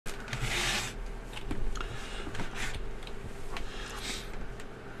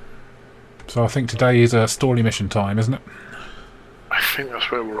So I think today is a story mission time, isn't it? I think that's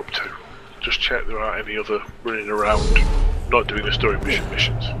where we're up to. Just check there aren't any other running around not doing the story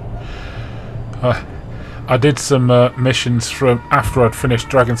missions. I did some missions from after I'd finished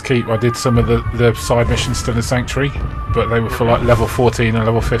Dragon's Keep. I did some of the side missions still in Sanctuary, but they were for like level 14 and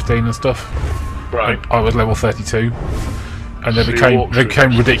level 15 and stuff. Right. And I was level 32, and they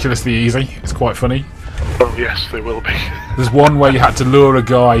became ridiculously easy. It's quite funny. Oh yes, they will be. There's one where you had to lure a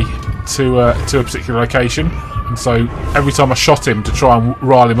guy to a particular location, and so every time I shot him to try and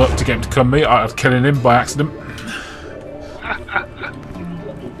rile him up to get him to come me, I was killing him by accident.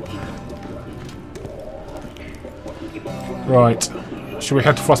 Right, shall we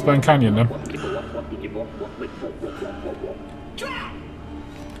head to Frostburn Canyon then?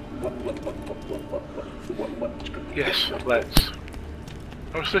 Yes, let's.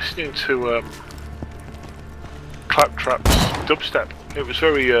 I was listening to Claptrap's dubstep. It was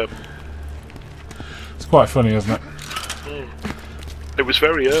very. It's quite funny, isn't it? It was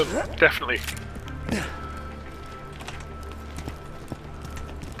very definitely.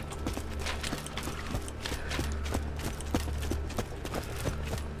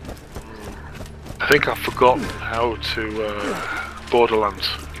 I think I've forgotten how to Borderlands.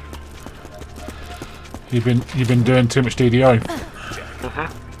 You've been doing too much DDO.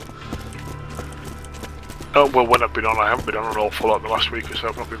 Oh well, when I've been on, I haven't been on an awful lot the last week or so.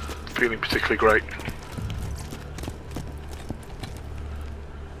 I've not been feeling particularly great.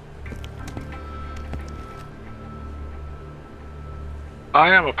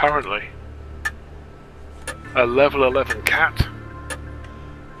 I am apparently a level 11 cat.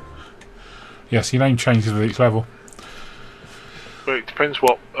 Yes, your name changes with each level. But it depends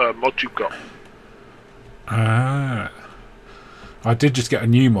what mod you've got. Ah. I did just get a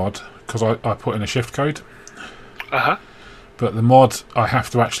new mod because I put in a shift code. But the mod, I have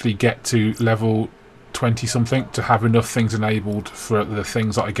to actually get to level 20 something to have enough things enabled for the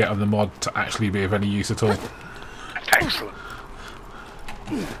things that I get on the mod to actually be of any use at all. Excellent.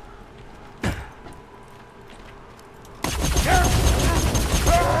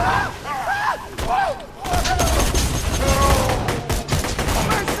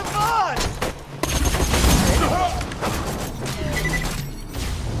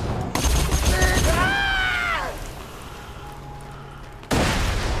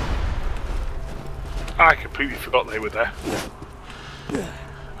 I completely forgot they were there.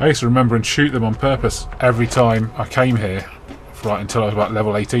 I used to remember and shoot them on purpose every time I came here, right until I was about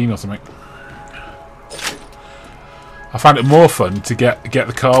level 18 or something. I found it more fun to get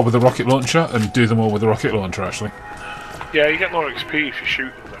the car with the rocket launcher and do them all with the rocket launcher, actually. Yeah, you get more XP if you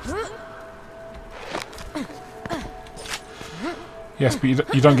shoot them then. Yes, but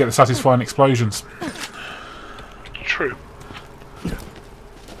you don't get the satisfying explosions. True.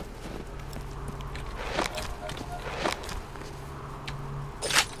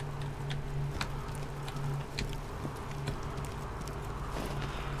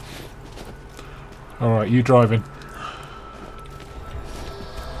 Alright, you driving.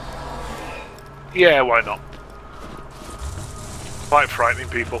 Yeah, why not? Quite frightening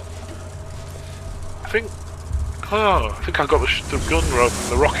people. I think I got the gun rather than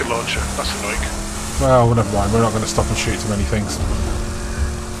the rocket launcher. That's annoying. Well, never mind. We're not going to stop and shoot too many things.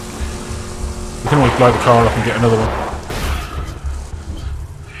 We can always blow the car up and get another one.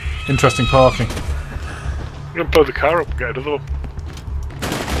 Interesting parking. I'm going to blow the car up and get another one.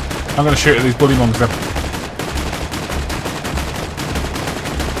 I'm going to shoot at these bullymongs then.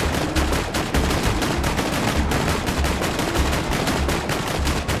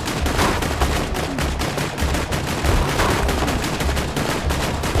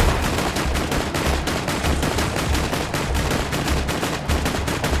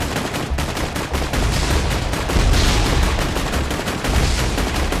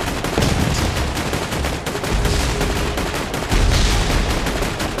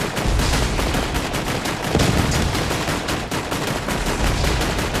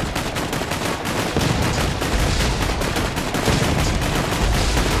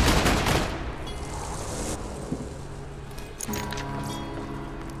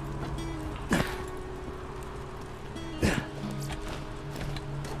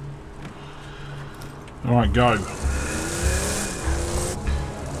 Alright, go.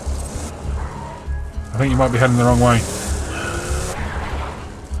 I think you might be heading the wrong way.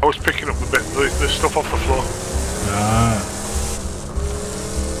 I was picking up the stuff off the floor. Ah.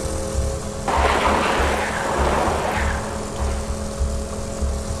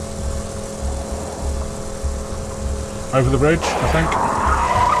 Over the bridge, I think.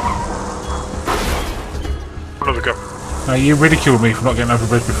 Another go. Now, you ridiculed me for not getting over the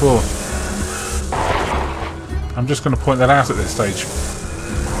bridge before. I'm just going to point that out at this stage.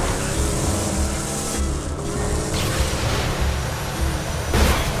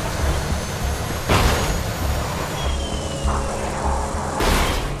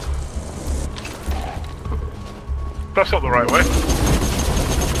 That's not the right way.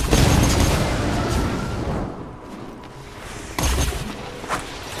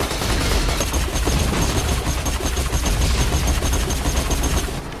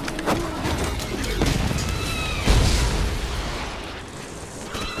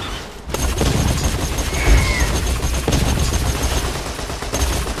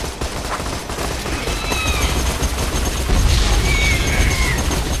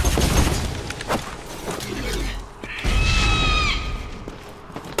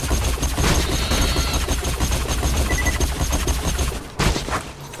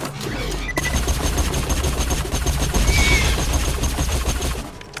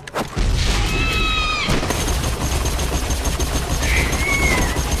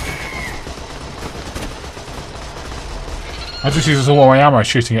 I just use all my ammo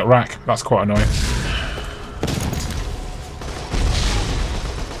shooting at Rack. That's quite annoying.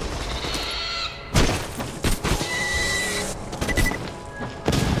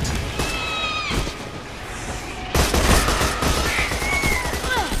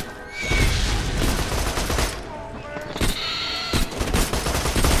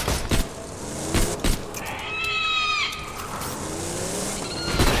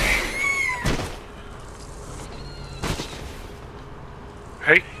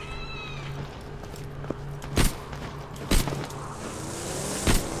 Hey.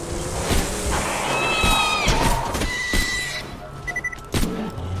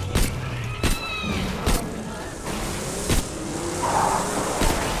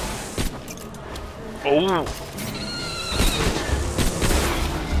 Oh.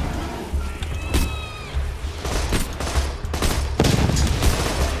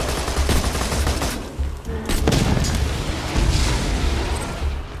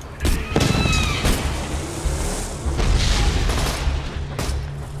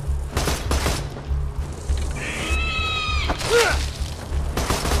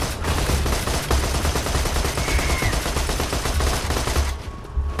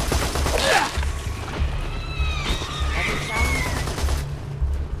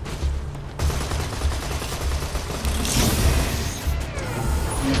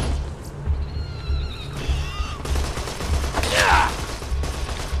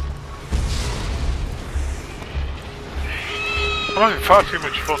 I'm having far too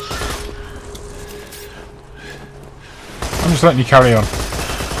much fun. I'm just letting you carry on.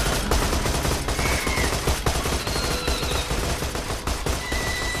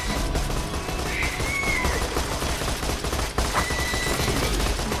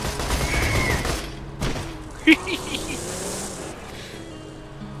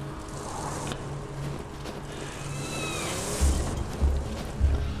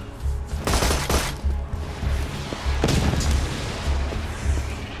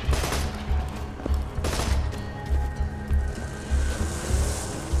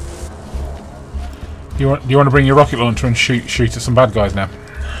 Do you want to bring your rocket launcher and shoot at some bad guys now?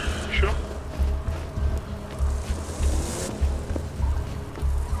 Sure.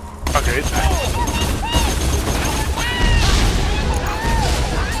 Okay.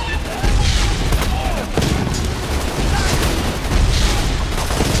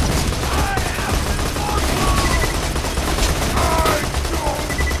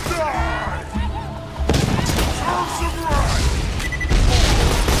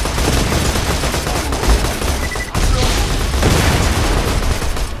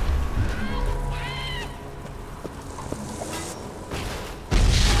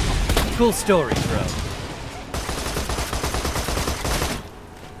 Cool story, bro.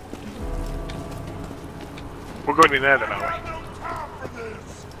 We're going in there then, are we?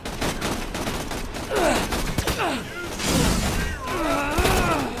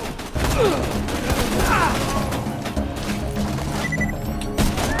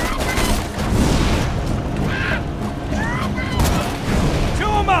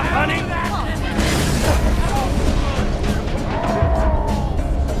 Chuma, honey!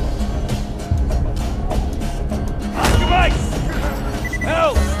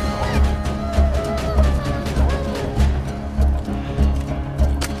 Help!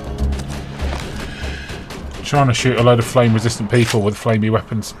 Trying to shoot a load of flame-resistant people with flamey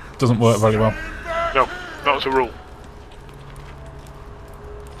weapons doesn't work very well. No, not as a rule.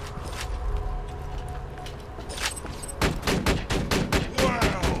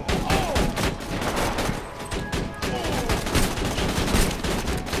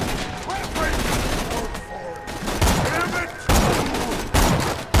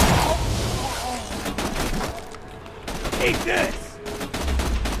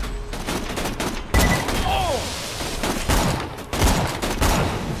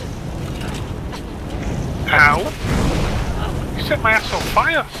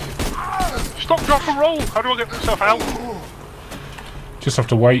 fire! Stop, drop and roll! How do I get myself out? Just have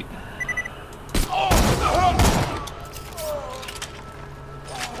to wait.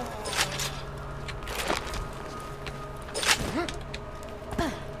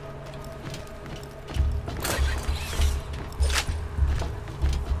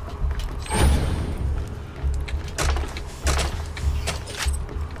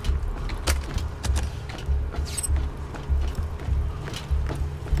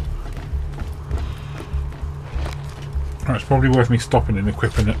 It's probably worth me stopping and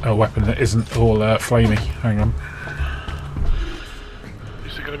equipping a weapon that isn't all flamey. Hang on.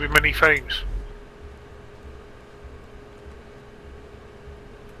 Is there going to be many flames?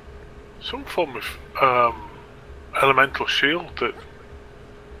 Some form of elemental shield that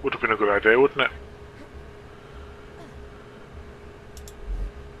would have been a good idea, wouldn't it?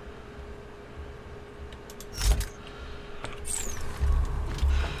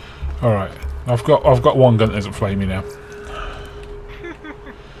 All right, I've got one gun that isn't flamey now.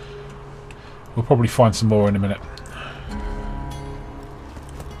 We'll probably find some more in a minute.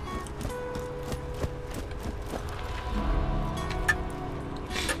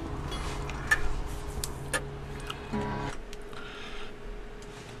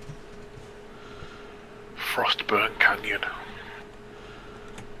 Frostburn Canyon.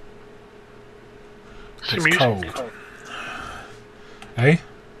 It's cold. Eh?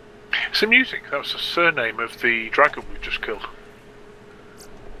 It's amusing. That was the surname of the dragon we just killed.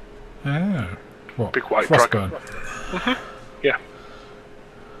 Oh. What? Big white Frostburn. dragon. Yeah.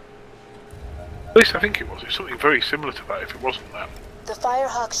 At least I think it was. It's something very similar to that if it wasn't that. The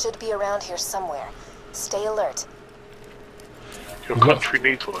Firehawk should be around here somewhere. Stay alert. Your country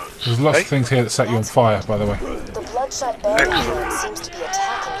needs alerts. There's lots of things here that set you on fire, by the way. The bloodshot bandit seems to be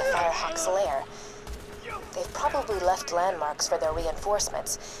attacking the Firehawk's lair. They've probably left landmarks for their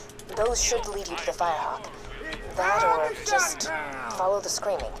reinforcements. Those should lead you to the Firehawk. That or just follow the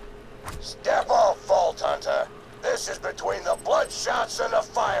screaming. Step off, Vault Hunter. This is between the Bloodshots and the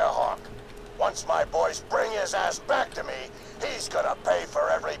Firehawk. Once my boys bring his ass back to me, he's gonna pay for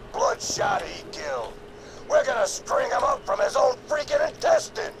every Bloodshot he killed. We're gonna string him up from his own freaking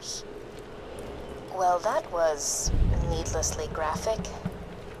intestines. Well, that was needlessly graphic.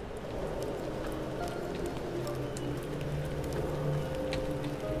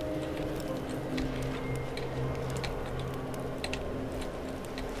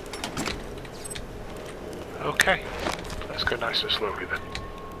 Okay. Let's go nice and slowly then.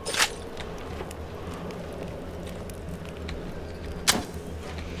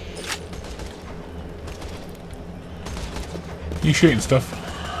 You shooting stuff?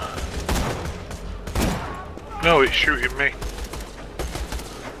 No, it's shooting me.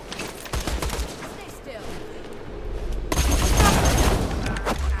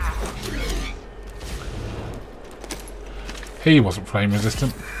 He wasn't flame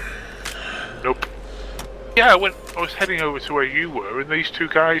resistant. Nope. Yeah, I was heading over to where you were, and these two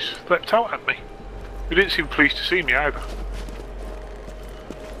guys leapt out at me. They didn't seem pleased to see me either.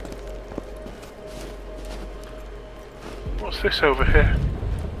 What's this over here?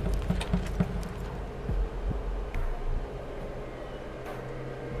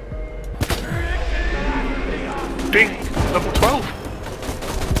 Ding! Level 12!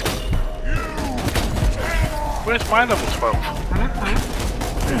 Where's my level 12?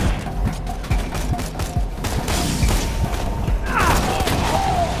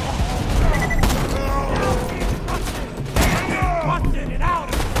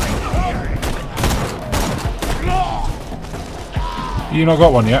 You not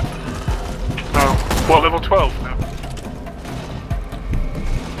got one yet? No. What, level 12 now?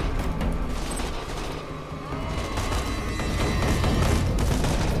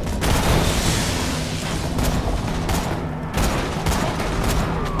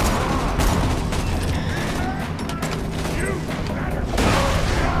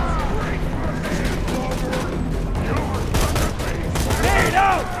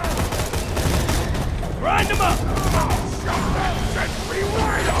 Grind them up!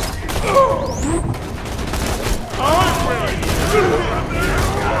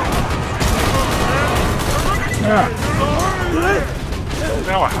 Yeah.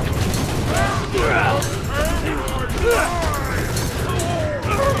 Now I have.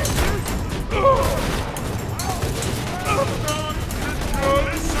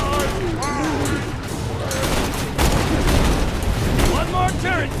 One more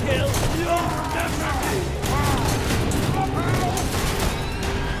turret kill!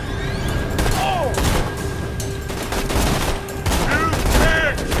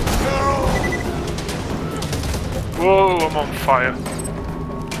 Whoa, I'm on fire.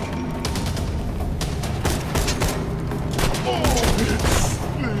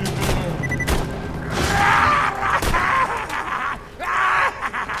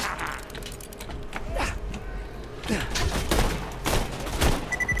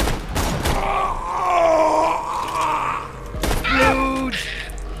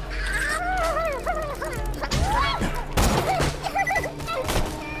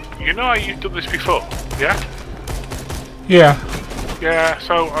 you know how you've done this before, yeah? Yeah. Yeah,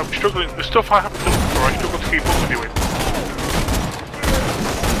 so I'm struggling. The stuff I haven't done before, I struggle to keep up with doing.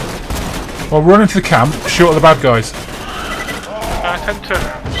 Well, run into the camp, shoot at the bad guys. I tend to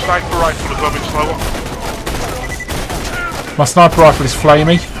sniper rifle a little bit slower. My sniper rifle is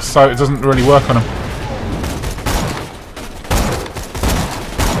flamey, so it doesn't really work on them.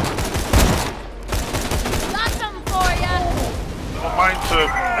 Got something for ya. Well, mine's a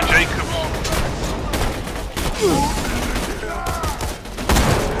Jacobs. We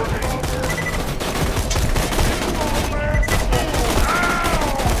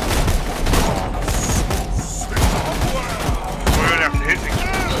only have to hit things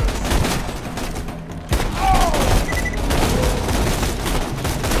once.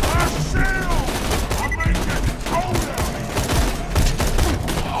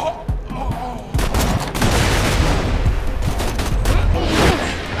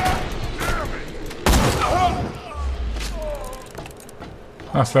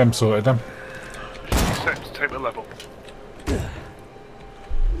 That's them sorted then. Set to take the level.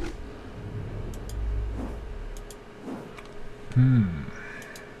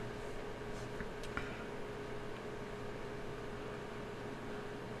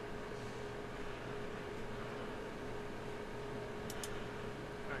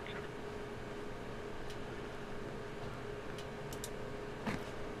 Thank you.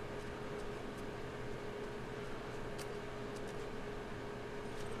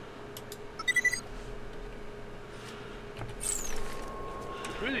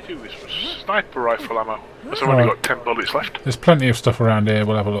 Really do this for sniper rifle ammo. Because I've only got 10 bullets left. There's plenty of stuff around here,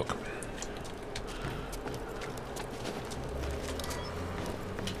 we'll have a look.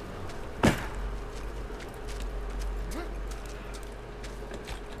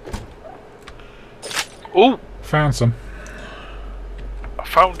 Oh! Found some. I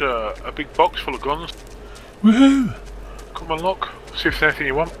found a big box full of guns. Woohoo! Come and look. See if there's anything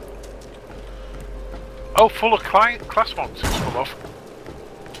you want. Oh, full of class ones. It's full of.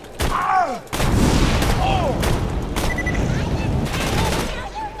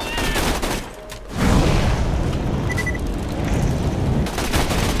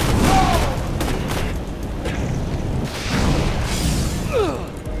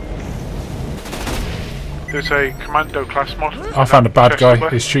 There's a commando class mod. I found a bad guy.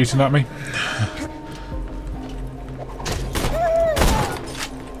 He's shooting at me.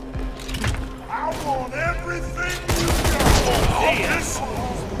 I want everything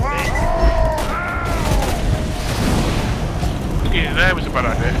Getting in there was a bad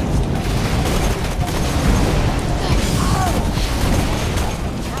idea.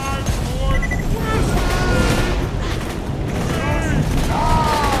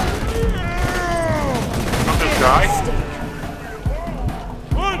 Guy.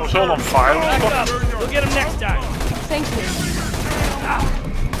 Oh, it's all on fire. We'll get him next time. Thank you.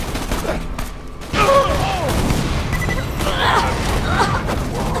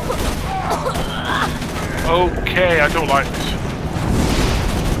 Okay, I don't like this.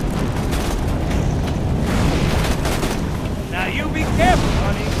 Now you be careful,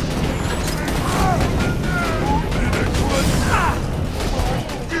 honey.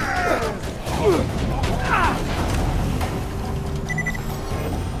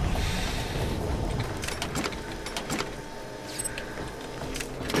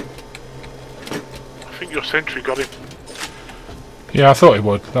 I think your sentry got him. Yeah, I thought it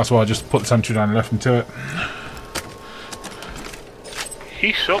would. That's why I just put the sentry down and left him to it.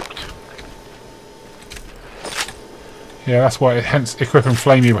 He sucked. Yeah, that's why, hence equipping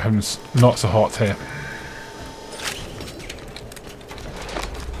flamey weapons not so hot here.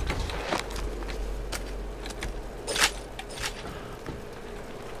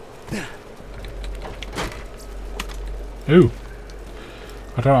 Ooh.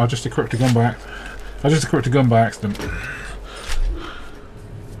 I don't know, I just equipped a gun by accident.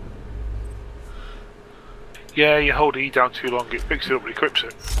 Yeah, you hold E down too long, it picks it up and equips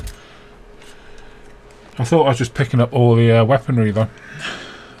it. I thought I was just picking up all the weaponry though.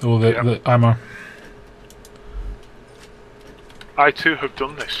 All the ammo. I too have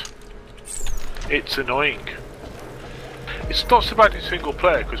done this. It's annoying. It's not so bad in single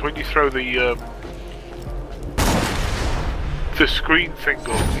player, because when you throw the screen thing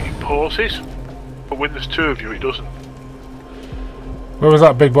up, it pauses. But when there's two of you, it doesn't. Where was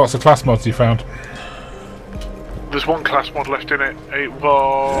that big box of class mods you found? There's one class mod left in it. It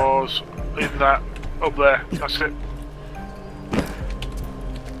was in that up there. That's it.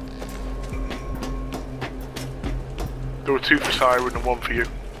 There were two for Siren and one for you.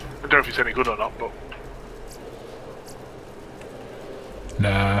 I don't know if it's any good or not, but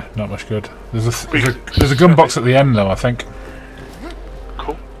Nah, not much good. There's a gun box at the end though, I think.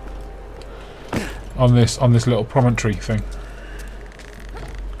 Cool. On this little promontory thing.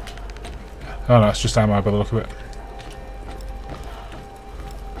 Oh no, it's just ammo by the look of it.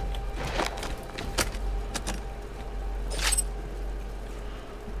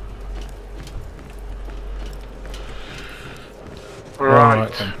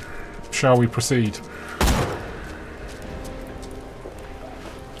 Right then. Shall we proceed?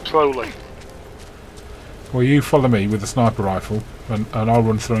 Slowly. Well, you follow me with the sniper rifle, and I'll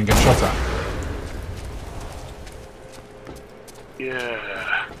run through and get shot at.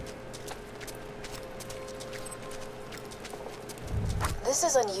 Yeah. This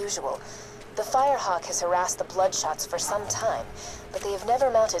is unusual. The Firehawk has harassed the Bloodshots for some time, but they have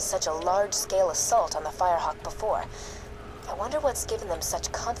never mounted such a large-scale assault on the Firehawk before. I wonder what's given them such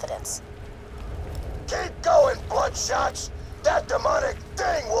confidence. Keep going, Bloodshots! That demonic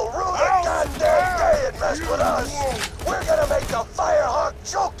thing will rue the goddamn day it messed with us! We're gonna make the Firehawk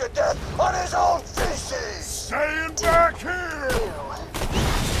choke to death on his own feces! Staying back here!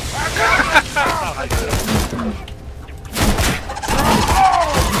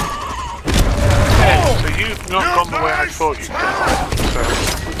 So you've not gone the way I thought you'd go.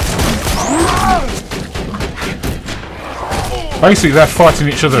 Basically, they're fighting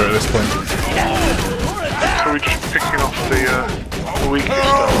each other at this point. So we're just picking off the weakest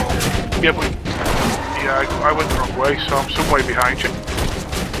stuff. Yeah, but I went the wrong way, so I'm some way behind you.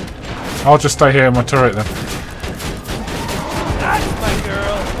 I'll just stay here in my turret then. That's my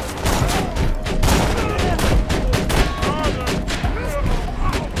girl.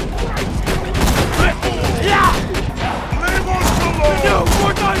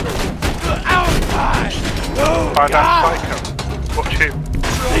 By that psycho. Watch him.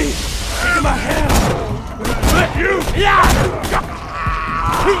 Give him a hand. You.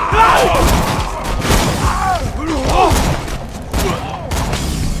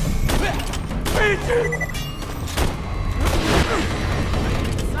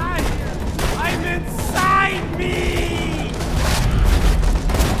 I'm inside me.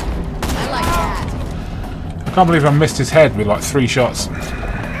 I like that. I can't believe I missed his head with like 3 shots.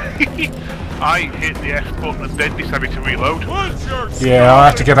 I hit the F button and then decided to reload. Yeah, I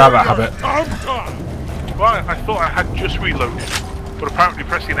have to get out of that habit. Well, I thought I had just reloaded, but apparently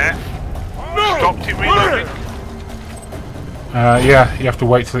pressing F stopped it reloading. Yeah, you have to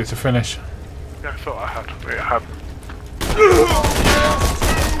wait till it to finish. Yeah, I thought I had, but I hadn't.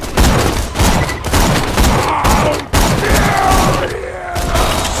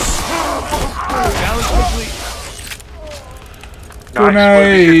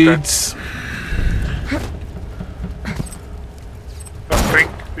 Grenades! That thing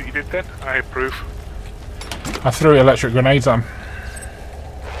that you did then, I approve. I threw electric grenades at him.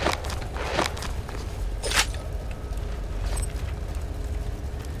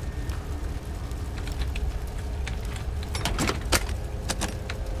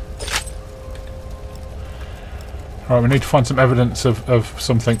 Alright, we need to find some evidence of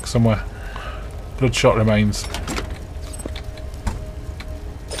something somewhere. Bloodshot remains.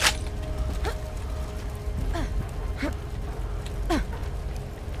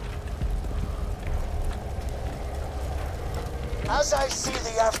 As I see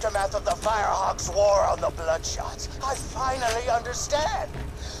the aftermath of the Firehawk's war on the Bloodshots, I finally understand.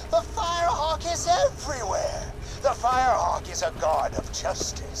 The Firehawk is everywhere. The Firehawk is a god of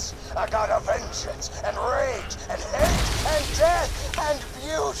justice, a god of vengeance and rage and hate and death and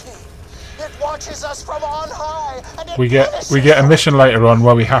beauty. It watches us from on high, and it We get a mission later on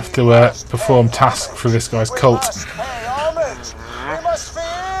where we have to perform tasks for this guy's cult. We must pay homage. We must fear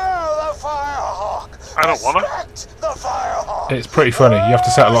the Firehawk. I don't wanna. Respect the Firehawk. It's pretty funny. You have to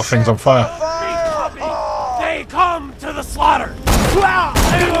set a lot of things on fire. They come to the slaughter.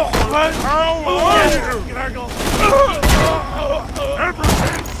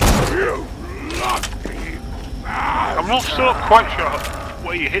 I'm not still quite sure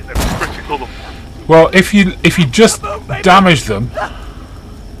where you hit them is critical them. Well, if you just damage them,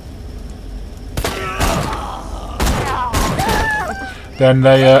 then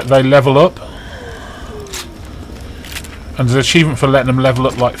they level up, and there's an achievement for letting them level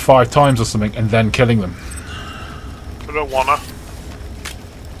up like 5 times or something, and then killing them. I don't wanna.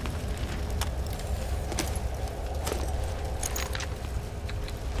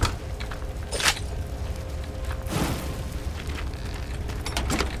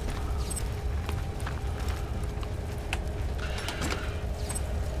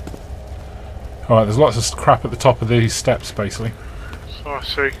 Alright, there's lots of crap at the top of these steps, basically. So I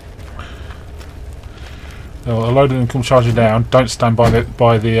see. A load of them come charging down. Don't stand by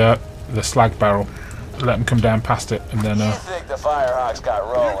the slag barrel. Let them come down past it, and then. You think the Firehawks got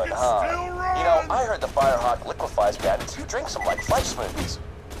rolling, huh? You know, I heard the Firehawk liquefies bandits who drinks them like fight smoothies.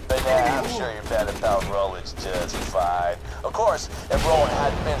 But yeah, I'm sure your bet about Roland's just fine. Of course, if Roland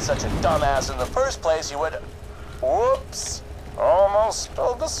hadn't been such a dumbass in the first place, he would. Whoops! Almost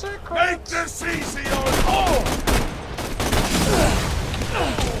spilled the secret. Make this easy on all!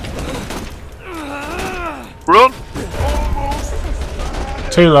 Run!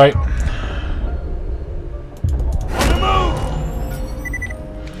 Too late.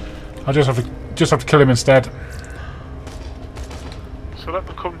 I just have to kill him instead. So let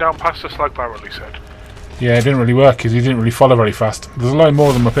them come down past the slag barrel, he said. Yeah, it didn't really work because he didn't really follow very fast. There's a lot more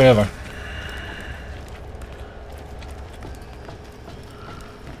of them up here though.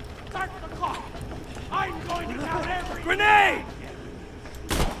 Start the clock! I'm going to count every grenade!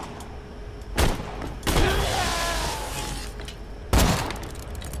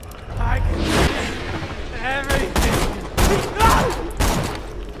 I can see everything.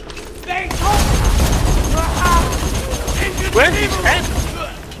 They told me! Where's his head?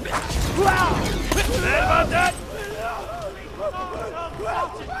 About that?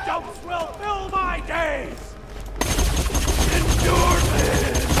 Jokes will fill my days! Endure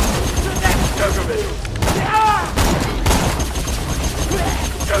this! The next chunk of it!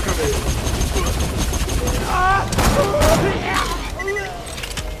 Chunk of it!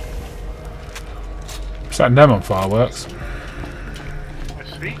 Setting them on fireworks. I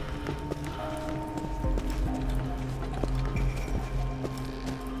see.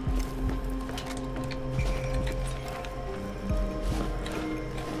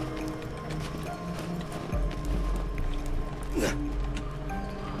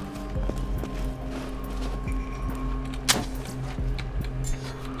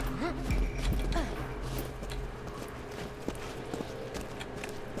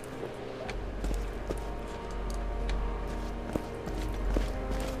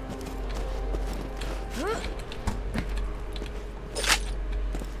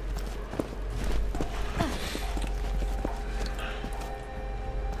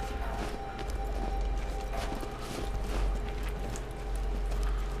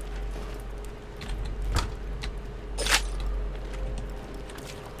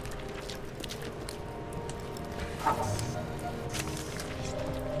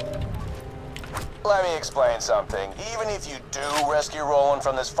 Let me explain something. Even if you do rescue Roland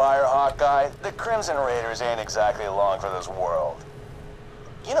from this Firehawk guy, the Crimson Raiders ain't exactly along for this world.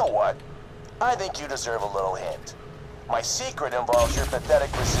 You know what? I think you deserve a little hint. My secret involves your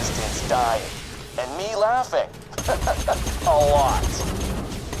pathetic resistance dying, and me laughing. A lot.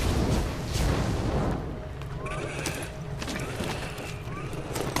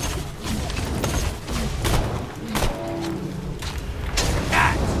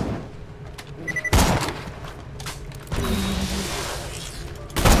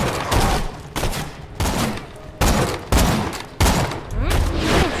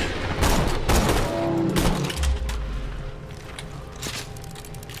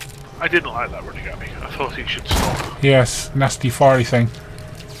 I didn't like that running at me. I thought he should stop. Yes, nasty fiery thing.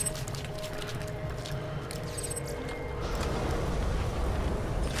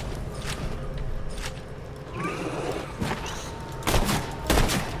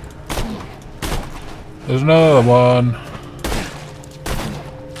 There's another one.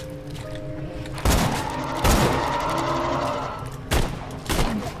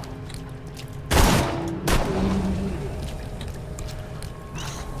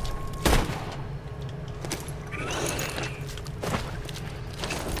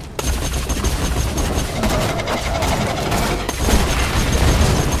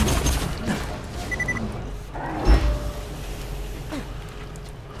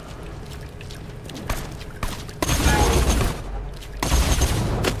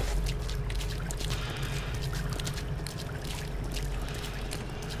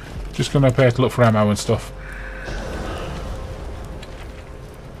 Just going up here to look for ammo and stuff.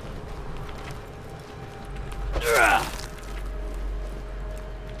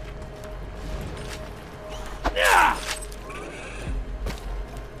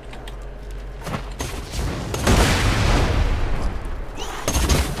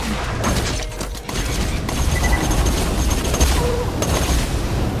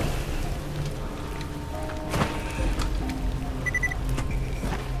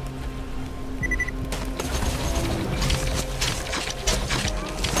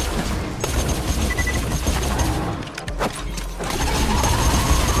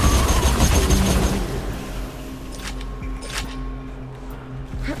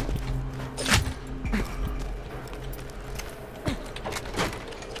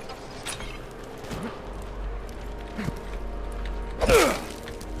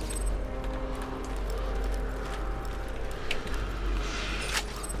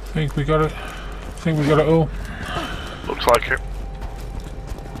 Think we got it. Think we got it all. Looks like it.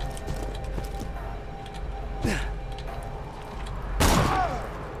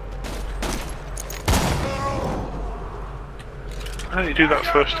 How did you do that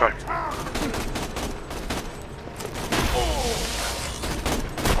first time?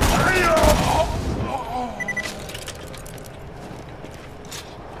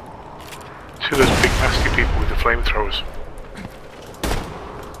 To those big nasty people with the flamethrowers.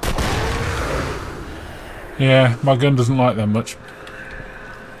 Yeah, my gun doesn't like them much.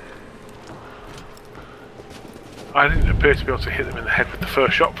 I didn't appear to be able to hit them in the head with the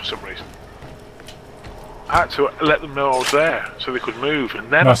first shot for some reason. I had to let them know I was there so they could move, and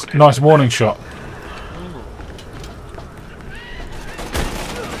then Nice, I could hit nice them. warning shot.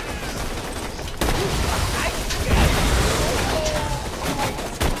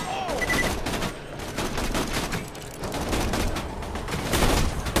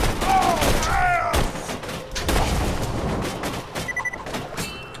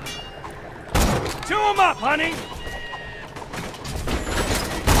 Chew 'em up, honey!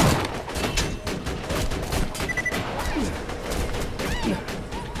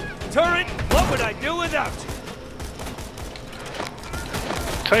 Turret, what would I do without you?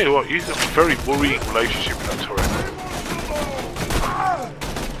 Tell you what, you've got a very worrying relationship with that turret.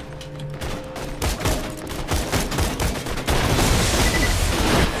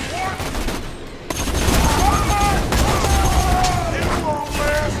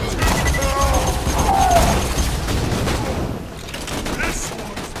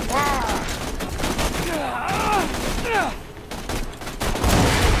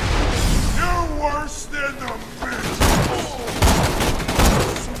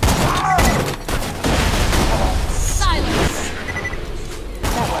 Silence!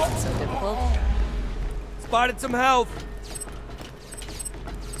 That wasn't so difficult. Spotted some health.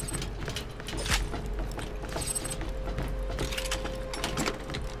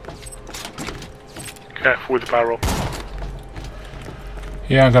 Careful with the barrel.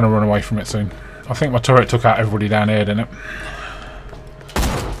 Yeah, I'm going to run away from it soon. I think my turret took out everybody down here, didn't it?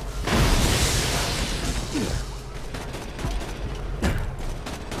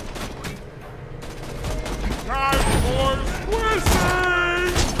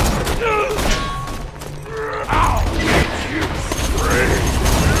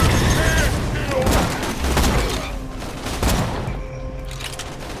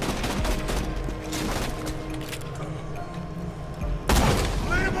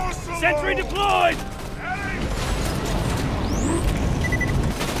 Sentry deployed!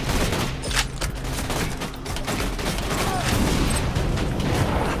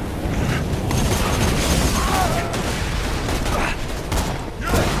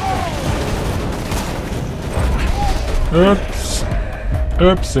 Oops.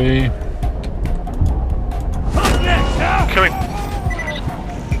 Oopsie. Up next, huh? Killing.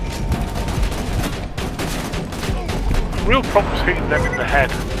 The real problem is hitting them in the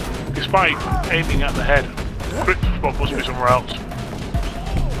head. Despite aiming at the head, the grip spot must be somewhere else.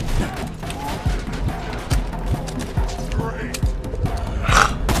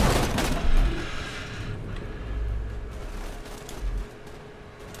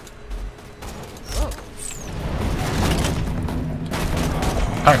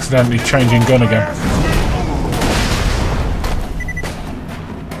 Accidentally changing gun again.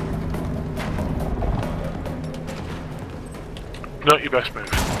 Not your best move.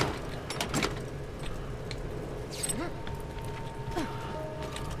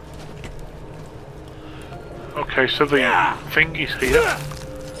 Okay, so the thing is here.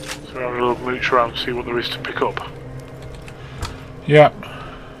 So I'll have a little mooch around and see what there is to pick up. Yep.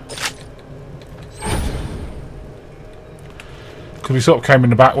 Because we sort of came in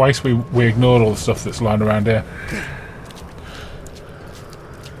the back way, so we ignored all the stuff that's lying around here.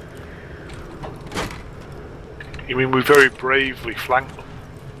 You mean we very bravely flanked them?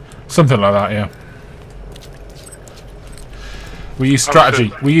 Something like that, yeah. We use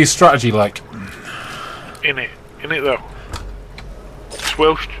strategy. We use strategy, like. In it though. It's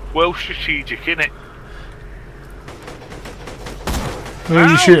well strategic, innit? Who are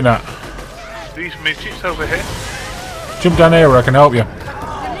you shooting at? These midgets over here. Jump down here where I can help you.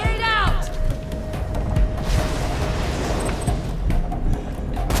 Grenade out!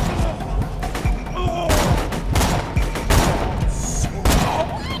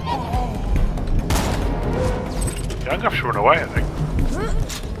 Yeah, I'm gonna have to run away, I think.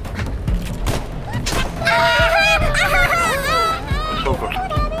 That's all good.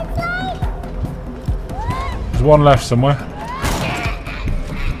 There's one left somewhere.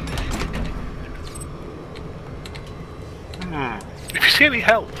 If you see any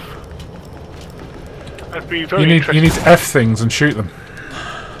health, I'd be very You need interested. to F things and shoot them.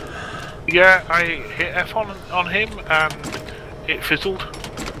 Yeah, I hit F on him and it fizzled.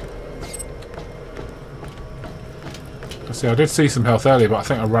 I see. I did see some health earlier, but I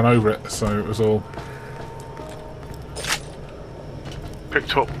think I ran over it, so it was all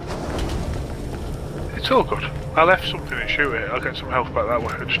Picked up. It's all good. I left something and shoot it. I'll get some health back that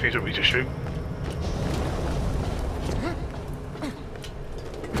way. I just need somebody to shoot.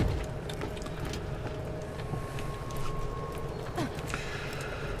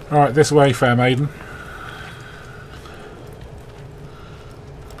 all right. This way, fair maiden.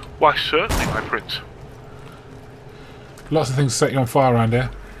 Why, certainly, my prince. Lots of things to set you on fire around here.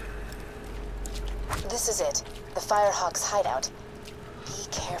 This is it. The Firehawk's hideout. Be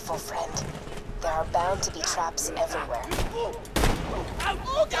careful, friend. There are bound to be traps everywhere.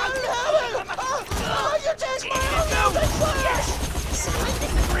 See?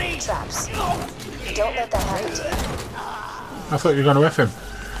 Traps. Don't let that happen to you. I thought you were going to F him.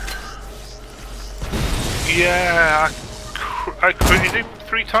 Yeah, I critted him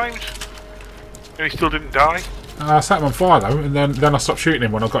 3 times. And he still didn't die. I set him on fire though, and then I stopped shooting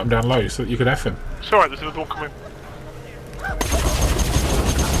him when I got him down low, so that you could F him. It's alright, there's another one coming.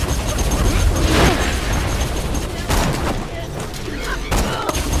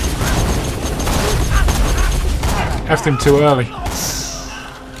 F'd him too early.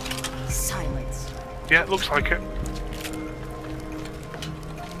 Silence. Yeah, it looks like it.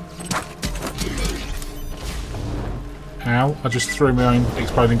 Ow, I just threw my own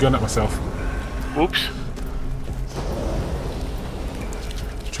exploding gun at myself. Whoops.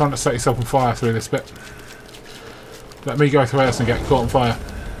 Trying to set yourself on fire through this bit. Let me go through else and get caught on fire.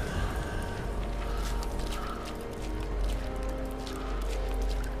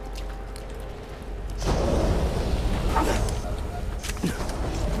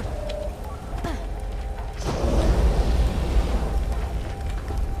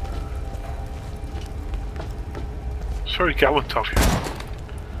 Very gallant of you.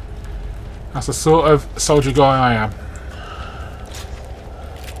 That's the sort of soldier guy I am.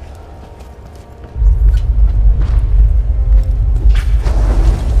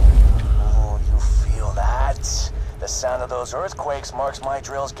 Oh, you feel that? The sound of those earthquakes marks my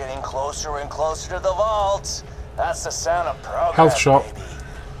drills getting closer and closer to the vault. That's the sound of progress, Health shot. baby.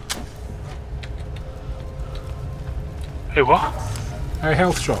 Hey, what? A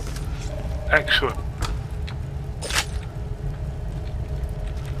health shot. Excellent.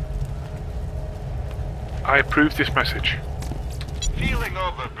 I approve this message. Feeling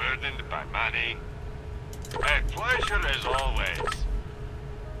overburdened by money? A pleasure as always.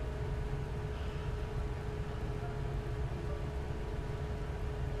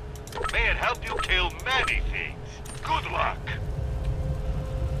 May it help you kill many things. Good luck.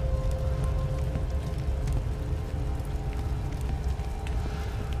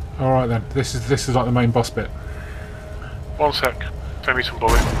 Alright then, this is like the main boss bit. 1 sec. Send me some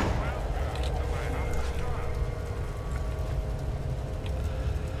bullet.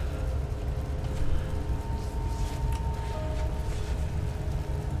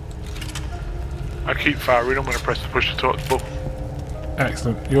 I keep firing, I'm going to press the push to talk button.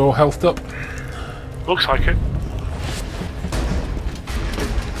 Excellent. You're healthed up? Looks like it.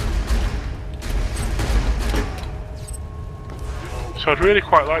 So I'd really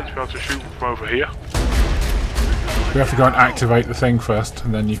quite like to be able to shoot from over here. We have to go and activate the thing first,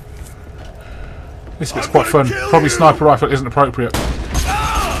 and then you... This bit's quite fun. Probably sniper rifle isn't appropriate.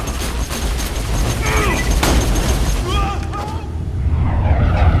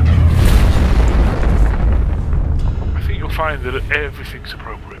 I think you'll find that everything's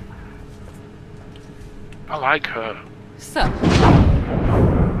appropriate. I like her. So,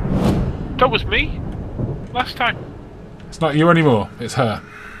 That was me last time, It's not you anymore, it's her.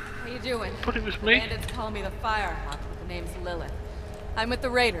 how you doing? but it was The me. bandits call me the Firehawk, but the name's Lilith. I'm with the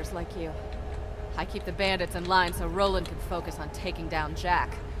Raiders, like you. I keep the bandits in line so Roland can focus on taking down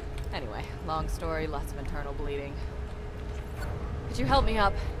Jack. Anyway, long story, lots of internal bleeding. Could you help me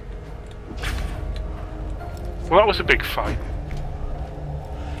up? Well, that was a big fight.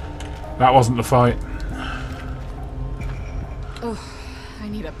 That wasn't the fight. I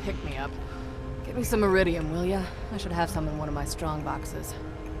need a pick-me-up. Get me some Memoriam, will ya? I should have some in one of my strong boxes.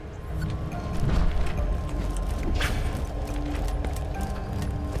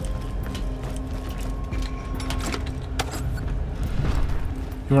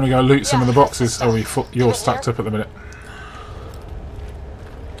 You want to go loot some of the Yeah, boxes? that's Oh, the you're stuff. stacked up at the minute.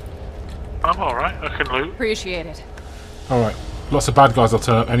 I'm alright, I can loot. Appreciate it. Alright. Lots of bad guys will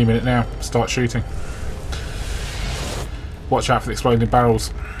turn up any minute now. Start shooting. Watch out for the exploding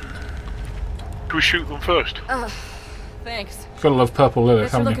barrels. Do we shoot them first? Thanks. Gotta love purple Lilith,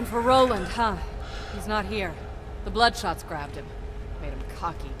 Guess you're haven't looking you? for Roland, huh? He's not here. The Bloodshots grabbed him. Made him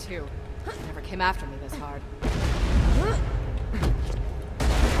cocky, too. He never came after me this hard.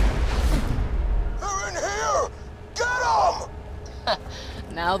 They're in here! Get them!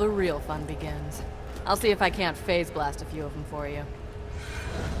 Now the real fun begins. I'll see if I can't phase blast a few of them for you.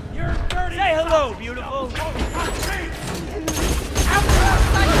 You're dirty. Say hello, beautiful.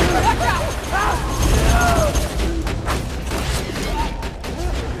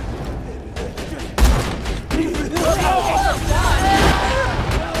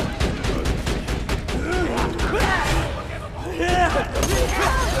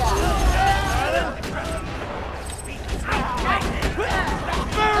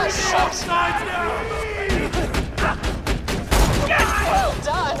 Well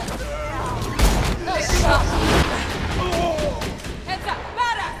done. Nice shot. Heads up,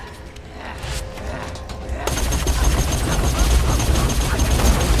 badass!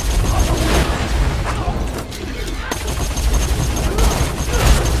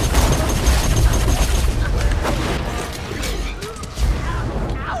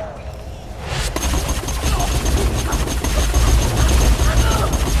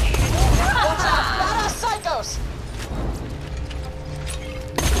 Badass psychos.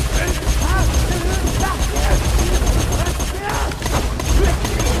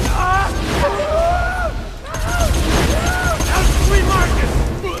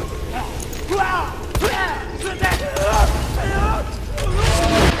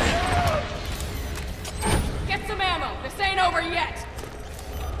 Get some ammo! This ain't over yet!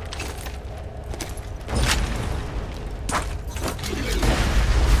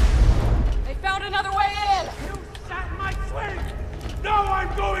 They found another way in! You sat in my swing! Now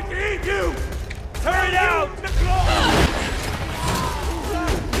I'm going to eat you! Turn out!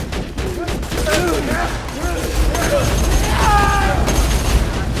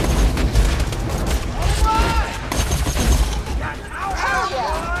 Hell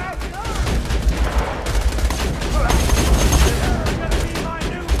yeah!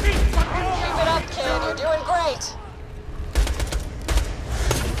 Keep it up, kid. You're doing great.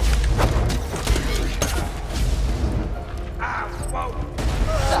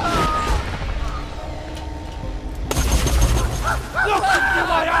 Look into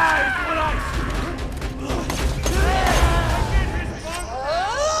my eyes when I...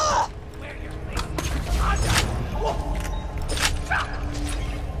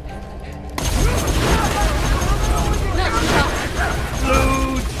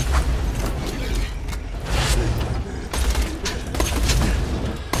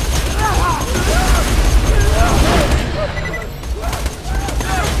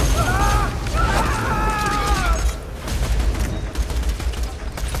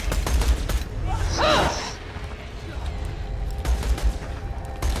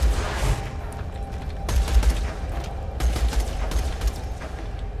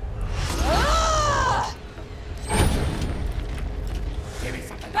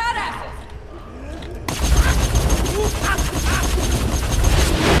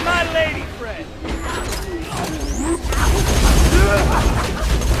 My lady friend!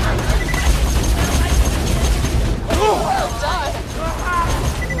 Well done.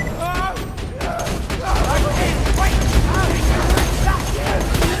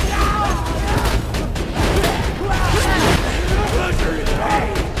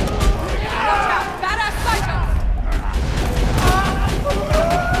 Badass psychos!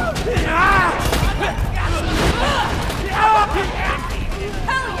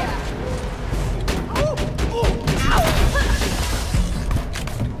 Hell yeah!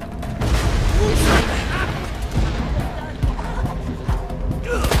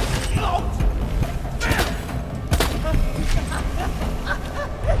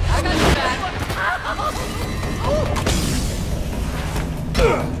 I got you back.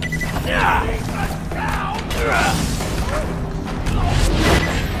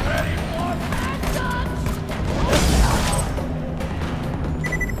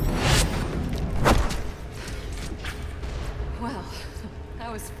 Well,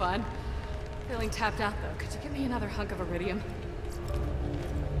 that was fun. Feeling tapped out though. Could you give me another hunk of iridium?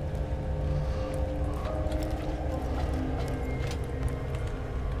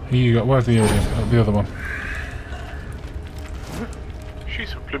 Here you got. Where's the iridium? Oh, the other one.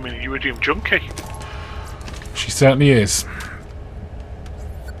 She's a blooming iridium junkie. She certainly is.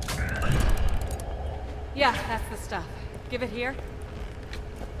 Yeah, that's the stuff. Give it here.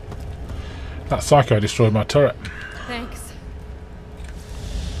 That psycho destroyed my turret. Thanks.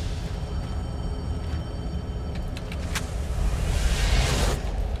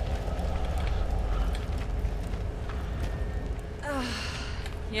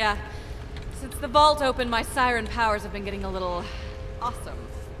 Yeah. Since the vault opened, my siren powers have been getting a little awesome.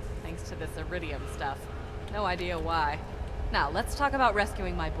 Thanks to this iridium stuff. No idea why. Now, let's talk about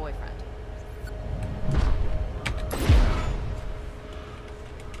rescuing my boyfriend.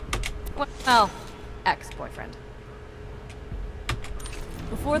 Well, ex-boyfriend.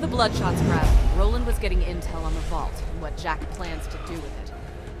 Before the Bloodshots grabbed him, Roland was getting intel on the vault and what Jack plans to do with it.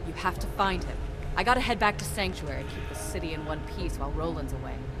 You have to find him. I gotta head back to Sanctuary and keep the city in one piece while Roland's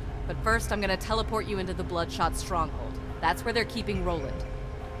away. But first, I'm gonna teleport you into the Bloodshot stronghold. That's where they're keeping Roland.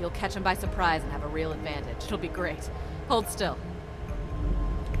 You'll catch him by surprise and have a real advantage. It'll be great. Hold still.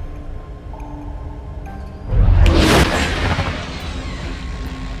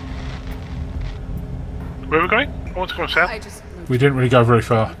 Where are we going? I want to go south. We didn't really go very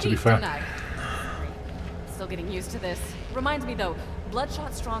far, to be fair. Still getting used to this. Reminds me though,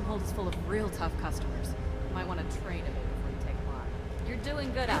 Bloodshot Stronghold is full of real tough customers. You might want to train a bit before you take them on. You're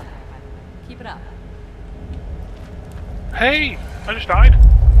doing good out there, by the way. Keep it up. Hey! I just died.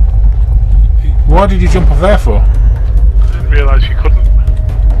 Why did you jump off there for? I didn't realise you couldn't.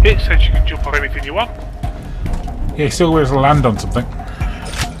 It says you can jump off anything you want. Yeah, he still has to land on something.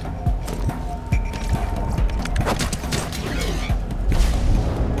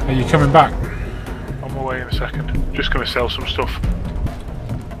 Are you coming back? On my way in a second. Just going to sell some stuff.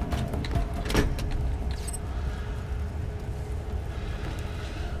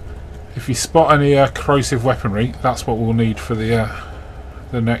 If you spot any corrosive weaponry, that's what we'll need for the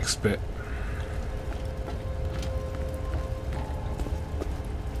next bit.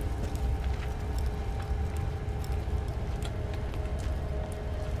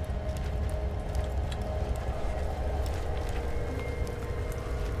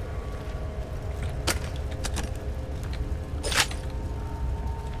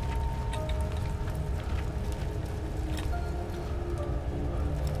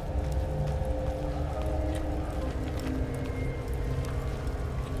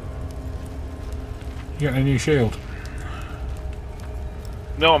 You getting a new shield?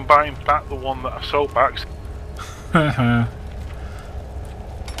 No, I'm buying back the one that I sold back.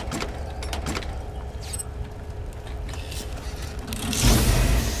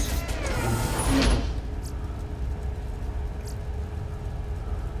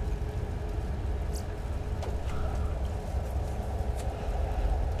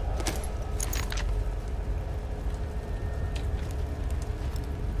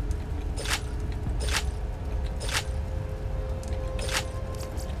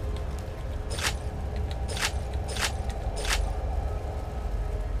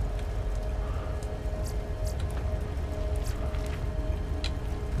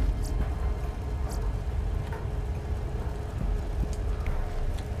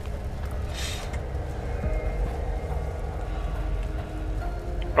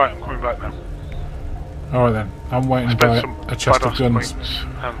 Right, I'm coming back now. Alright then, I'm waiting to buy a chest of guns.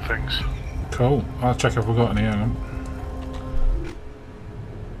 And things. Cool, I'll check if we've got any. Hang on.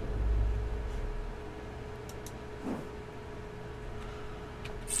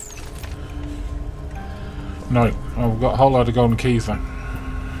 No, oh, we've got a whole load of golden keys then.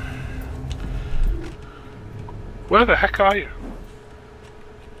 Where the heck are you?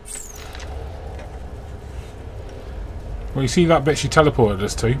 Well, you see that bit she teleported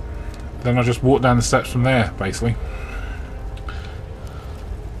us to? Then I just walked down the steps from there, basically.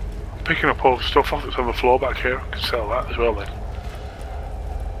 I'm picking up all the stuff off that's on the floor back here. I can sell that as well then.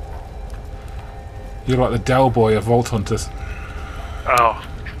 You're like the Del Boy of Vault Hunters. Oh.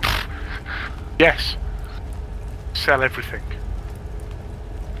 Yes. Sell everything.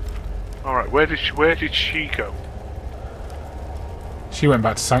 Alright, where did she go? She went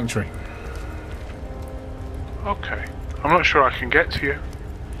back to Sanctuary. Okay. I'm not sure I can get to you.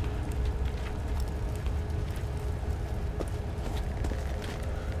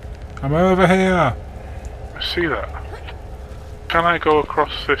 I'm over here! I see that. Can I go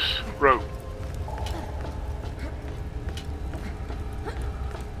across this road?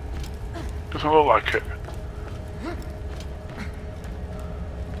 Doesn't look like it.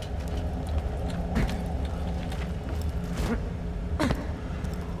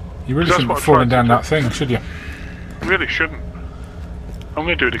 You really shouldn't be falling down that thing, should you? Really shouldn't. I'm going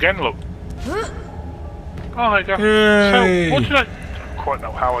to do it again, look. Oh, there you go. Yay. So, what did I don't quite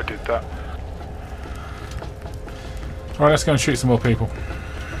know how I did that. Alright, let's go and shoot some more people.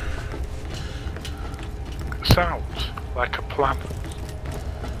 Sounds like a plan.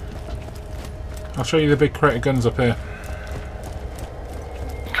 I'll show you the big crate of guns up here.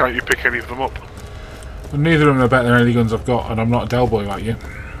 Can't you pick any of them up? Well, neither of them are better than any guns I've got, and I'm not a Del Boy like you.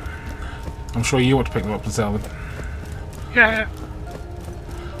 I'm sure you want to pick them up and sell them. Yeah.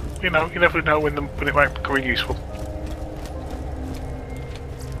 you know, you never know when it might become useful.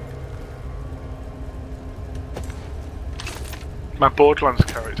 My Borderlands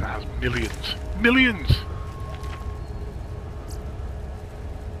character has millions. Millions!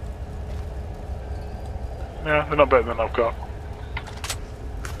 Yeah, they're not better than I've got.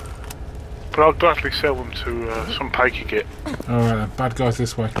 But I'll gladly sell them to some pikey git. Alright then, bad guys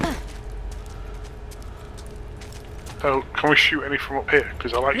this way. So, can we shoot any from up here?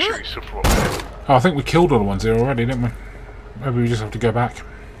 Because I like shooting stuff from up here. Oh, I think we killed all the ones here already, didn't we? Maybe we just have to go back.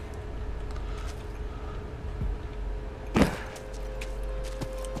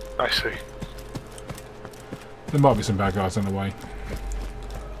 I see. There might be some bad guys on the way.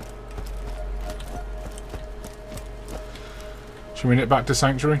 Should we nip back to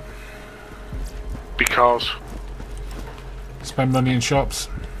Sanctuary? Because? Spend money in shops.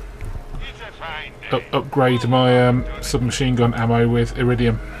 It's a fine day. Upgrade my submachine gun ammo with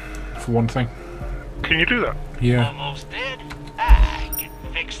iridium, for one thing. Can you do that? Yeah. Almost dead? I can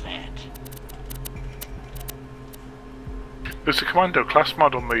fix that. There's a commando class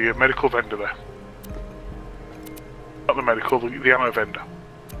mod on the medical vendor there. Not the medical, the ammo vendor.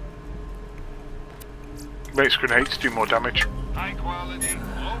 Makes grenades do more damage. High quality,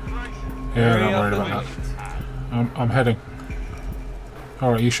 low price. Yeah, not worried about that. I'm heading.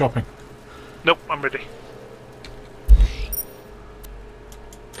 Alright, you shopping? Nope, I'm ready.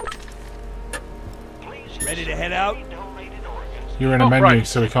 Ready to head out? You're in a menu, right.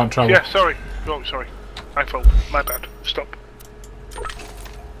 so we can't travel. Yeah, sorry. Oh, sorry. My fault. My bad. Stop.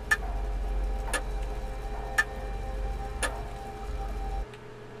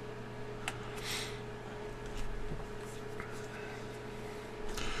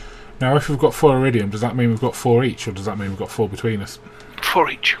 Now, if we've got 4 iridium, does that mean we've got 4 each, or does that mean we've got 4 between us?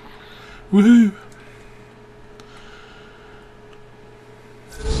 4 each. Woohoo!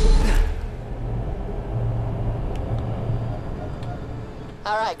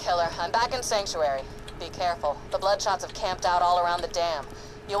 Alright, killer. I'm back in Sanctuary. Be careful. The Bloodshots have camped out all around the dam.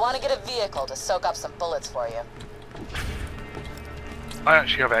 You'll want to get a vehicle to soak up some bullets for you. I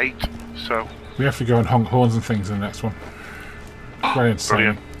actually have 8, so... We have to go and honk horns and things in the next one. Very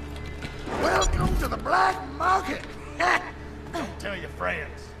entertaining. Brilliant. Welcome to the black market. Don't tell your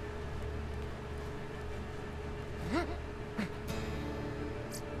friends.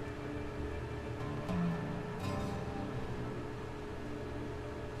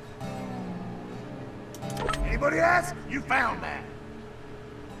 Anybody ask? You found that.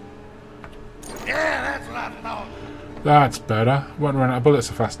 Yeah, that's what I thought. That's better. Won't run out of bullets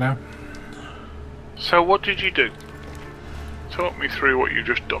so fast now. So what did you do? Talk me through what you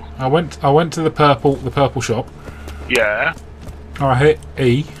just done. I went to the purple shop. Yeah. I hit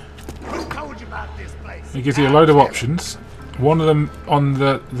E. Who told you about this place? It gives you a load of options. One of them on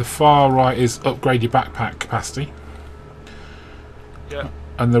the far right is upgrade your backpack capacity. Yeah.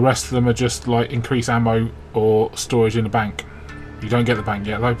 And the rest of them are just like increase ammo or storage in the bank. You don't get the bank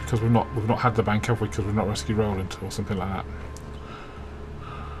yet though, because we've not had the bank, have we? Because we've not rescued Roland or something like that.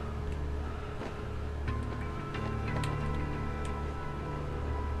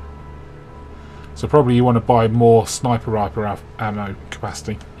 So probably you want to buy more sniper rifle ammo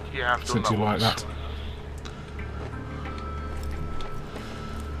capacity. Yeah, I've done since that you like once. that.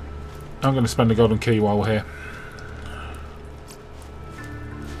 I'm going to spend the golden key while we're here.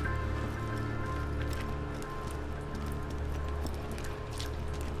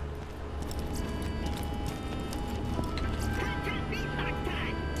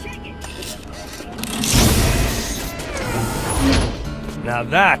 Now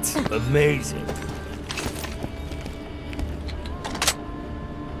that's amazing.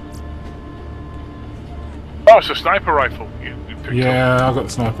 Oh, it's a sniper rifle. You picked Yeah, up. I've got the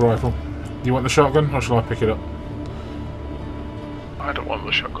sniper rifle. Do you want the shotgun, or shall I pick it up? I don't want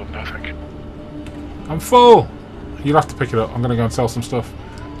the shotgun, no thank you. I'm full! You'll have to pick it up. I'm going to go and sell some stuff.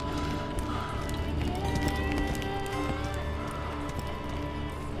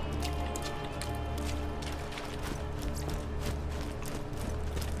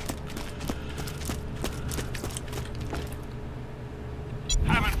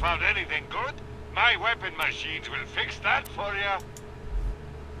 Haven't found anything good? My weapon machines will fix that for you.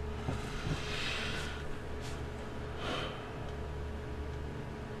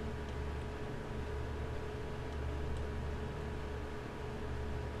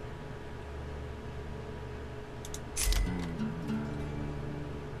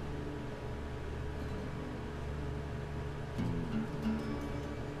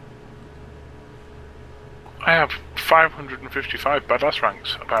 I have 555 badass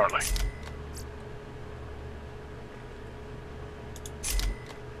ranks, apparently.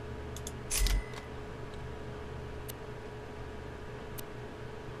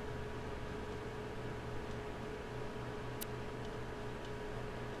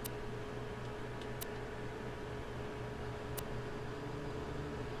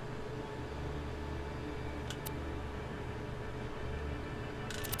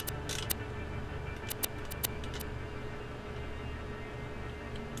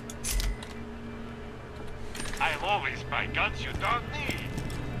 I'll always buy guns you don't need.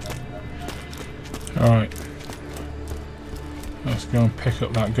 Alright. Let's go and pick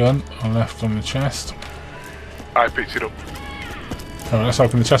up that gun I left on the chest. I picked it up. Alright, let's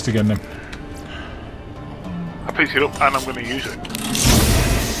open the chest again then. I picked it up and I'm going to use it.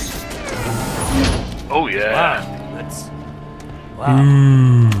 Oh yeah. Wow, that's... Wow.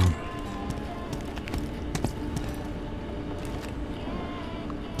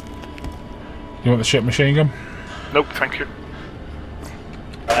 You want the ship machine gun? Nope, thank you.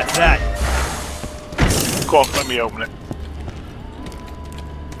 That's that. Go on, let me open it.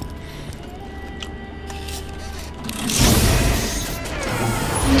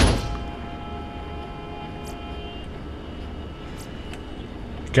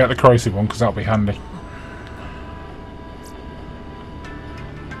 Get the corrosive one because that'll be handy.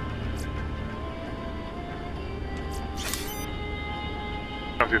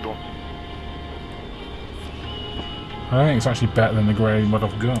 Have the other one. I think it's actually better than the grey mod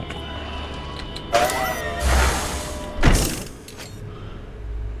I've got.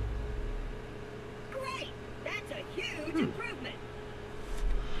 Great! That's a huge improvement.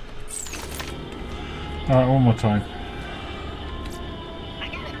 Alright, one more time. I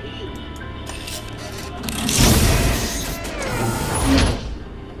gotta pee.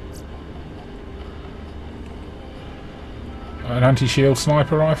 An anti-shield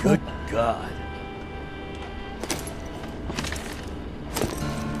sniper rifle. Good God.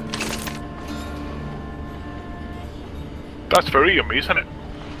 That's very yummy, isn't it?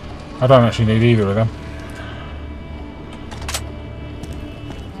 I don't actually need either of them.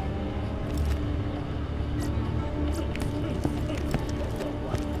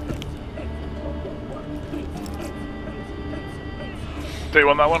 Do you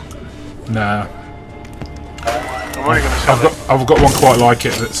want that one? Nah. I'm only going to sell it. I've got one quite like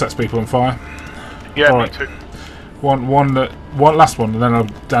it that sets people on fire. Yeah, Alright. me too. One last one, and then I'm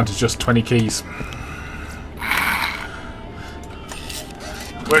down to just 20 keys.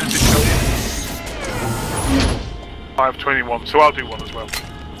 Where does it tell you? I have 21, so I'll do one as well.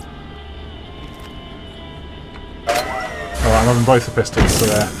 Alright, I'm having both the pistols, so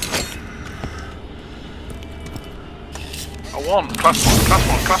there. I won! Class 1, class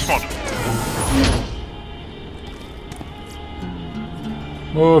 1, class 1!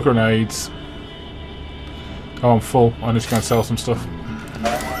 More grenades. Oh, I'm full. I need to go and sell some stuff. Oh,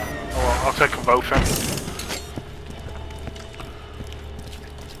 well, I'll take them both then.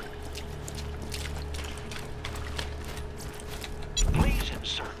 Please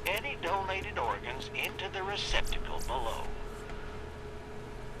insert any donated organs into the receptacle below.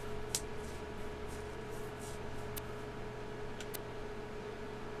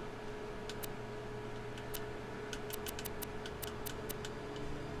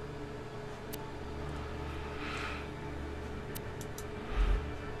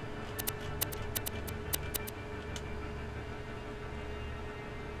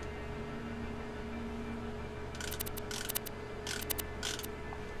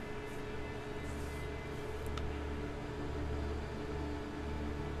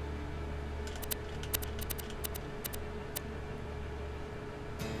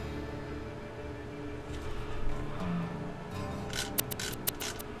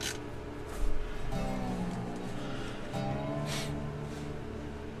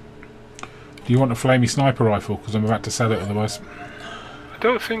 Do you want a flamey sniper rifle? Because I'm about to sell it otherwise. I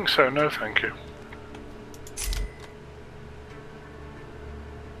don't think so, no thank you.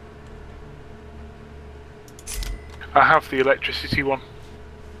 I have the electricity one,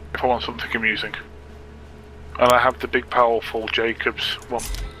 if I want something amusing. And I have the big powerful Jacobs one.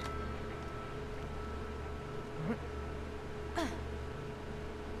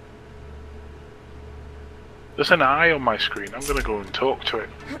 There's an eye on my screen, I'm gonna go and talk to it.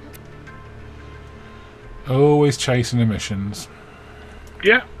 Always chasing emissions.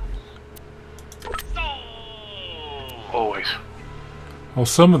 Yeah. Always. Well,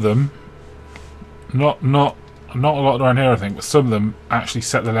 some of them, not a lot around here I think, but some of them actually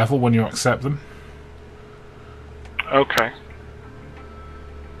set the level when you accept them. Okay.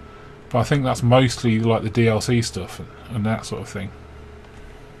 But I think that's mostly like the DLC stuff and that sort of thing.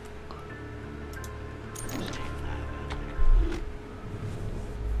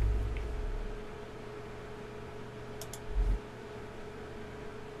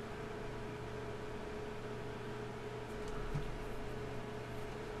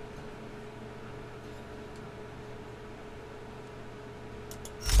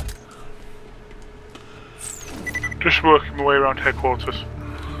 Just working my way around headquarters.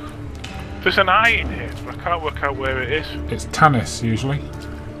 There's an eye in here, but I can't work out where it is. It's Tanis usually.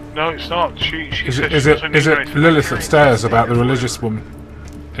 No, it's not. She Is said it, she is doesn't it need anything. Lilith upstairs about the religious woman?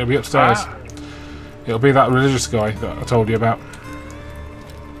 It'll be upstairs. Ah, It'll be that religious guy that I told you about.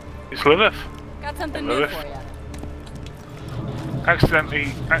 it's Lilith. Got something new Lilith. for you.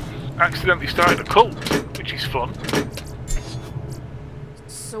 Accidentally started a cult, which is fun.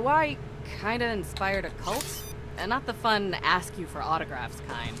 So I kinda inspired a cult? And not the fun ask you for autographs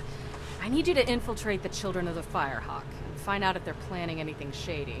kind. I need you to infiltrate the Children of the Firehawk and find out if they're planning anything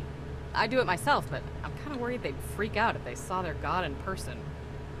shady. I do it myself, but I'm kinda worried they'd freak out if they saw their god in person.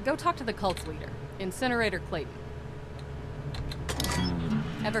 Go talk to the cult's leader, Incinerator Clayton.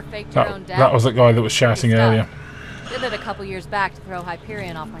 Ever faked your own death? That was the guy that was shouting earlier. Did it a couple years back to throw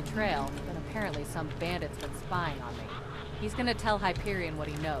Hyperion off my trail, but apparently some bandit's been spying on me. He's gonna tell Hyperion what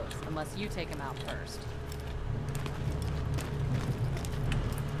he knows, unless you take him out first.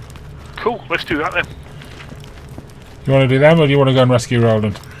 Cool, let's do that then. You want to do them, or do you want to go and rescue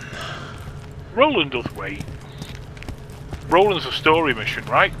Roland? Roland does wait. Roland's a story mission,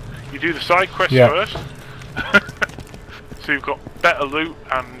 right? You do the side quest Yeah. first. So you've got better loot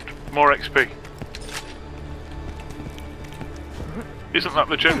and more XP. Isn't that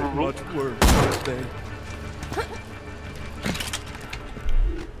the general rule?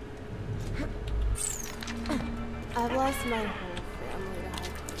 I've lost my whole family to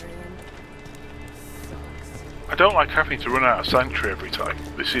Hyperion. Sucks. I don't like having to run out of sanctuary every time.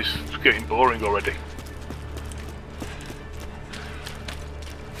 This is getting boring already.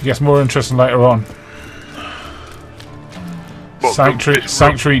 It gets more interesting later on. Well,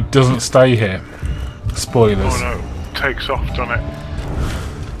 Sanctuary doesn't stay here. Spoilers. Oh no, takes off, doesn't it?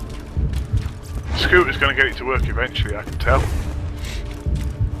 Scooter's going to get it to work eventually, I can tell.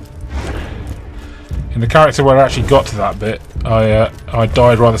 In the character where I actually got to that bit, I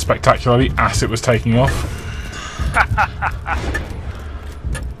died rather spectacularly as it was taking off.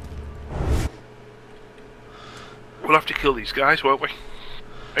 We'll have to kill these guys, won't we?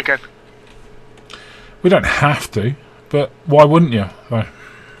 Again. We don't have to, but why wouldn't you? Though?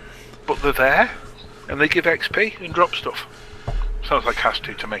 But they're there, and they give XP and drop stuff. Sounds like has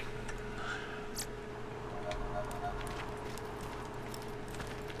to me.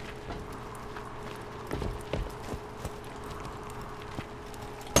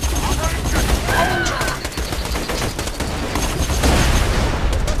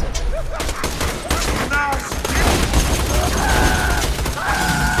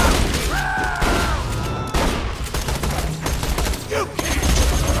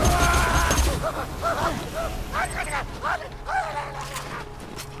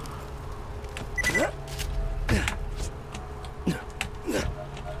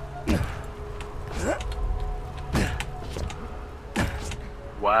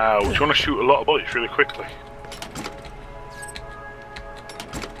 Wow, do you want to shoot a lot of bullets really quickly?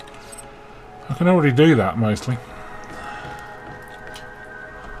 I can already do that mostly.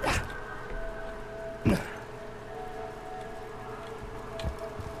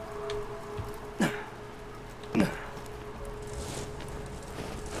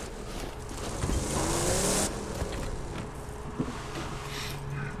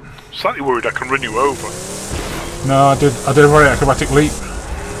 Slightly worried I can run you over. No, I did a very acrobatic leap.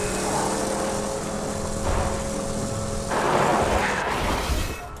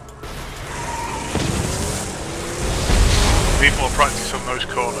 Need more practice on those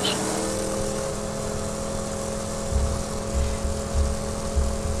corners.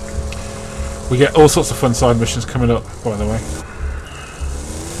 We get all sorts of fun side missions coming up, by the way.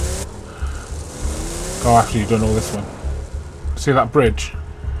 Oh, after you've done all this one. See that bridge?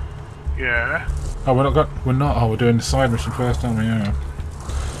 Yeah. Oh, we're not. Oh, we're doing the side mission first, aren't we? Yeah.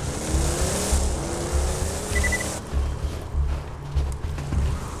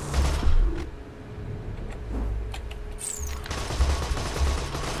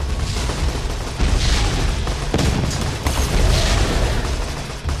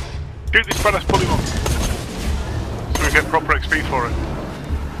 Shoot this badass, pull him up. So we get proper XP for it.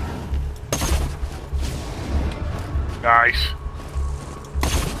 Nice.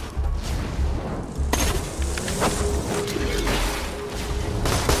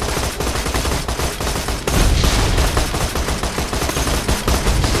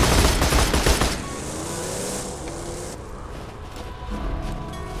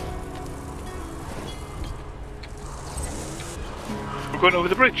 We're going over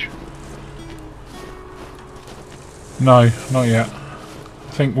the bridge. No, not yet.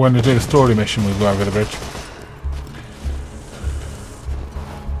 I think when we do the story mission, we'll go over the bridge.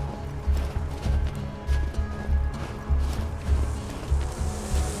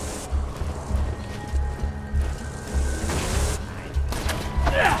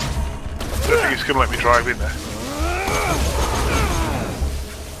 I don't think he's going to let me drive in there.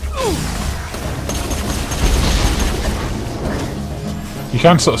 You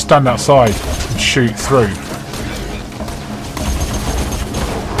can sort of stand outside and shoot through.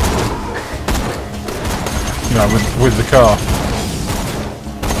 You know, with the car.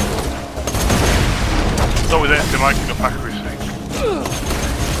 Not with anything like enough accuracy.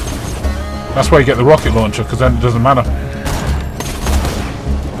 That's why you get the rocket launcher, because then it doesn't matter.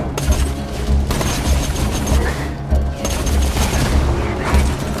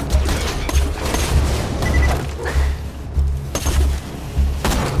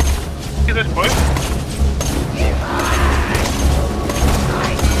 See this boy?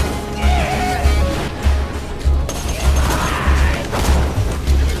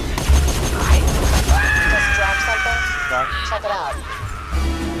 Check it out.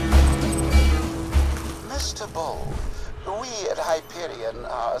 Mr. Bull, we at Hyperion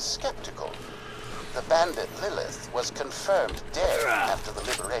are skeptical. The bandit Lilith was confirmed dead after the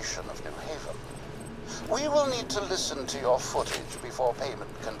liberation of New Haven. We will need to listen to your footage before payment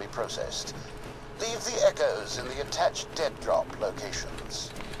can be processed. Leave the echoes in the attached dead drop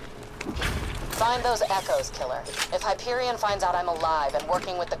locations. Find those echoes, Killer. If Hyperion finds out I'm alive and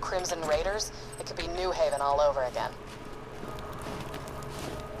working with the Crimson Raiders, it could be New Haven all over again.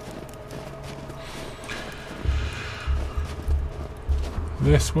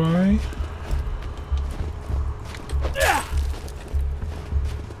 This way.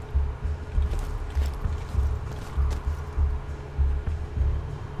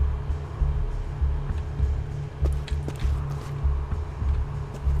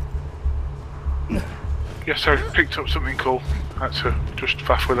 Yes, I picked up something cool. Had to just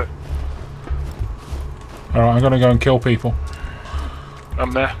faff with it. Alright, I'm gonna go and kill people.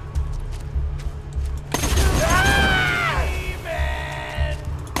 I'm there.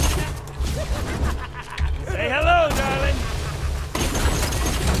 Say hello, darling.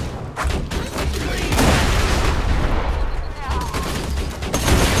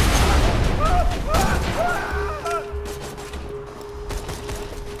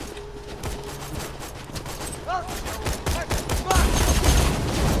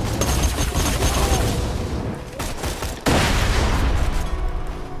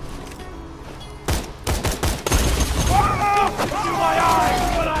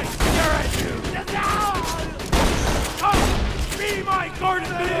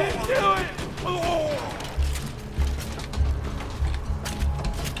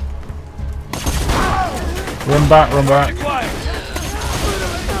 Run back, run back.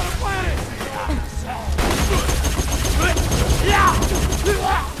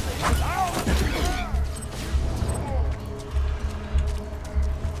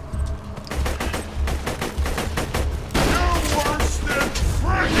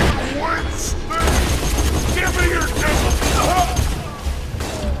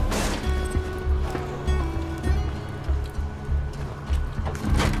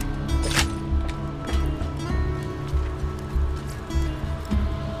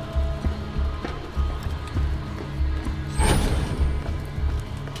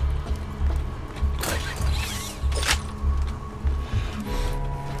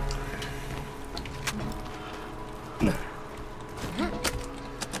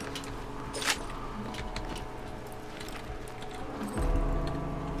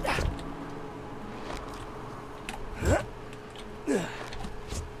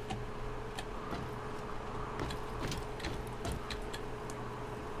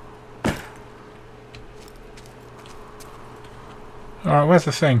 Alright, where's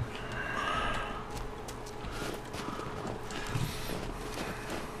the thing?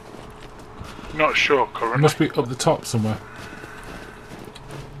 Not sure It currently. must be up the top somewhere.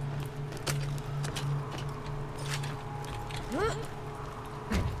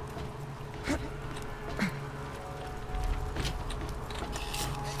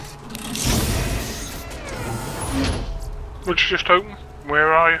 Would you just open?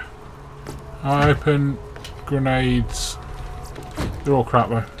 Where are you? I open grenades. They're all crap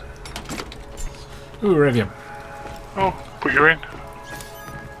though. Ooh, iridium. Oh, put you in.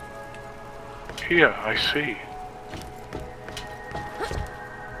 Here, I see.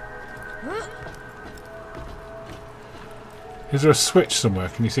 Is there a switch somewhere?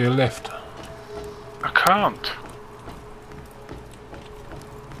 Can you see a lift? I can't.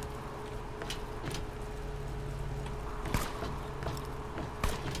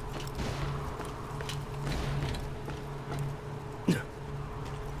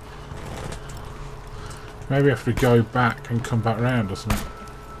 Maybe I have to go back and come back round or something.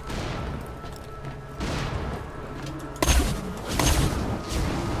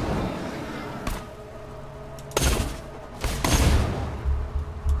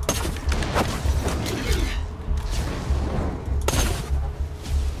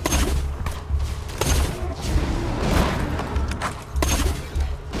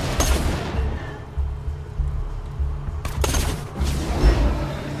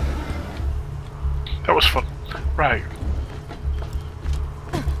 Right.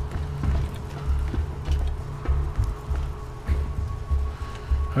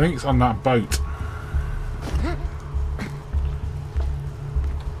 I think it's on that boat.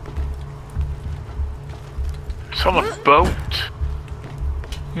 It's on a boat?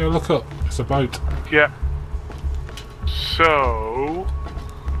 Yeah, look up. It's a boat. Yeah. So...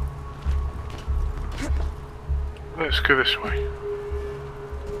 let's go this way.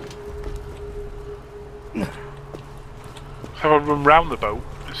 Let's have a run round the boat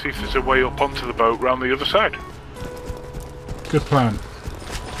and see if there's a way up onto the boat round the other side. Good plan.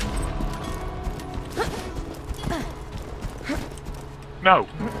 No.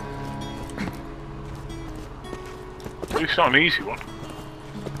 At least not an easy one.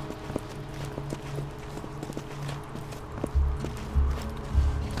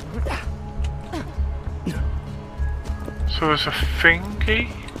 So there's a thingy?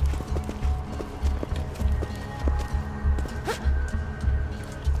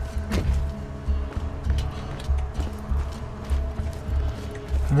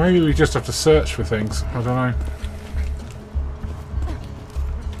 Maybe we just have to search for things. I don't know.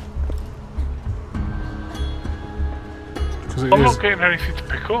 I'm not getting anything to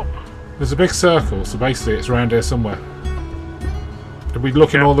pick up. There's a big circle, so basically it's around here somewhere. Did we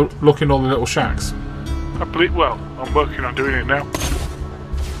look in all the little shacks? I believe. Well, I'm working on doing it now.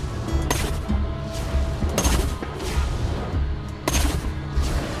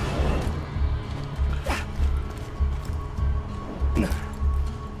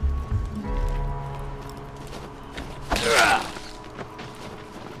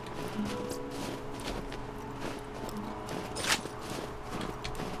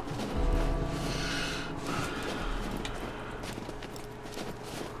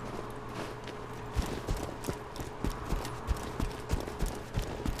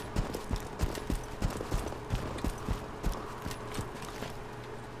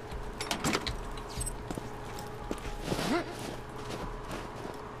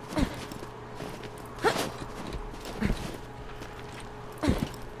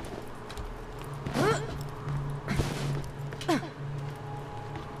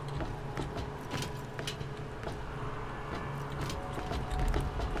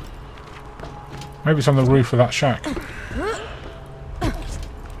 Maybe it's on the roof of that shack.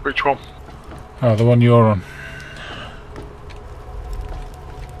 Which one? Oh, the one you're on.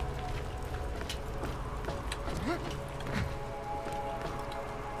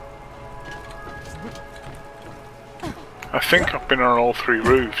 I think I've been on all three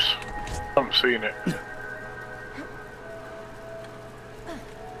roofs. I haven't seen it.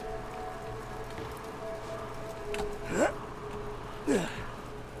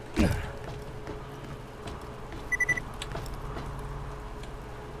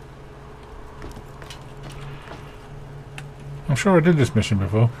 I'm sure I did this mission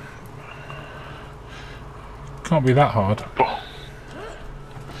before. Can't be that hard.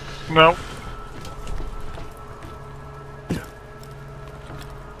 No.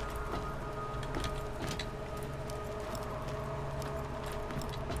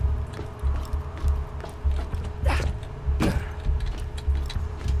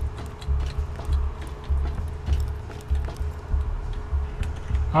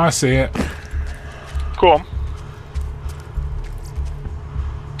 I see it. Go on.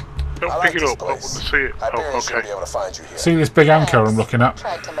 Don't pick it up. I want to see it. Oh, okay. Be able to find you here. See this big anchor I'm looking at?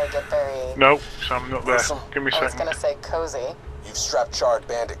 Tried to make it very... No, Sam, not there. Give me a I was second. gonna say cozy. You've strapped charred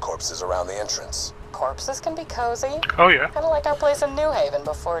bandit corpses around the entrance. Corpses can be cozy. Oh yeah. Kinda like our place in New Haven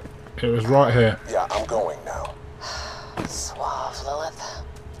before... It was right here. Yeah, I'm going now. Suave, Lilith.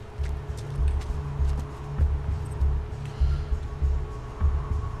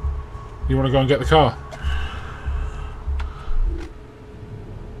 You want to go and get the car?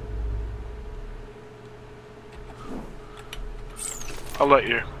 I'll let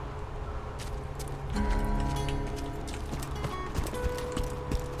you.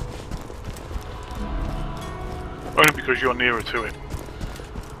 Only because you're nearer to it.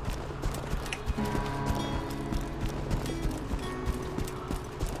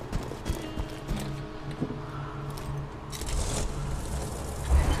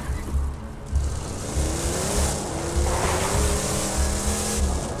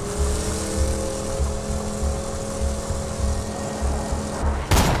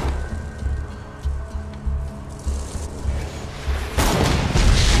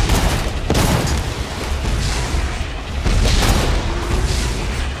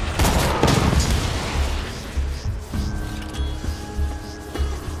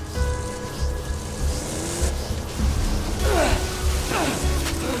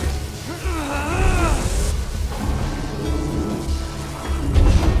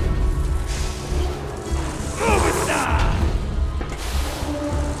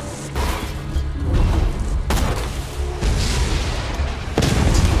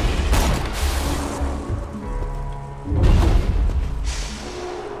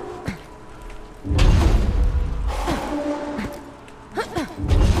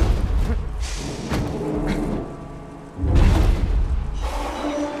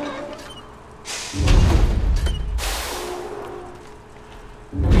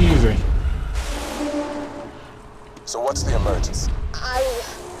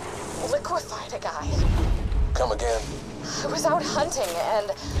 fight a guy. Come again? I was out hunting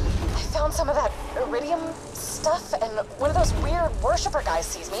and I found some of that iridium stuff, and one of those weird worshiper guys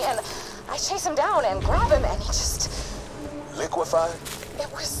sees me, and I chase him down and grab him, and he just... Liquefied?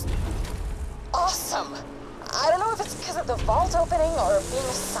 It was awesome. I don't know if it's because of the vault opening or being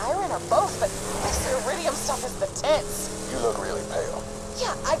a siren or both, but this iridium stuff is the tits. You look really pale.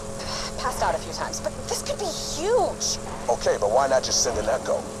 Yeah, I passed out a few times, but this could be huge. Okay, but why not just send an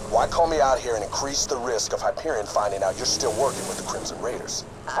echo? Why call me out here and increase the risk of Hyperion finding out you're still working with the Crimson Raiders?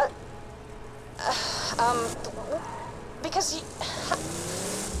 Because you...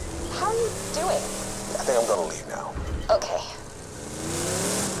 How are you doing? I think I'm gonna leave now. Okay.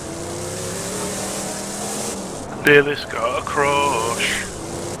 Billy's got a crush.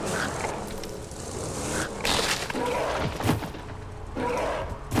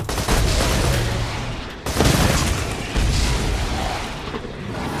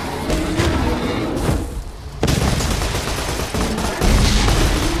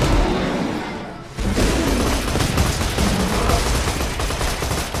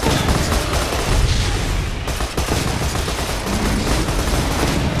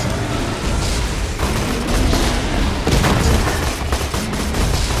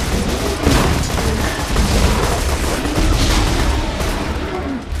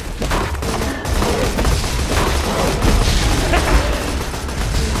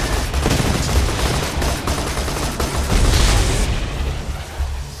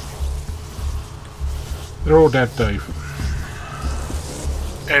 They're all dead, Dave.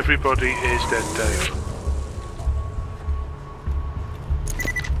 Everybody is dead, Dave.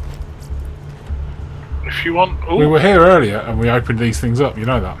 If you want... Ooh. We were here earlier and we opened these things up, you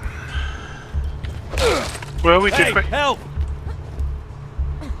know that. Well, we did... Hey, help!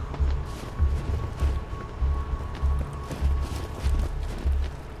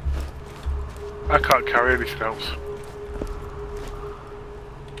 I can't carry anything else.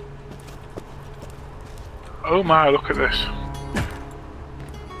 Oh my, look at this.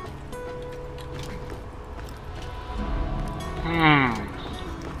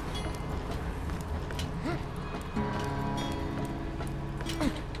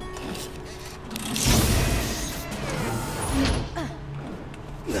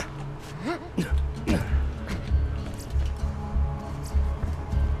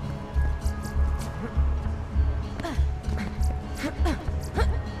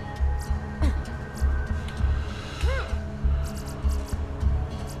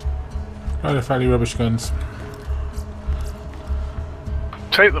 Right, the fairly rubbish guns.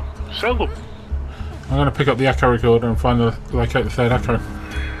 Take them. Sell them. I'm going to pick up the echo recorder and find the locate the third echo.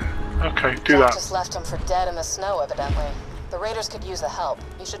 Okay, do Jack that. just left them for dead in the snow, evidently. The raiders could use the help.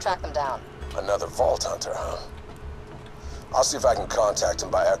 You should track them down. Another Vault Hunter, huh? I'll see if I can contact him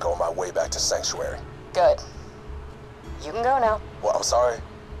by echo on my way back to Sanctuary. Good. You can go now. Well, I'm sorry.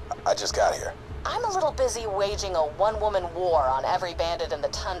 I just got here. I'm a little busy waging a one-woman war on every bandit in the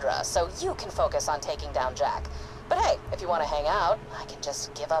tundra, so you can focus on taking down Jack. But hey, if you want to hang out, I can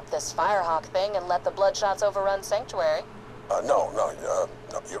just give up this Firehawk thing and let the Bloodshots overrun Sanctuary. No,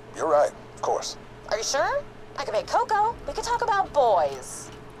 you're right, of course. Are you sure? I can make cocoa. We could talk about boys.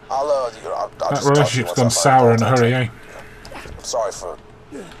 I'll That just relationship's gone sour in a hurry, eh? I'm sorry for...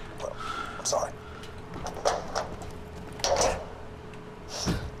 Well, I'm sorry.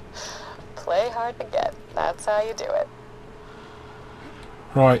 Play hard to get. That's how you do it.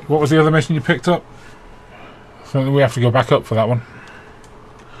 Right, what was the other mission you picked up? I think we have to go back up for that one.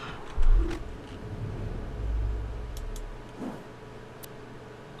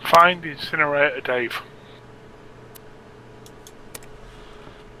 Find Incinerator Dave.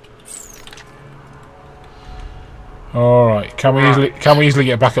 Alright, can we easily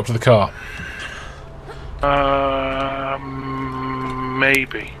get back up to the car?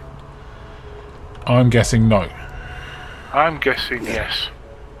 Maybe. I'm guessing no. I'm guessing yes.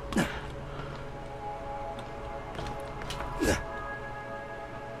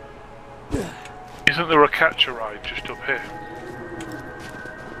 Isn't there a catcher ride just up here?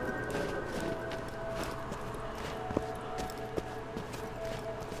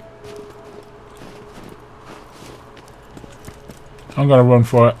 I'm gonna run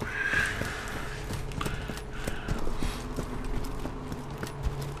for it.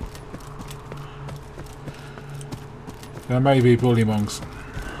 There may be bullymongs.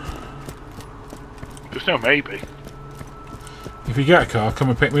 There's no maybe. If you get a car, come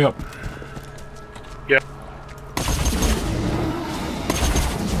and pick me up. Yeah.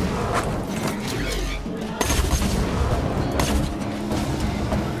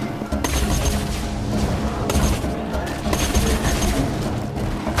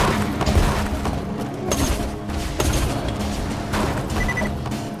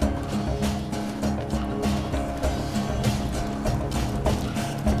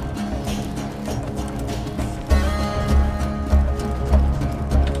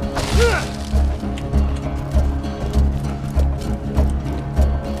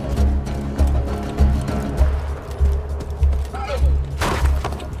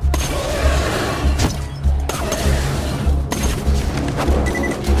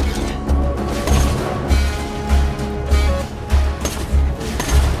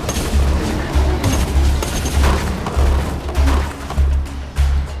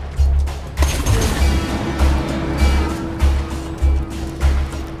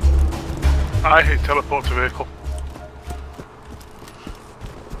 I hit teleport to vehicle.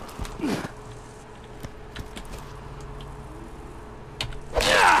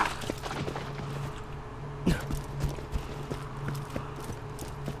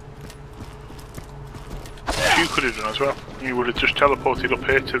 You could have done as well. You would have just teleported up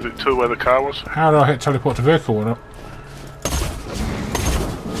here to where the car was. How do I hit teleport to vehicle or not?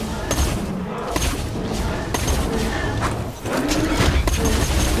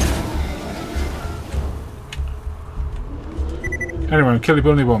 Anyway, kill the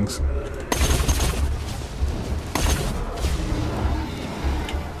bunny bongs.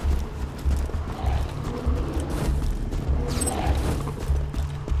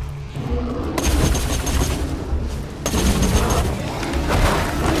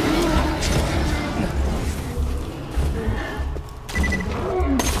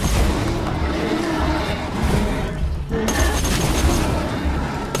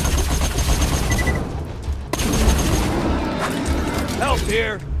 Help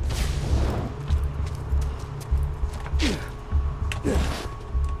here!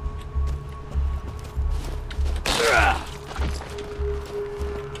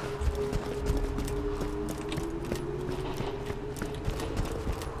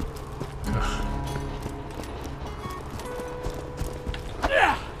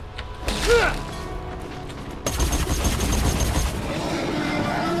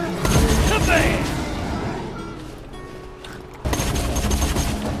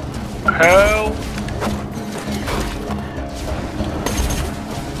 Hell!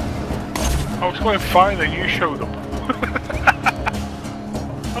 I was going fine and you showed up.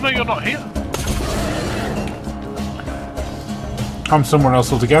 I know you're not here. I'm somewhere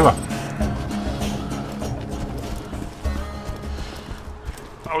else altogether.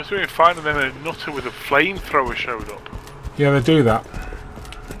 I was doing fine and then a nutter with a flamethrower showed up. Yeah, they do that.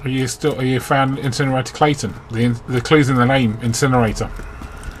 Are you found Incinerator Clayton? The clue's in the name, Incinerator.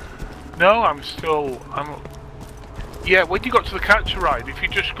 No, yeah, when you got to the catcher ride, if you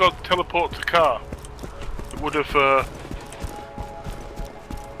just got teleport to car, it would have,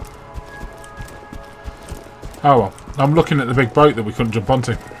 Oh well, I'm looking at the big boat that we couldn't jump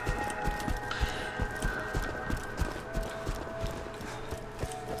onto.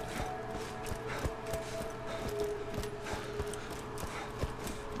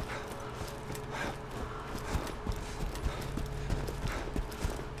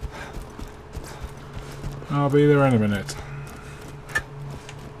 I'll be there in a minute.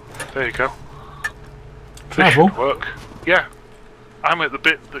 There you go. Travel? This should work. Yeah. I'm at the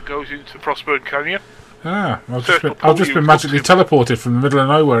bit that goes into Frostburn Canyon. Ah, I've just been magically teleported from the middle of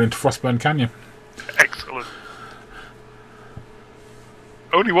nowhere into Frostburn Canyon. Excellent.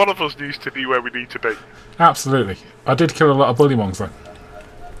 Only one of us needs to be where we need to be. Absolutely. I did kill a lot of bullywongs though.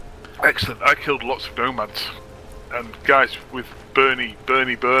 Excellent. I killed lots of nomads. And guys with Bernie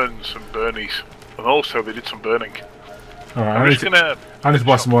burns and Bernies. And also they did some burning. Alright, I need to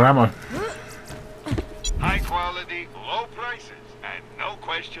buy some more ammo. High quality, low prices, and no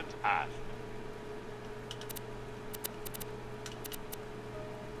questions asked.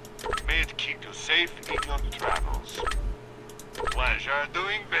 May it keep you safe in your travels. Pleasure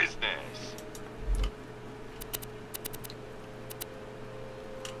doing business.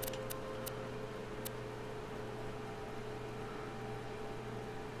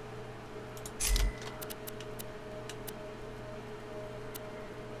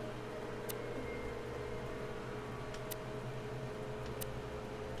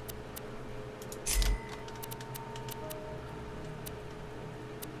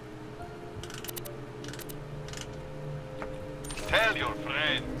 Tell your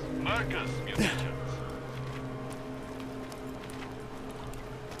friends, Marcus Munitions.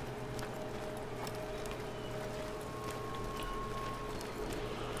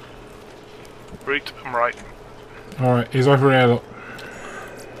 Right, I'm right. Alright, he's over here, look.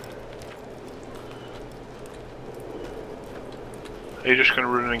 Are you just going to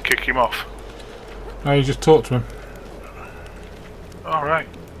run in and kick him off? No, you just talk to him. Alright.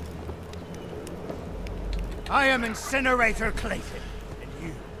 I am Incinerator Clayton, and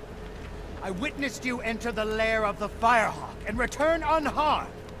you. I witnessed you enter the lair of the Firehawk and return unharmed.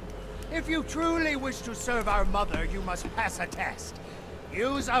 If you truly wish to serve our mother, you must pass a test.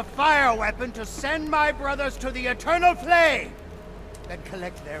 Use a fire weapon to send my brothers to the eternal flame. Then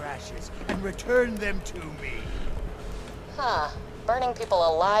collect their ashes and return them to me. Huh. Burning people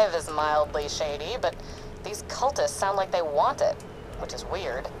alive is mildly shady, but these cultists sound like they want it, which is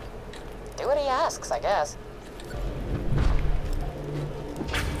weird. Do what he asks, I guess.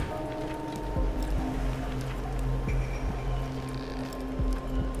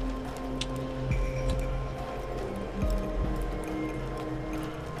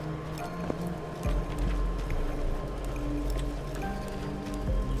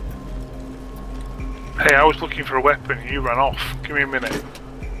 Hey, I was looking for a weapon and you ran off. Give me a minute.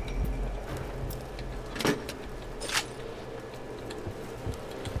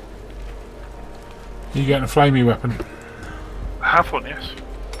 You getting a flamey weapon? I have one, yes.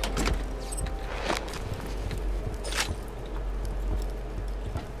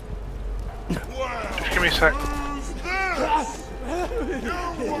 Just give me a sec.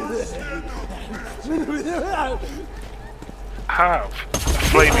 I have a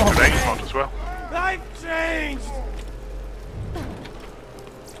flaming grenade mod as well. I've changed!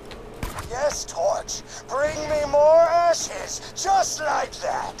 Yes, Torch. Bring me more ashes, just like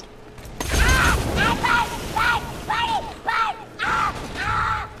that.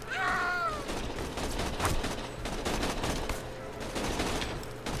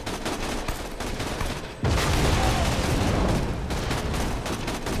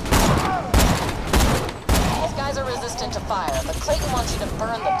 These guys are resistant to fire, but Clayton wants you to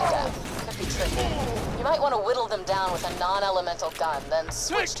burn them to death. Could be tricky. You might want to whittle them down with a non-elemental gun, then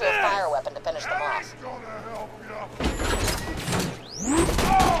switch to a fire weapon to finish them off.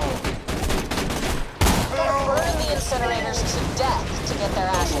 Burn the incinerators to death to get their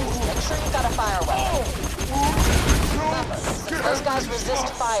ashes. Make sure you've got a fire weapon. Remember, since those guys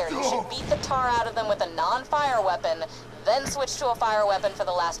resist fire, you should beat the tar out of them with a non-fire weapon, then switch to a fire weapon for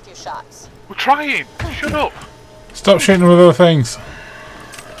the last few shots. We're trying! Shut up! Stop shooting with other things.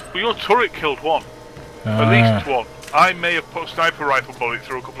 Well, your turret killed one. At least one. I may have put a sniper rifle bullet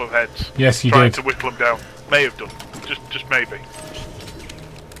through a couple of heads. Yes, you trying did. to whittle them down. May have done. Just maybe.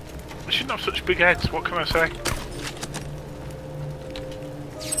 They shouldn't have such big heads, what can I say?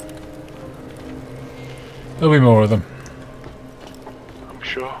 There'll be more of them. I'm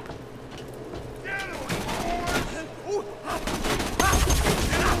sure.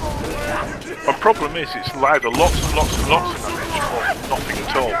 My problem is it's either lots and lots and lots of damage or nothing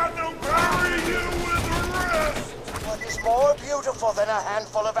at all. What is more beautiful than a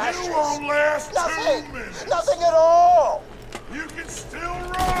handful of ashes? You won't last Nothing! 2 minutes. Nothing at all! You can still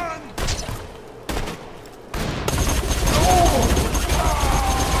run.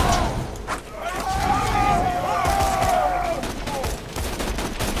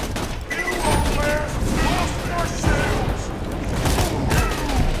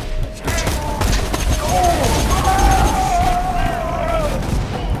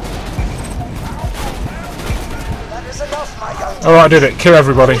 Alright, I did it. Kill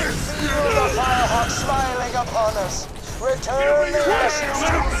everybody. The Firehawk smiling upon us. Return the ashes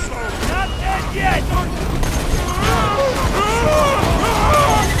to me. Not dead yet!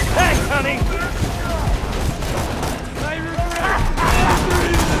 Thanks, honey! I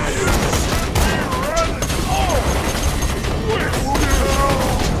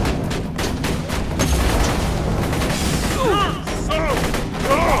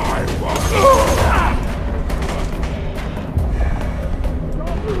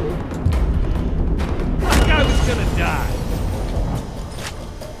I was gonna die.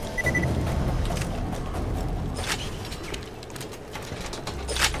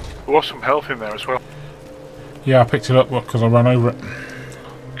 There was some health in there as well. Yeah, I picked it up because I ran over it.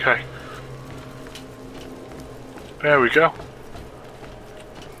 Okay. There we go.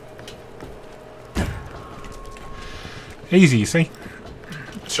 Easy, you see.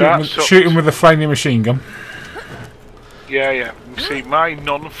 Shoot him with a flaming machine gun. Yeah. You see, my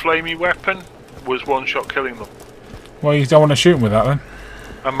non-flamey weapon was one-shot killing them. Well, you don't want to shoot him with that then.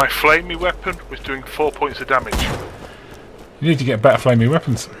 And my flamey weapon was doing 4 points of damage. You need to get better flaming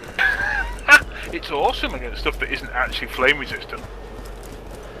weapons. It's awesome against stuff that isn't actually flame resistant.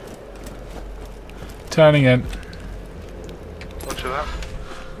 Turning in. Roger that.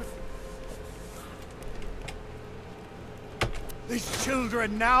 These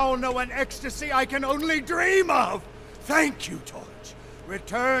children now know an ecstasy I can only dream of! Thank you, Torch.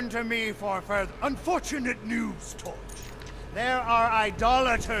 Return to me for further unfortunate news, Torch. There are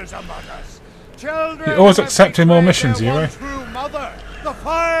idolaters among us. Children You're always have accepting more betrayed missions, their you one right? true mother, the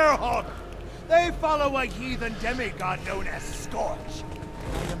Firehawk. They follow a heathen demigod known as Scorch.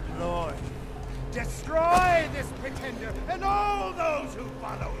 I implore you, destroy this pretender and all those who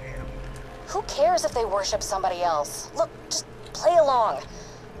follow him. Who cares if they worship somebody else? Look, just play along.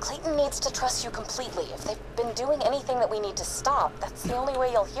 Clayton needs to trust you completely. If they've been doing anything that we need to stop, that's the only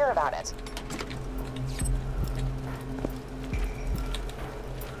way you'll hear about it.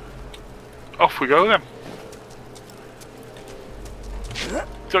 Off we go then.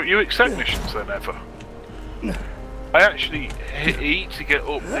 Don't you accept missions then, ever? I actually hit E to get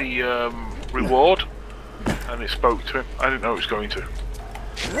up the reward, and it spoke to him. I didn't know it was going to.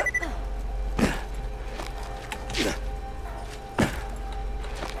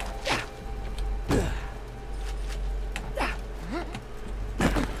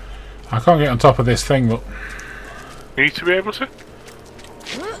 I can't get on top of this thing, but... You need to be able to?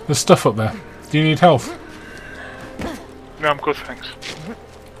 There's stuff up there. Do you need health? No, I'm good, thanks.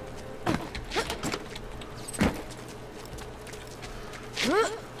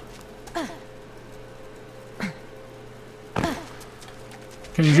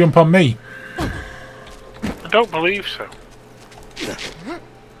 Can you jump on me? I don't believe so.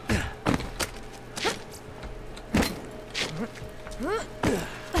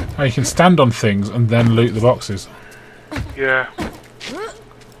 Oh, you can stand on things and then loot the boxes. Yeah.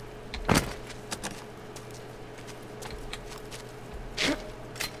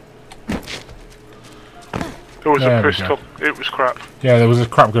 There was a pistol. It was crap. Yeah, there was a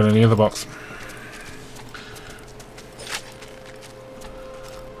crap gun in the other box.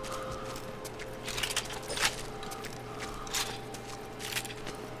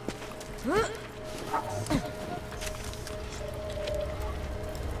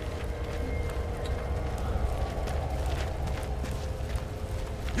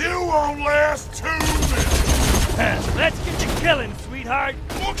 You won't last 2 minutes! Let's get to killing, sweetheart!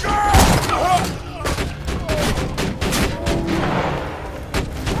 Look out!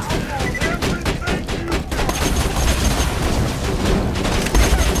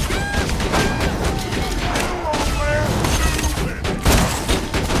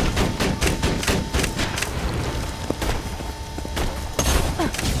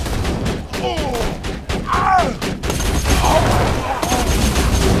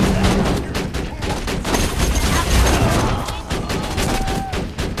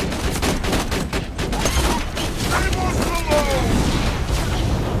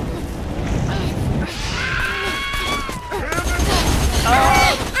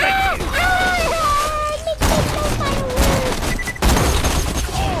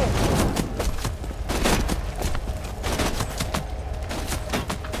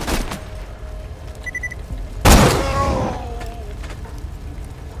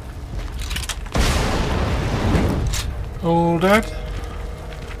 All dead?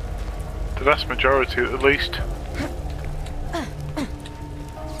 The vast majority, at least.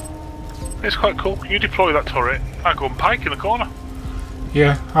 It's quite cool. You deploy that turret, I go and pike in the corner.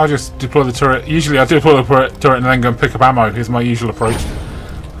 Yeah, I'll just deploy the turret. Usually I deploy the turret and then go and pick up ammo. Is my usual approach.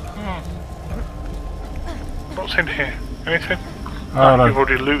 What's in here? Anything? Oh, no. We've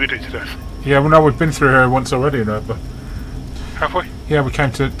already looted it to death. Yeah, well, no, we've been through here once already, remember? Have we? Yeah, we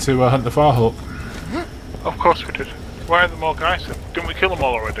came to hunt the Firehawk. Of course we did. Why are there more guys then? Didn't we kill them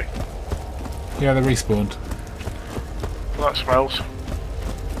all already? Yeah, they respawned. Well, that smells.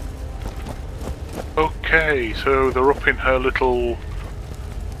 Okay, so they're up in her little...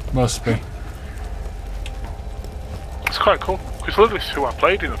 Must be. It's quite cool, because Lilith's who I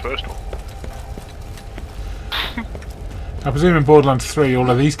played in the first one. I presume in Borderlands 3 all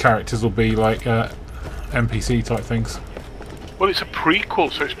of these characters will be like NPC type things. Well, it's a prequel,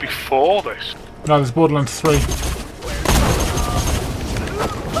 so it's before this. No, there's Borderlands 3.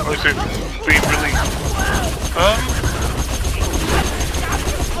 Or is it being released?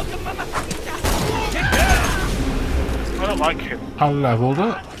 I don't like him. I leveled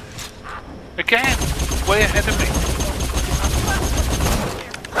up. Again, way ahead of me.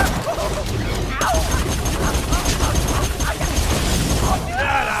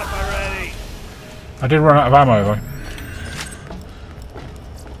 Shut up already! I did run out of ammo though.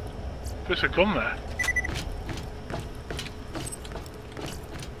 There's a gun there.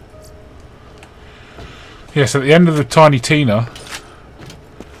 Yes, at the end of the Tiny Tina,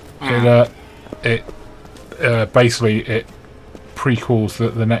 it basically it prequels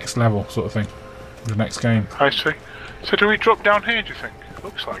the next level sort of thing, the next game. I see. So do we drop down here, do you think?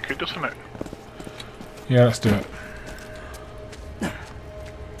 Looks like it, doesn't it? Yeah, let's do it.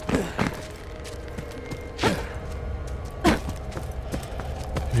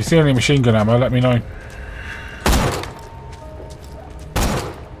 If you see any machine gun ammo, let me know.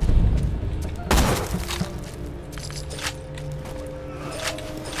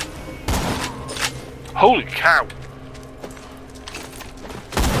 Holy cow!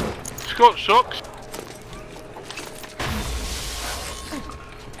 Scott sucks.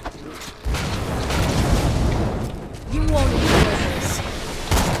 You won't enjoy this.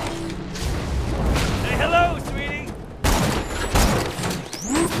 Say hello, sweetie!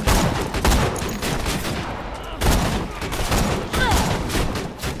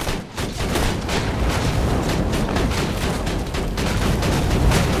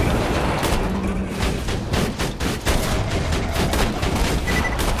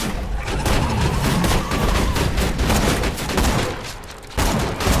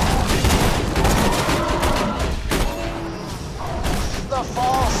 The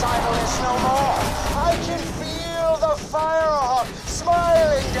false silence no more. I can feel the Firehawk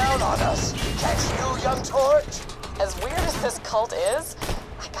smiling down on us. Catch you, young torch? As weird as this cult is,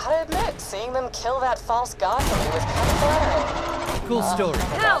 I gotta admit, seeing them kill that false god for me was kind of flattering. Cool story.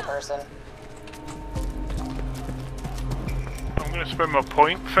 Help! Person. I'm gonna spend my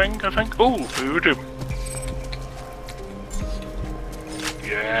point thing, I think. Ooh, voodoo.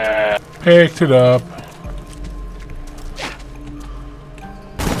 Yeah. Picked it up.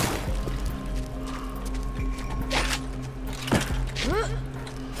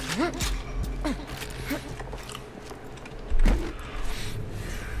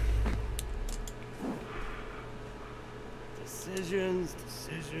 Decisions.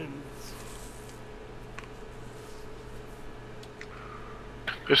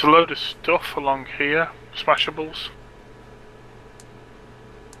 There's a load of stuff along here, smashables.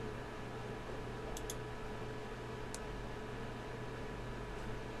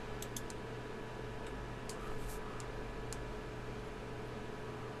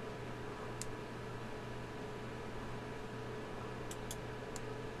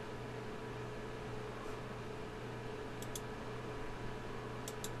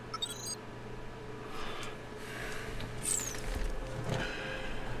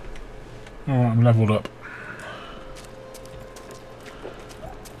 Alright, I'm leveled up.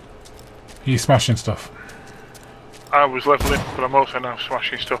 He's smashing stuff. I was leveling, but I'm also now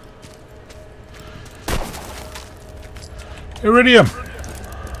smashing stuff. Iridium!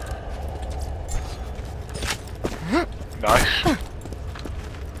 Nice.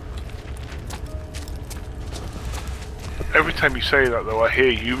 Every time you say that though, I hear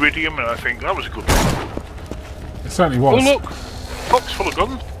Iridium and I think that was a good one. It certainly was. Oh look! Box full of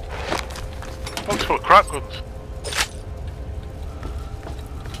guns. Box full of crap guns.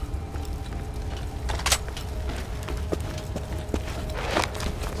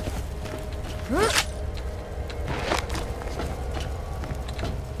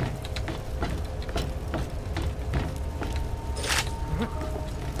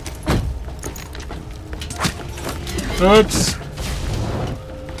 Oops.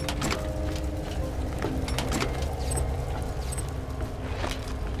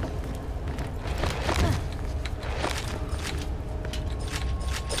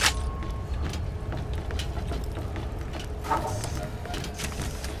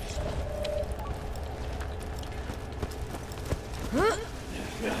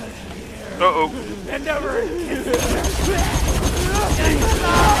 Uh-oh. Bend over.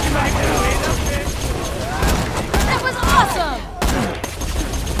 That was awesome!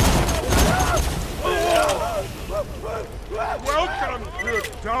 Welcome to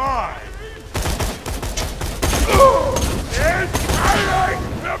die.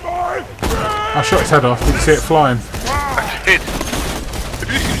 I shot its head off. Did you see it flying? I did. It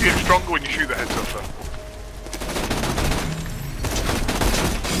just seems to get stronger when you shoot the heads off though.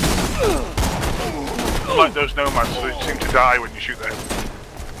 Like those nomads, they seem to die when you shoot their heads.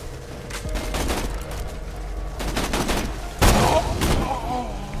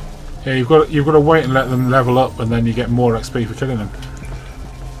 Yeah, you've got to wait and let them level up, and then you get more XP for killing them.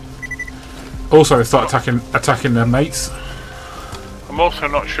 Also, they start attacking their mates. I'm also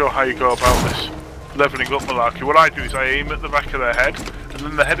not sure how you go about this levelling up malarkey. What I do is I aim at the back of their head, and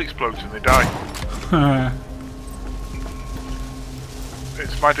then the head explodes and they die.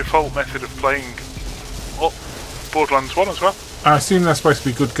 It's my default method of playing up Borderlands 1 as well. I assume there's supposed to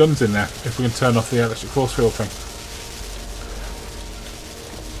be good guns in there, if we can turn off the electric force field thing.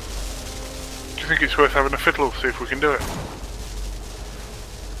 Do you think it's worth having a fiddle to see if we can do it?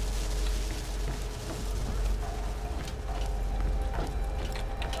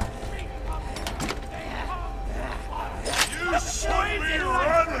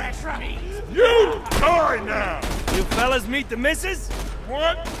 You die now! You fellas meet the missus?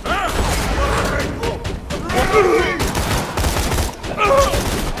 What?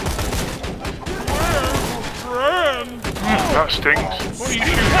 That stings. What are you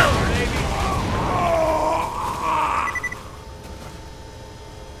shooting at?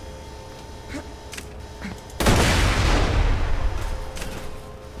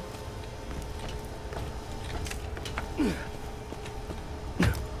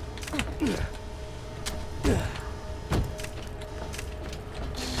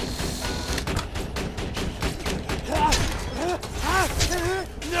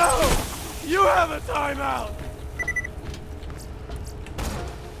 No! You have a timeout!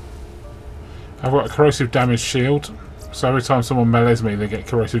 I've got a corrosive damage shield, so every time someone melees me, they get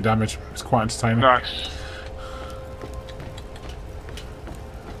corrosive damage. It's quite entertaining. Nice.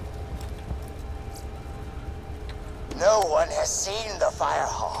 No one has seen the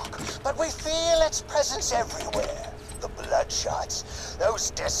Firehawk, but we feel its presence everywhere. The Bloodshots,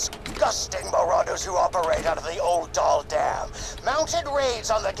 those disgusting marauders who operate out of the Old Doll Dam, mounted raids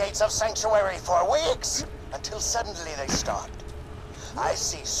on the gates of Sanctuary for weeks, until suddenly they stopped. I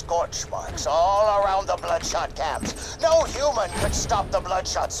see scorch marks all around the Bloodshot camps. No human could stop the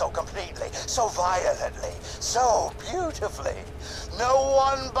Bloodshot so completely, so violently, so beautifully. No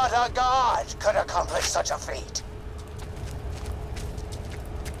one but a god could accomplish such a feat.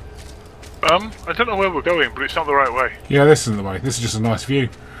 I don't know where we're going, but it's not the right way. Yeah, this isn't the way. This is just a nice view.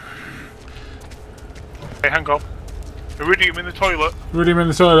 Hey, hang on. Iridium in the toilet. Iridium in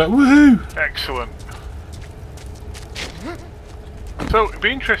the toilet. Woohoo! Excellent. So, it'd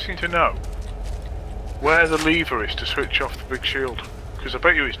be interesting to know where the lever is to switch off the big shield. Because I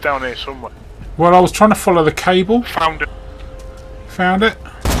bet you it's down here somewhere. Well, I was trying to follow the cable. Found it. Found it.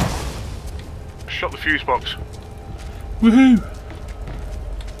 Shot the fuse box. Woohoo!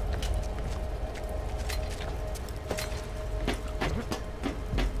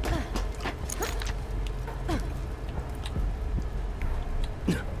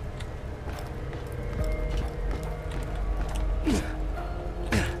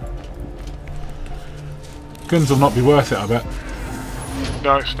 Guns will not be worth it, I bet.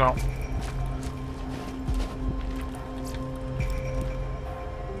 No, it's not.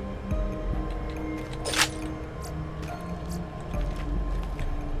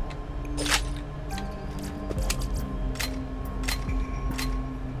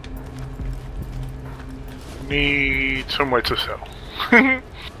 Need somewhere to sell. Did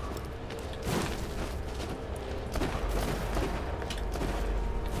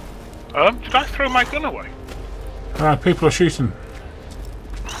I throw my gun away? People are shooting.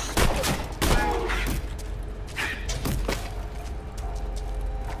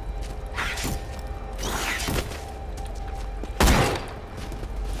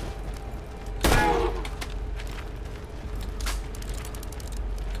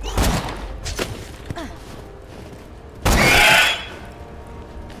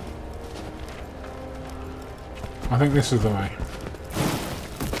 I think this is the way.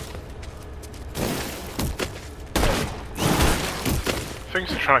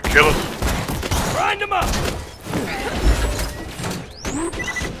 Things are trying to kill us. Grind them up!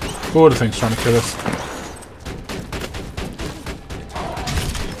 Border thing's trying to kill us.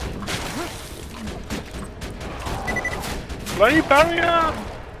 Lay barrier!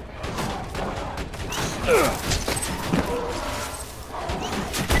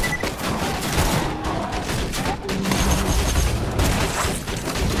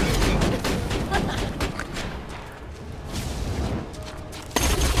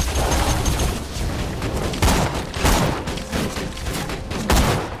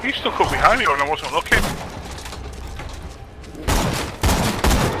 He stuck up behind me when I wasn't looking.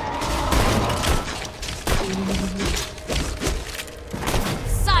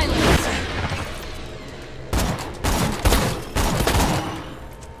 Silence!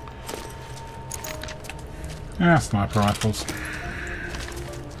 Yeah, sniper rifles.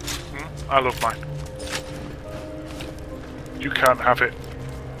 I love mine. You can't have it.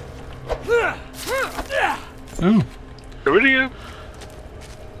 Ooh. Iridium!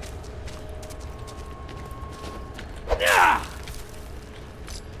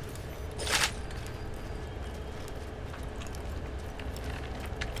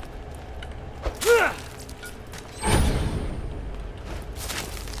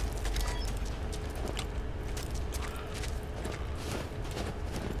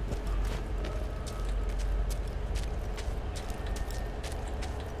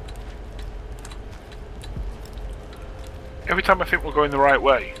 Every time I think we're going the right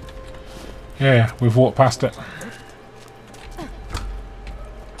way. Yeah, we've walked past it.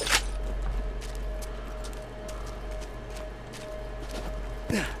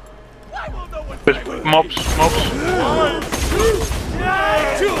 There's mobs.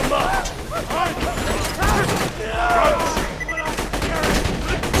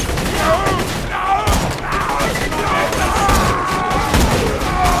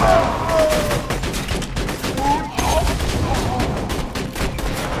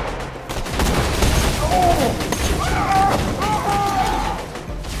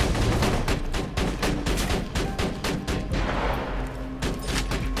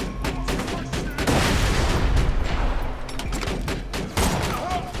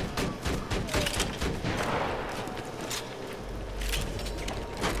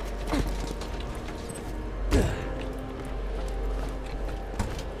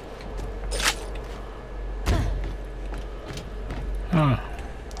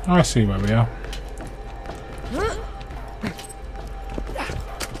 I see where we are.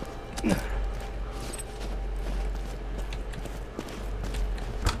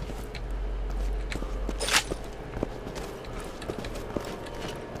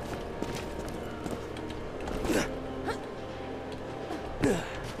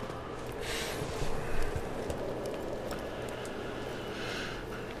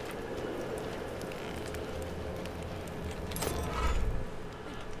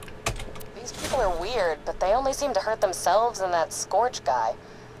 mostly seem to hurt themselves and that Scorch guy.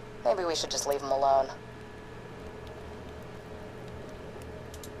 Maybe we should just leave them alone.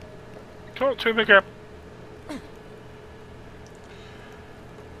 Talk to him again.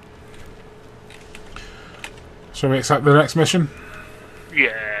 Shall we accept the next mission?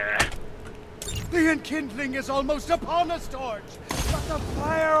 Yeah. The enkindling is almost upon us, Torch. But the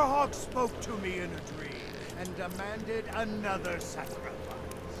Firehawk spoke to me in a dream and demanded another sacrifice.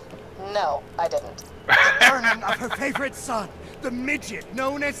 No, I didn't. The burning of her favorite son, the midget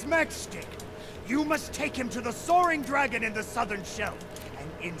known as Matchstick. You must take him to the soaring dragon in the southern shelf and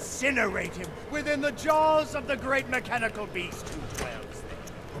incinerate him within the jaws of the great mechanical beast who dwells there.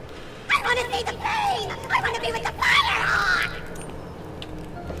 I want to see the pain! I want to be with the Firehawk!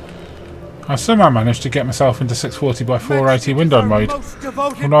 I somehow managed to get myself into 640 by 480 window mode.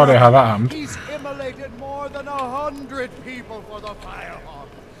 I've no idea how that happened. He's immolated more than 100 people for the Firehawk,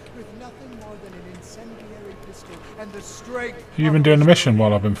 with nothing more than an incendiary pistol and the strength. You've been doing the mission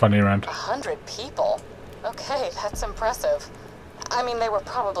while I've been funning around. 100 people? Okay, that's impressive. I mean, they were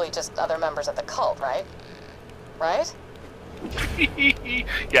probably just other members of the cult, right? Right?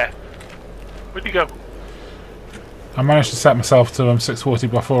 Yeah. Where'd you go? I managed to set myself to 640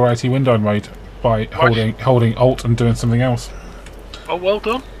 by 480 window mode by holding Alt and doing something else. Oh, well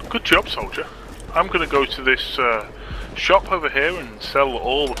done. Good job, soldier. I'm going to go to this shop over here and sell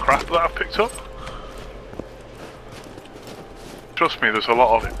all the crap that I've picked up. Trust me, there's a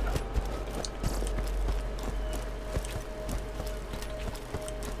lot of it.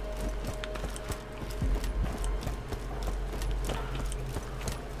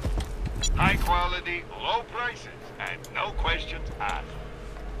 High quality, low prices, and no questions asked.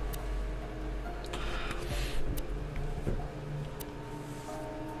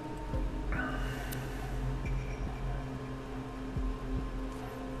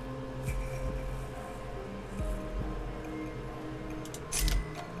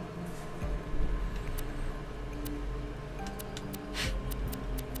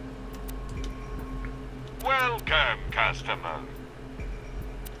 Welcome, customer.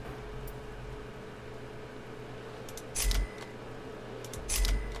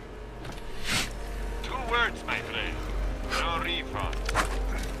 Words, my friend. No refund.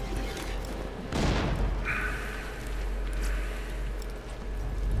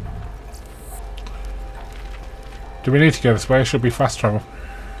 Do we need to go this way? It should be fast travel.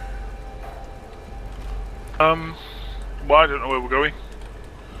 Well, I don't know where we're going.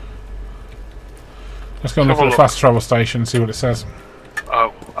 Let's go and look at the fast travel station and see what it says.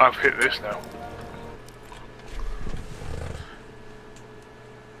 Oh, I've hit this now.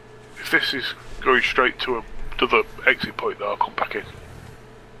 If this is going straight to the exit point, then I'll come back in.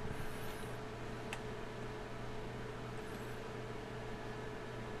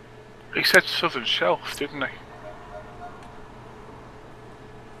 He said southern shelf, didn't he?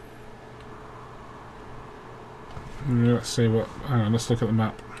 Let's see what. Hang on, let's look at the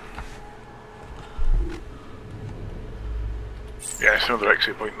map. Yeah, it's another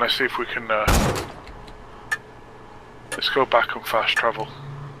exit point. Let's see if we can. Let's go back and fast travel.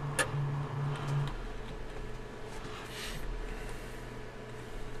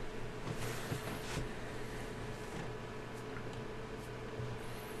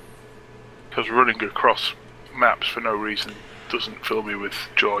 Because running across maps for no reason doesn't fill me with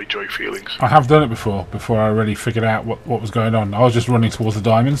joy feelings. I have done it before I really figured out what was going on. I was just running towards the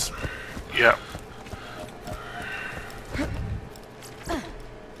diamonds. Yeah.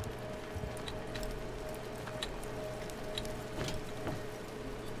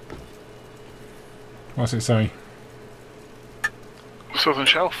 What's it say? Southern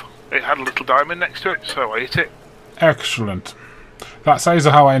shelf. It had a little diamond next to it, so I hit it. Excellent. That says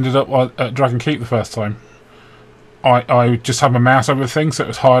how I ended up at Dragon Keep the first time. I just had my mouse over the thing, so it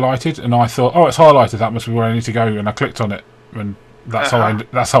was highlighted, and I thought, oh, it's highlighted, that must be where I need to go, and I clicked on it, and that's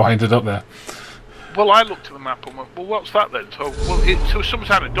how I ended up there. Well, I looked at the map and went, well, what's that then? So, so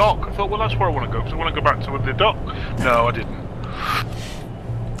someone's had a dock. I thought, well, that's where I want to go, because I want to go back to the dock. No, I didn't.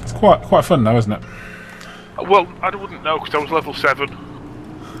 It's quite fun, though, isn't it? Well, I wouldn't know, because I was level 7.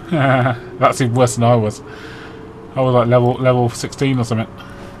 That's even worse than I was. I was like level 16 or something.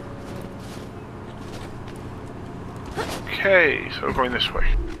 Okay, so we're going this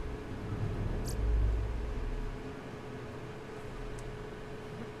way.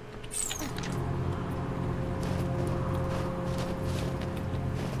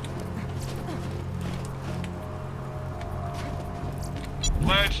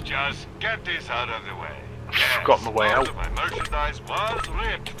 Let's just get this out of the way. I've forgotten the way out. Most of my merchandise was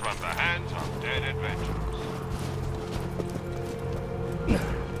ripped from the hands of dead adventurers.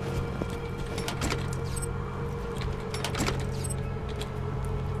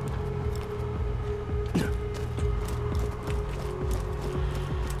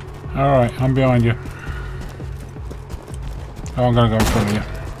 Alright, I'm behind you. Oh, I'm gonna go in front of you.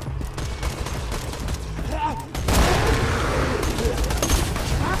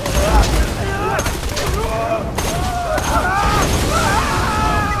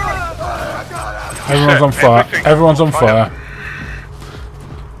 Everyone's on fire. Everyone's on fire.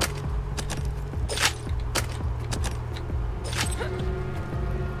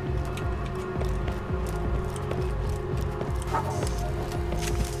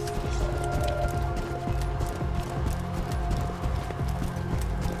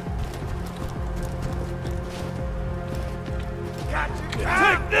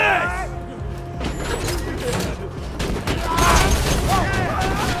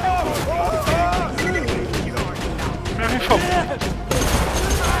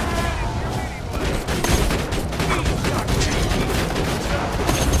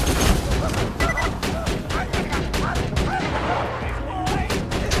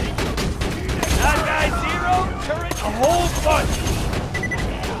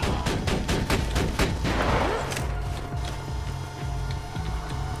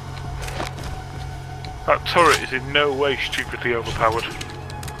 That turret is in no way stupidly overpowered.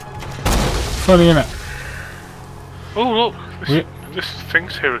 Funny, innit? Oh look, this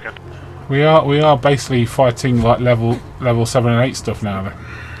thing's here again. We are basically fighting like level 7 and 8 stuff now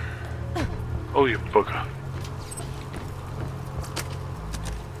then. Oh, you bugger.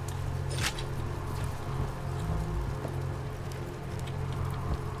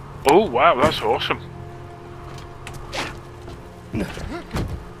 Oh wow, that's awesome.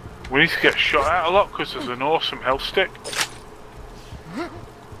 We need to get shot at a lot because there's an awesome health stick.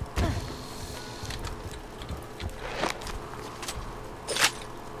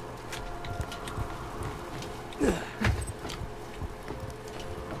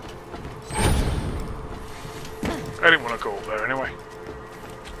 I didn't want to go up there anyway.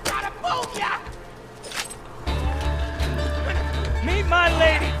 Gotta move ya! Meet my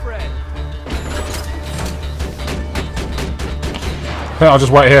lady friend. I think I'll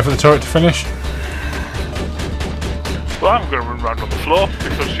just wait here for the turret to finish. Well, I'm going to run around on the floor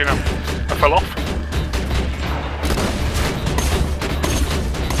because, you know, I fell off.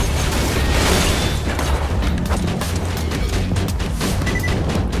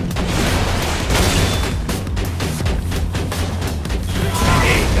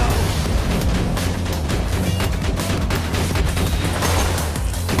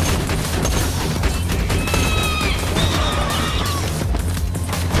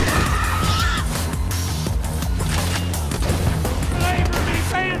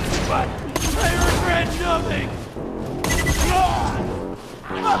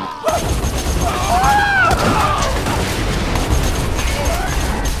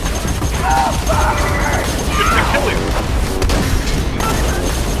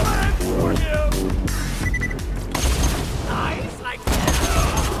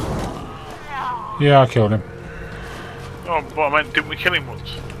 Yeah, I killed him. Oh, but I meant, didn't we kill him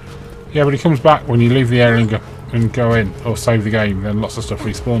once? Yeah, but he comes back when you leave the area and go in, or save the game, then lots of stuff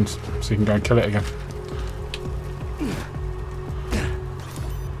respawns, so you can go and kill it again.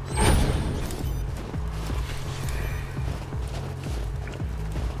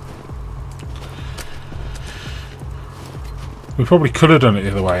 We probably could have done it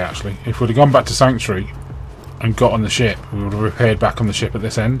the other way, actually. If we'd have gone back to Sanctuary and got on the ship, we would have repaired back on the ship at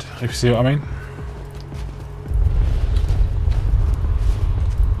this end, if you see what I mean.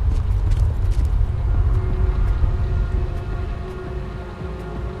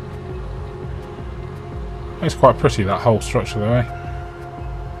 It's quite pretty, that whole structure though, eh?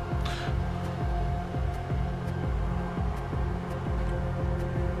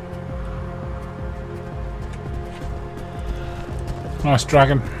 Nice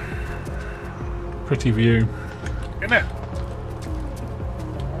dragon. Pretty view. Isn't it?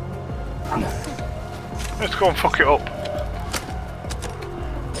 Let's go and fuck it up.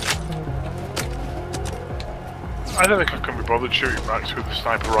 I don't think I can be bothered shooting Max with the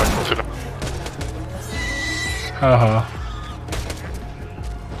sniper rifle today. Haha.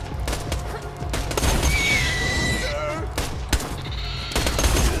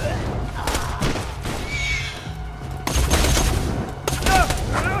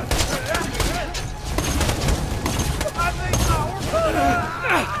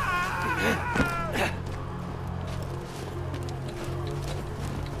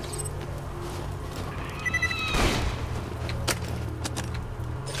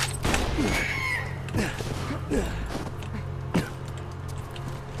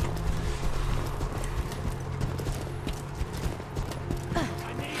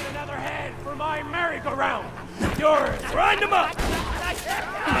 Yours! Grind them up!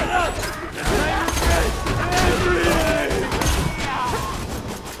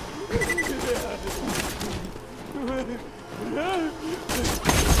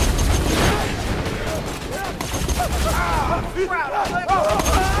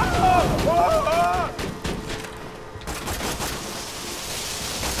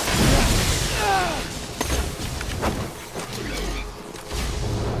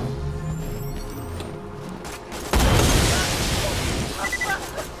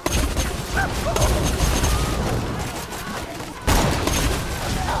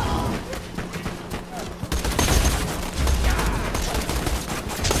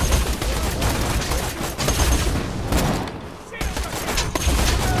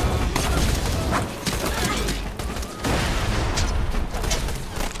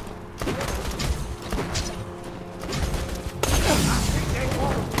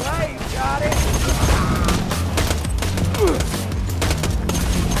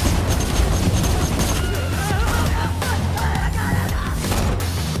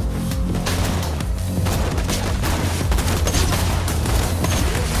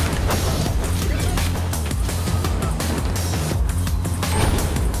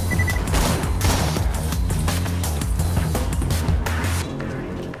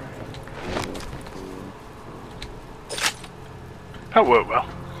 That worked well.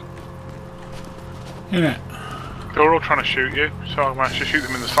 Innit? They were all trying to shoot you, so I managed to shoot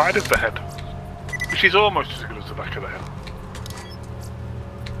them in the side of the head. Which is almost as good as the back of the head.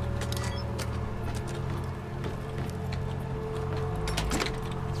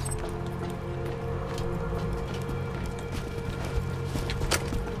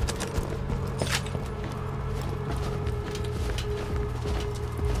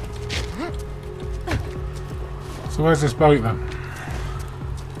 So where's this boat then?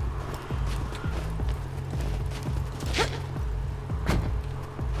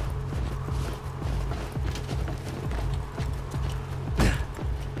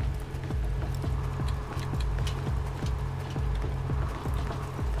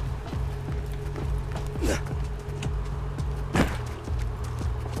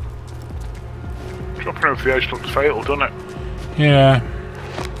 Dropping over the edge looks fatal, doesn't it? Yeah.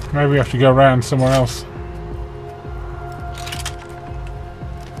 Maybe we have to go around somewhere else.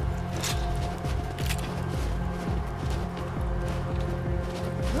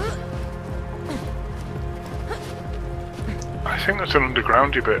 I think that's an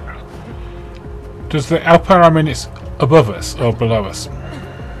undergroundy bit. Does the Alper, I mean, it's above us or below us?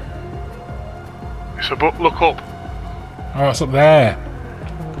 It's a book. Look up. Oh, it's up there.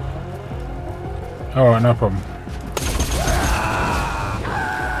 Alright, no problem.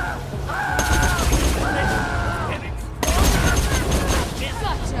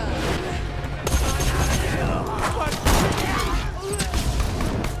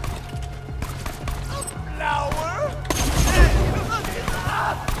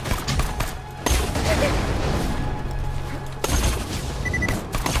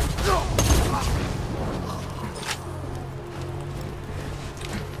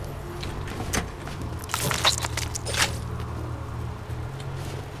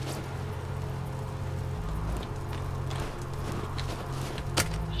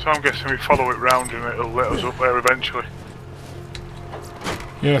 So I'm guessing we follow it round and it'll let us up there eventually.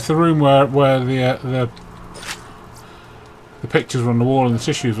 Yeah, it's the room where the pictures were on the wall and the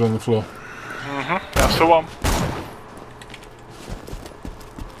tissues were on the floor. That's the one.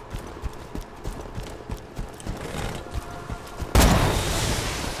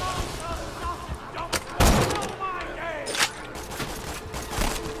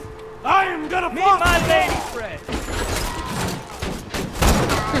 I am gonna meet my lady friend.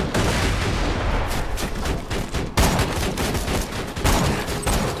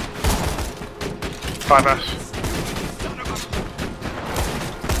 Find us.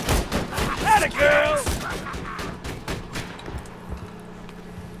 Atta girl.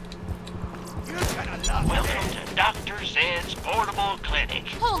 Welcome to Dr. Zed's Portable Clinic.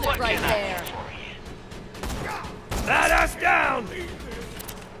 Hold it What right can I there. do for you? Let us down.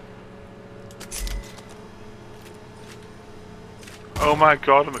 Oh my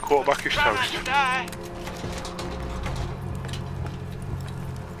god, and the quarterback is Try not toast. to die.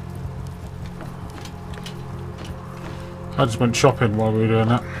 I just went shopping while we were doing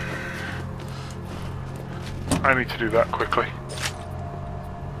that. I need to do that quickly.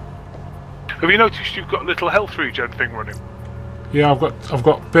 Have you noticed you've got a little health regen thing running? Yeah, I've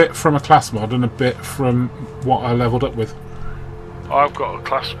got a bit from a class mod and a bit from what I leveled up with. I've got a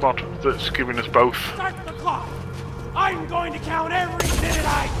class mod that's giving us both. Start the clock. I'm going to count every minute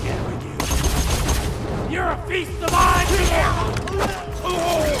I get with you. You're a feast of eyes.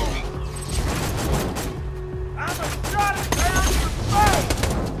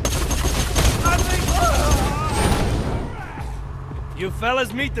 You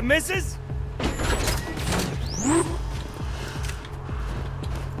fellas meet the missus?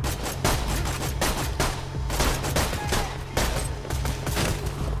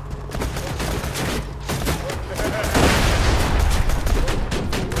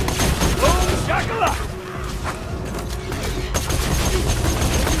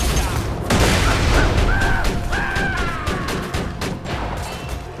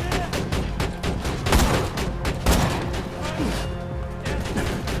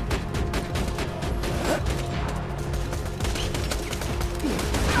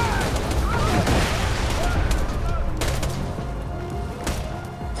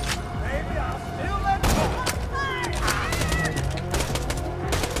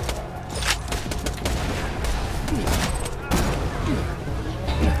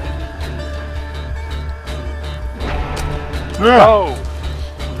 Oh!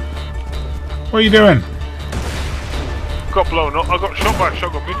 What are you doing? Got blown up. I got shot by a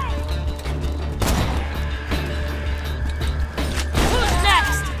shotgun.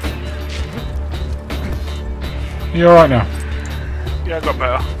 You alright now? Yeah, I got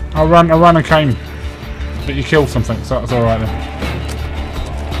better. I ran and came. But you killed something, so that's alright then.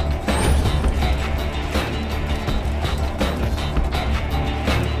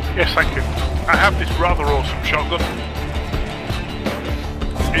 Yes, thank you. I have this rather awesome shotgun.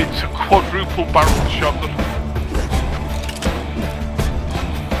 It's a quadruple barreled shotgun.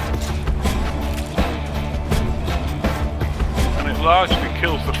 And it largely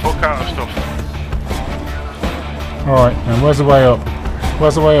kills the fuck out of stuff. Alright, and where's the way up?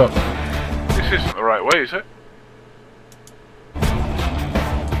 Where's the way up? This isn't the right way, is it?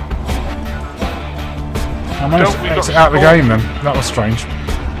 I managed to exit out the game then. That was strange.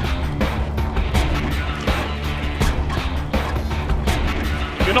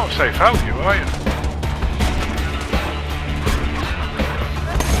 You're not safe out, you, are you?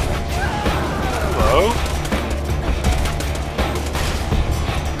 Hello?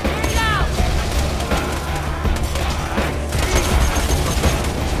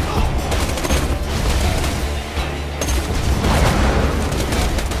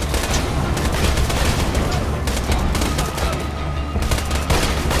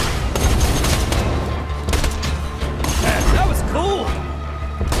 That was cool!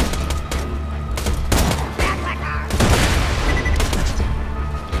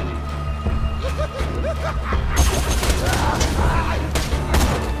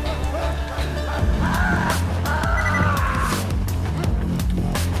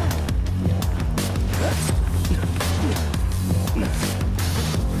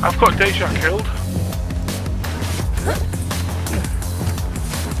 I've got Deja killed.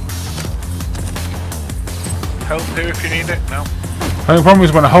 Help here if you need it. No. I think the problem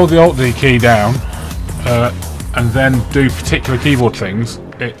is when I hold the Alt-D key down and then do particular keyboard things,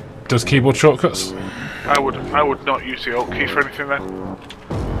 it does keyboard shortcuts. I would not use the Alt key for anything then.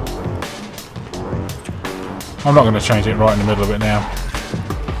 I'm not going to change it right in the middle of it now.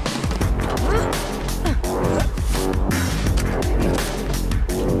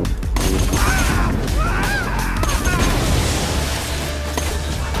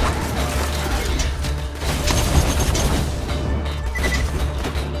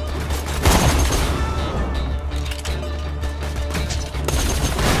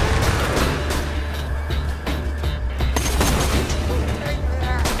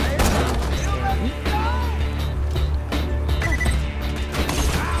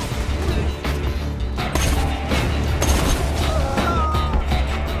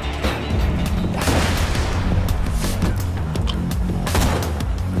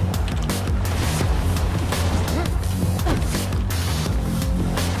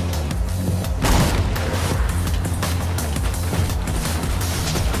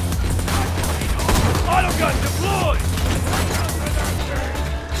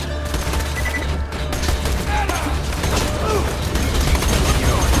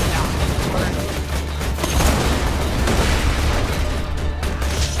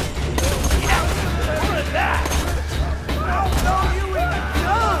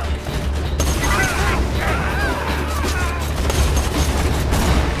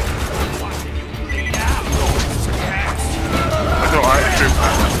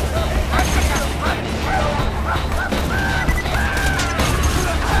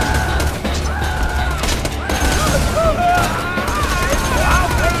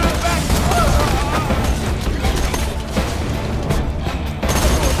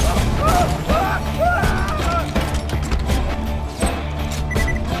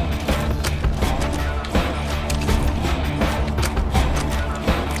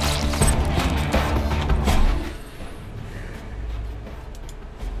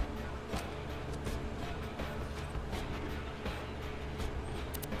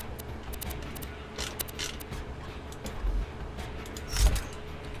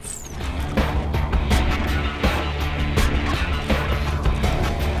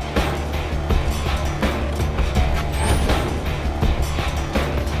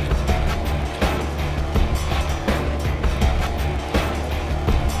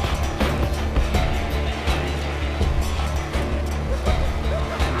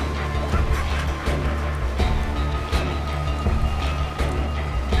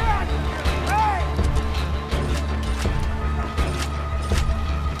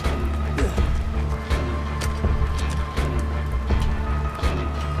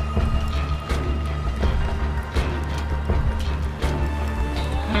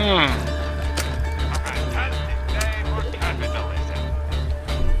 fantastic day for capitalism.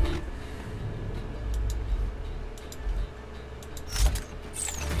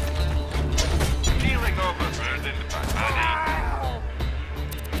 Feeling overburdened by money?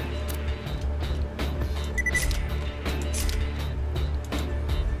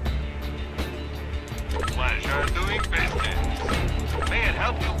 Pleasure doing business. May it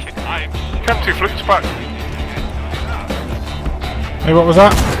help you kick I'm Captain Flint's back. Hey, what was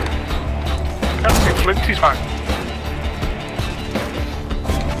that? Captain Flint is back.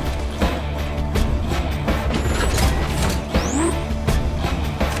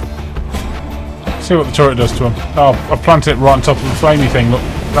 See what the turret does to him. Oh, I planted it right on top of the flamey thing. Look,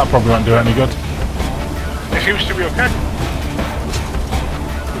 that probably won't do it any good. It seems to be okay.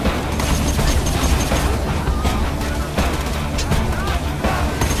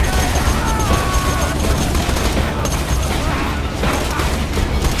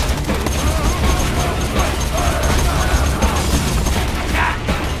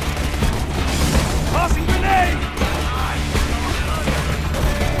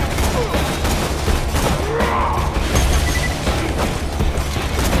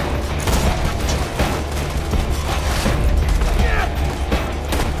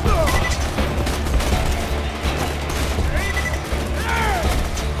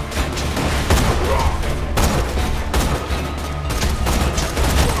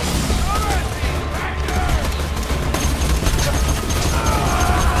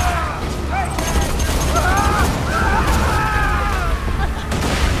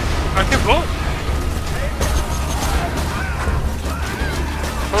 I give up.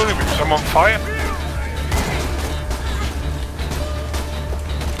 Only because I'm on fire.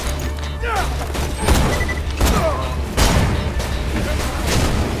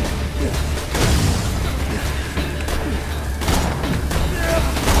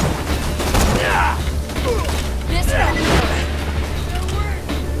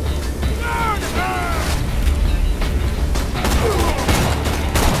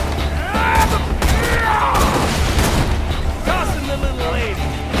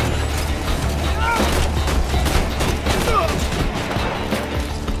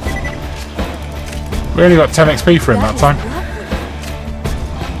 We only got 10 XP for him that time.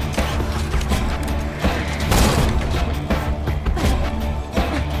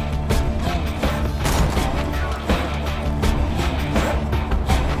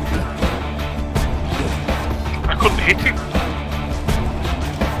 I couldn't hit him.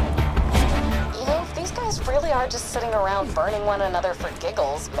 You know, if these guys really are just sitting around burning one another for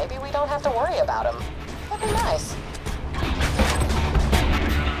giggles, maybe we don't have to worry about them. That'd be nice.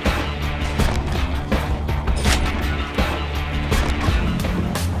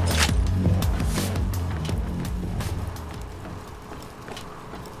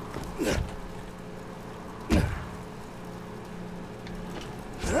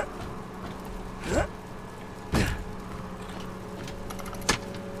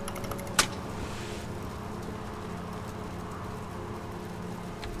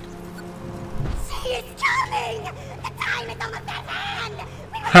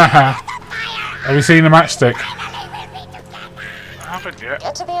 Haha. Have you seen the matchstick? I haven't yet.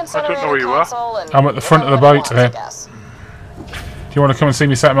 Get to the I don't know where incinerator you are. console and I'm at the give front them of the what he boat wants, I here. guess. Do you want to come and see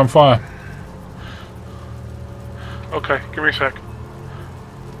me set him on fire? Okay, give me a sec.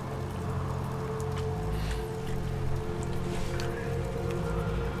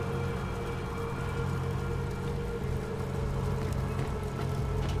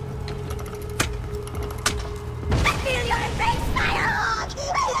 Feel your embrace, Firehawk! I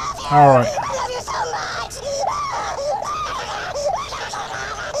love you! Alright. I love you so much!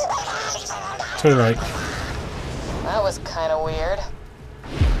 Too late. That was kind of weird.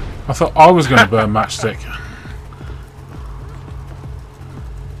 I thought I was going to burn matchstick.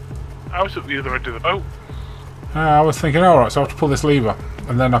 I was at the other end of the boat. I was thinking, alright, so I have to pull this lever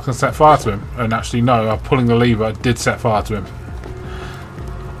and then I can set fire to him. And actually, no, pulling the lever did set fire to him.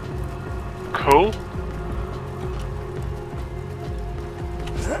 Cool.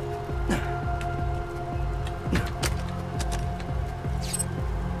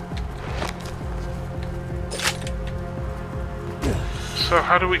 So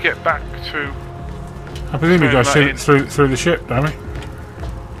how do we get back to... I presume you Turn guys that shoot in. it through the ship, don't we?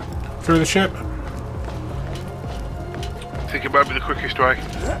 Through the ship? I think it might be the quickest way.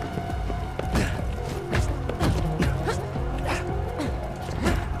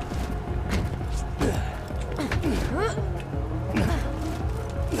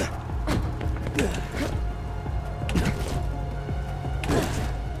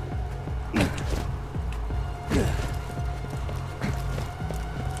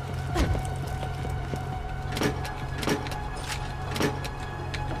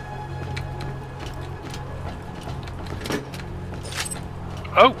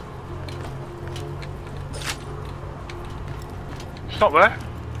 Oh! It's not there.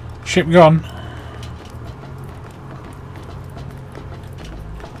 Ship gone.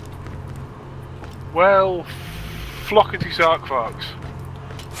 Well, flockety sarkvarks.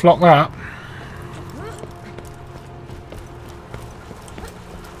 Flock that.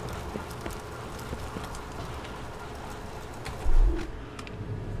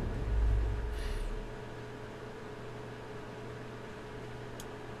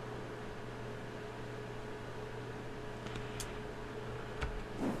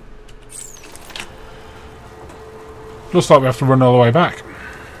 Looks like we have to run all the way back.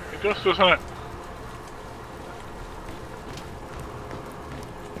 It does, doesn't it?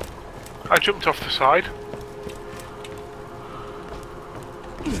 I jumped off the side.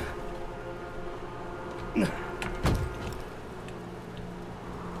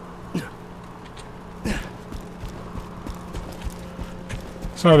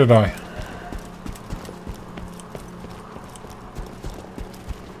 So did I.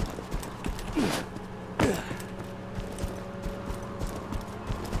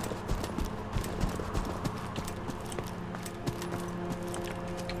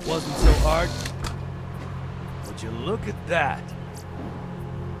 Wasn't so hard. Would you look at that?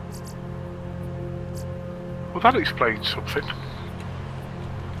 Well, that explains something.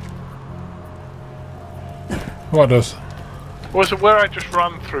 What does? Was it where I just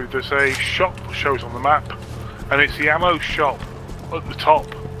ran through? There's a shop that shows on the map, and it's the ammo shop at the top.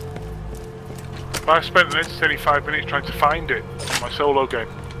 I spent the necessary 5 minutes trying to find it on my solo game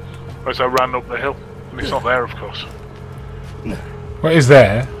as I ran up the hill, and it's not there, of course. What is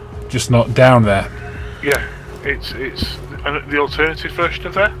there? Just not down there. Yeah, it's the alternative version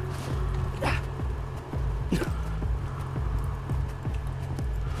of there.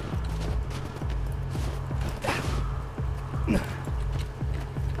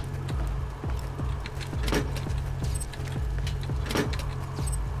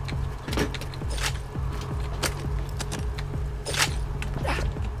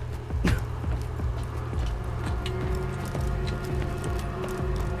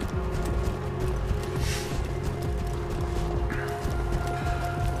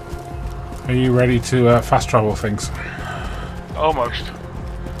 Are you ready to fast travel things? Almost.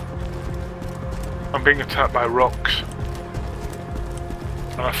 I'm being attacked by rocks.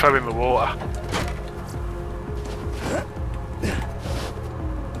 And I fell in the water.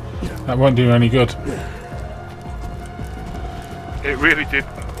 That won't do any good. It really did.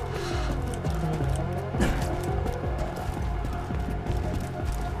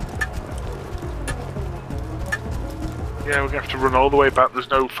 Yeah, we're going to have to run all the way back. There's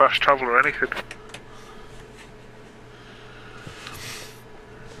no fast travel or anything.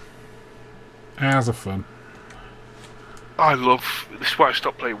 Hours of fun. I love... This is why I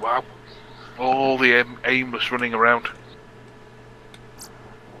stopped playing WoW. All the aimless running around.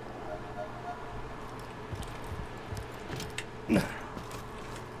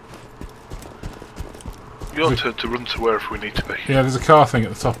 Your turn to run to wherever we need to be. Yeah, there's a car thing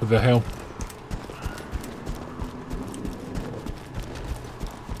at the top of the hill.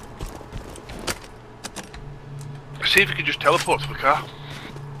 See if you can just teleport to the car.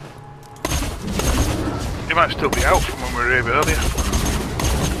 It might still be out from when we were here a bit earlier.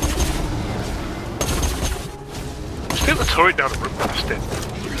 Stick the turret down and run past it.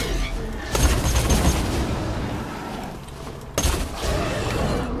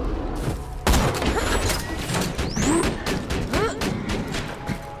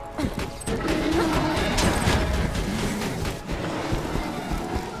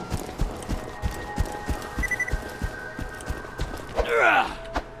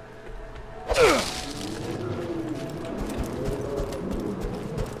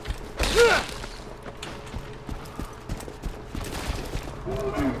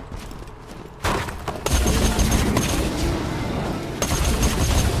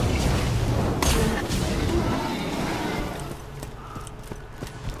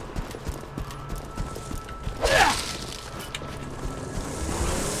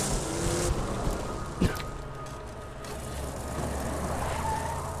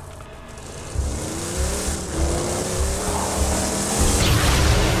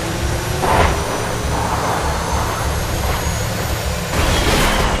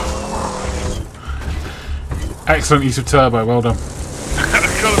 Excellent use of turbo, well done.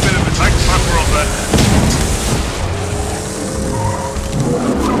 I've got a bit of a tank flapper on there.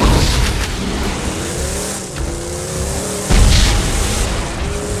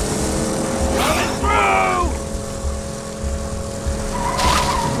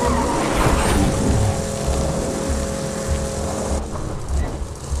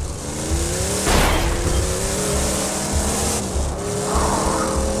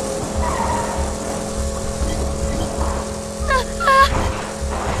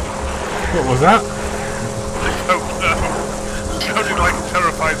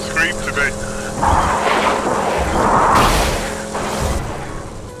 why it screams a bit.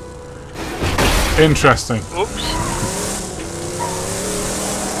 Interesting. Oops.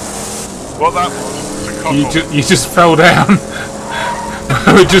 What that was a cockle. You just fell down.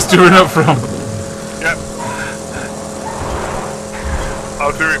 We're just doing up from. Yep.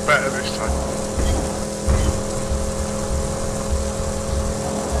 I'll do it better this time.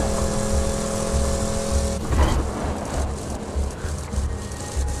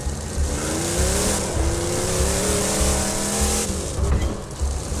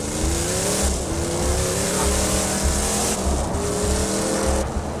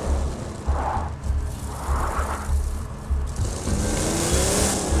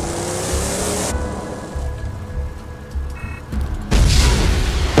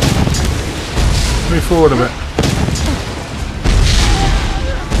 Move forward a bit.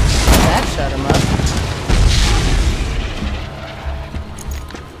 That shut him up.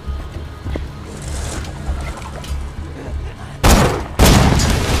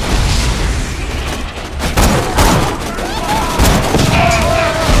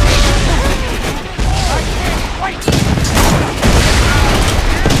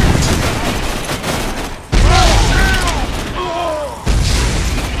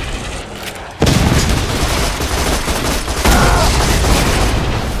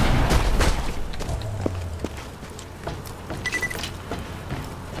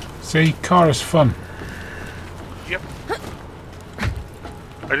 See, car is fun. Yep.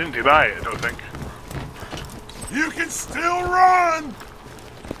 I didn't deny it, I don't think. You can still run!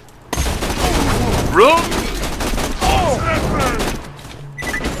 Run!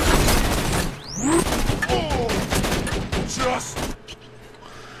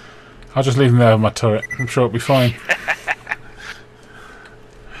 I'll just leave him there with my turret. I'm sure it'll be fine.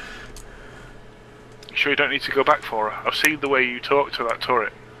 You sure you don't need to go back for her? I've seen the way you talk to that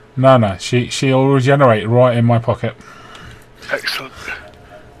turret. No, she'll regenerate right in my pocket. Excellent.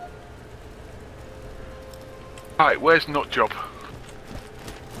 Right, where's Nutjob?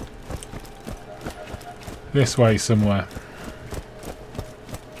 This way somewhere.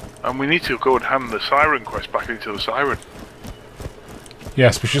 And we need to go and hand the siren quest back into the siren.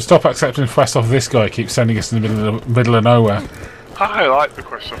 Yes, we should stop accepting quests off this guy. Keeps sending us in the middle of nowhere. I like the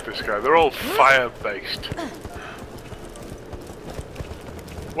quests off this guy. They're all fire-based.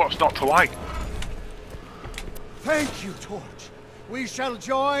 What's not to like? Thank you, Torch. We shall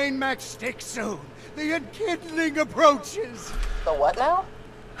join Matchstick soon. The enkindling approaches. The what now?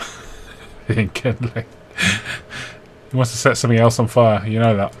 The enkindling. He wants to set something else on fire. You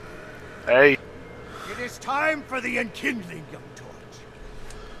know that. Hey. It is time for the enkindling, young Torch.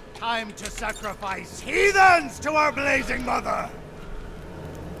 Time to sacrifice heathens to our blazing mother.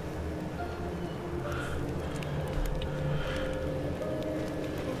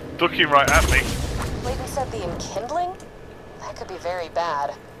 Looking right at me. Layton said the enkindling? That could be very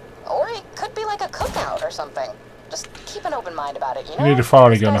bad. Or it could be like a cookout or something. Just keep an open mind about it, you know? You need a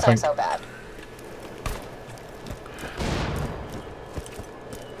fire gun, I These guys think. aren't so bad.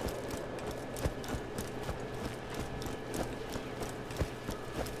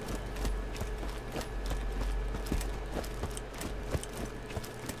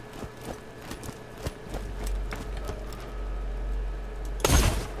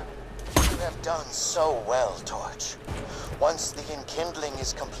 You have done so well, Torch. Once the enkindling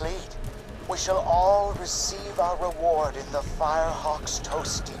is complete, we shall all receive our reward in the Firehawk's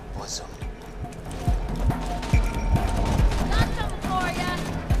toasty bosom. Got something for ya.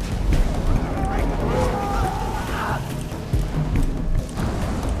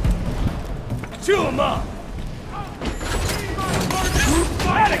 Chew 'em up.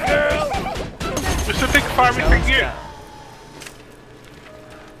 Atta girl. It's a big fiery thing here.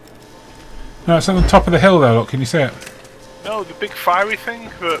 No, it's on the top of the hill there. Look, can you see it? No, the big fiery thing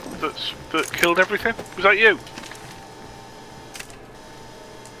that killed everything. Was that you?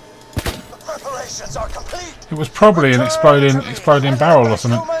 The preparations are complete. It was probably an exploding barrel or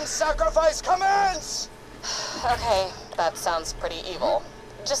something. Human sacrifice commence. Okay, that sounds pretty evil.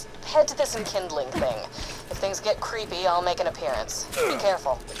 Just head to this enkindling thing. If things get creepy, I'll make an appearance. Be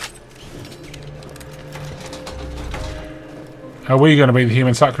careful. Are we going to be the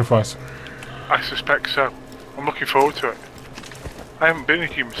human sacrifice? I suspect so. I'm looking forward to it. I haven't been a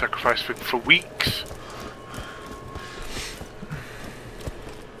human sacrifice for weeks.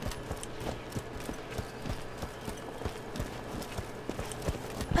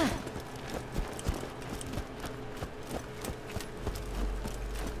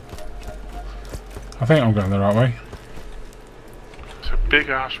 I think I'm going the right way. It's a big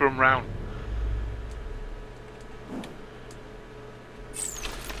ass run round.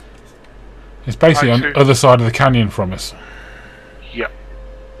 It's basically on the other side of the canyon from us. Yep.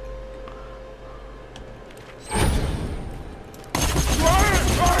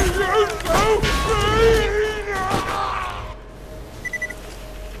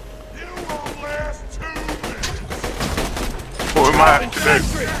 What we might have to do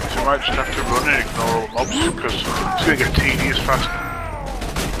is we might just have to run and ignore all the mobs because it's going to get tedious fast.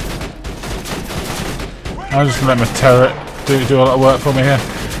 I'm just going to let my turret do a lot of work for me here.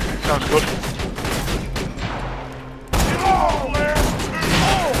 Sounds good.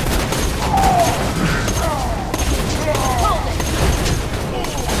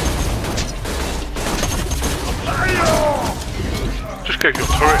 Just get your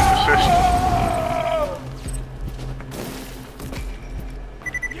turret and assist.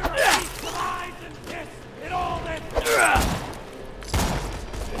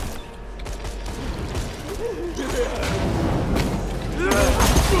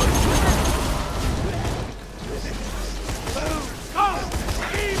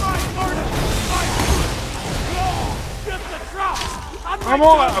 I'm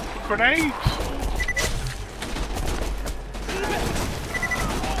all out of grenades!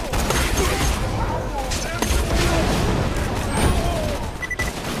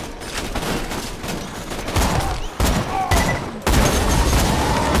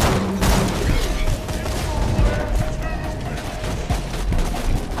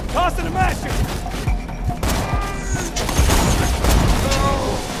 Tossing a masher!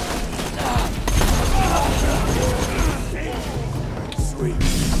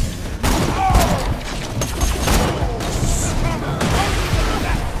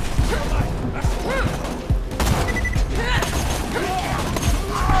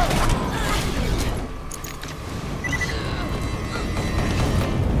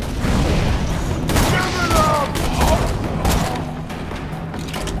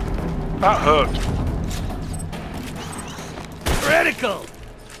 That hurt. Critical!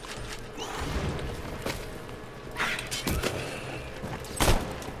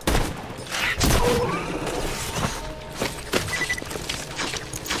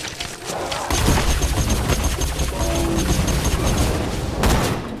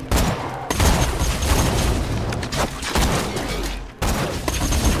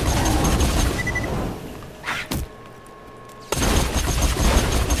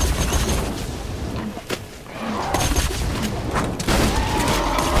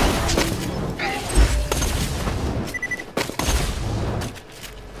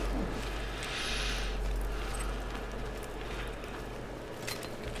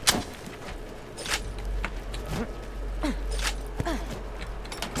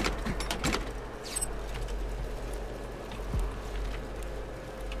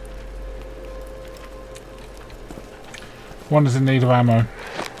 One is in need of ammo.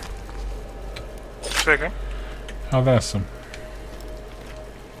 Say again? Oh, there's some.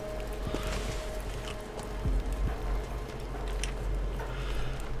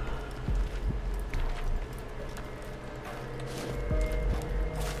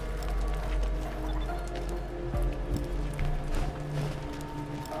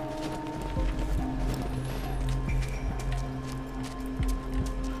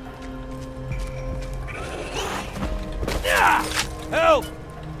 Help!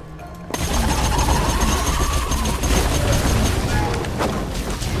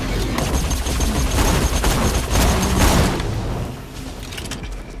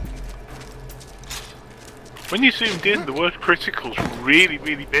 When you zoomed in, the word critical's really,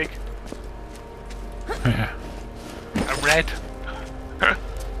 really big. Yeah. And red.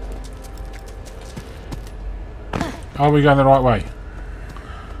 Are we going the right way?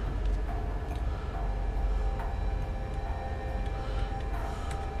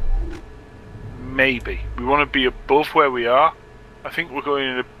 Maybe. We want to be above where we are. I think we're going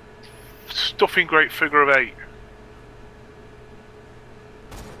in a stuffing great figure of 8.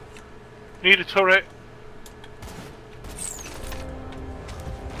 Need a turret.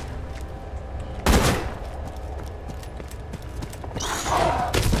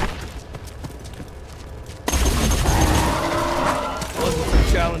 Wasn't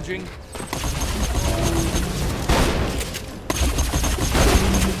too challenging.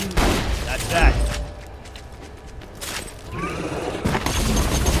 That's that.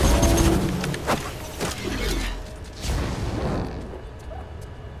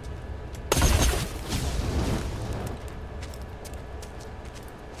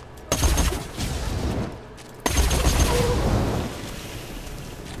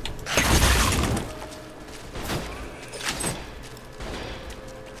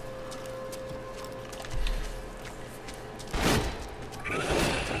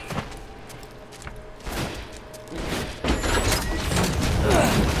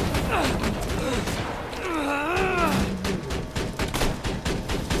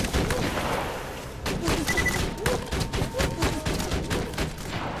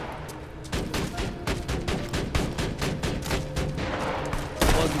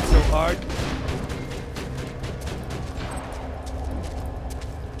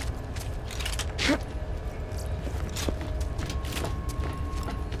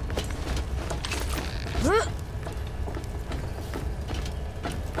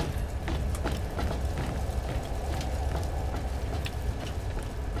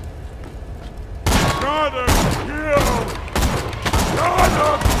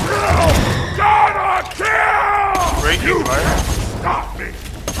 keep playing. Stop me!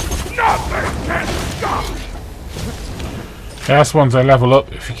 Nothing can stop me! Yeah, that's ones they level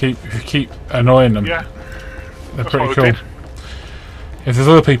up if you keep annoying them. Yeah. They're That's pretty what cool. we did. If there's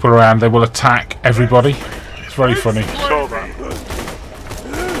other people around, they will attack everybody. It's very funny. Saw that.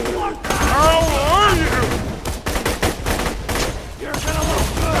 How are you? You're gonna look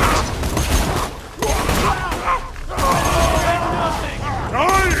good.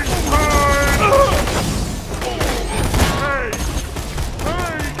 Dying time!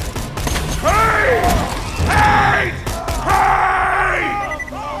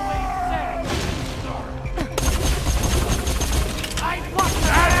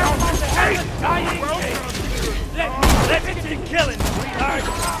 Hey! Hey! Hey! Let it be killing, sweetheart.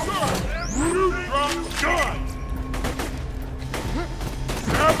 You dropped guns!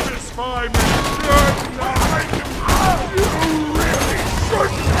 Satisfy me! Good night! You really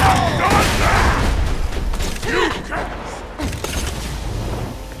shouldn't have done that! You can...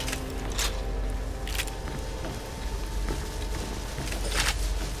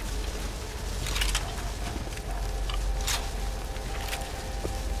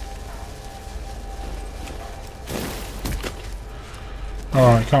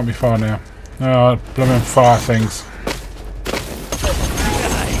 Alright, can't be far now. Oh, blooming fire things.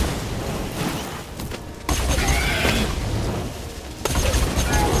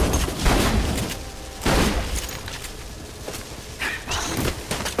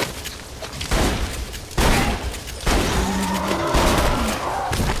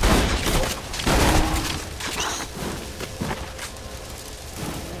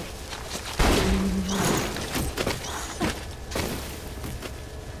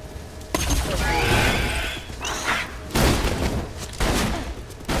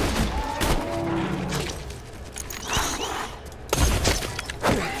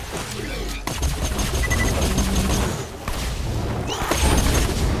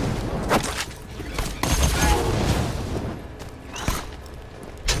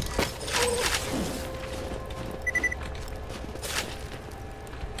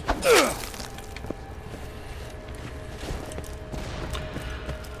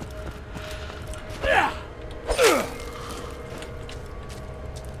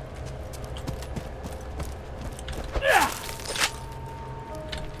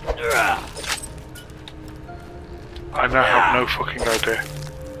 I now have no fucking idea.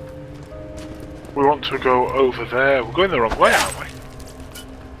 We want to go over there. We're going the wrong way, aren't we?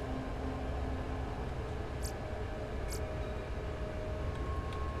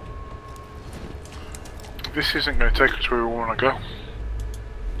 This isn't going to take us where we want to go.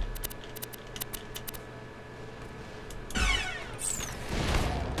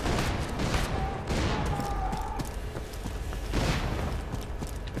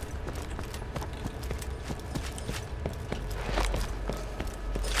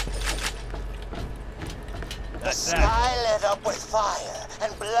 The sky lit up with fire,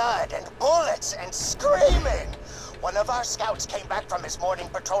 and blood, and bullets, and screaming! One of our scouts came back from his morning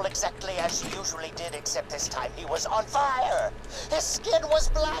patrol exactly as he usually did, except this time he was on fire! His skin was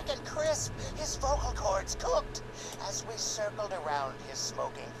black and crisp, his vocal cords cooked. As we circled around his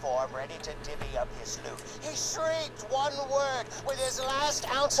smoking form, ready to divvy up his loot, he shrieked one word with his last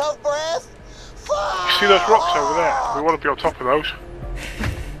ounce of breath. Fire! You see those rocks over there? We want to be on top of those.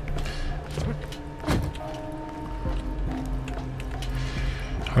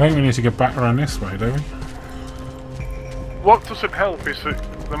 I think we need to get back around this way, don't we? What doesn't help is that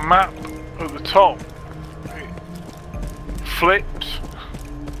the map at the top it flips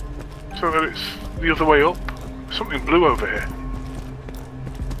so that it's the other way up. Something blue over here.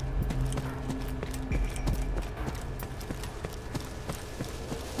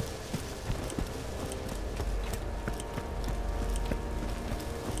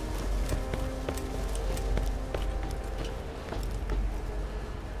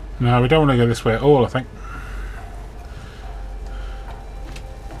 No, we don't want to go this way at all, I think.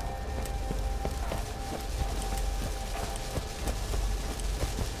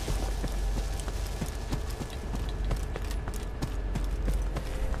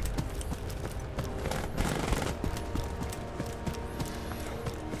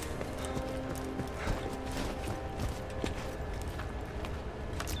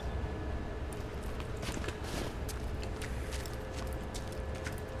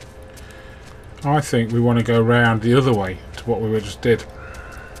 I think we want to go round the other way to what we just did.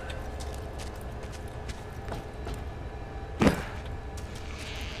 You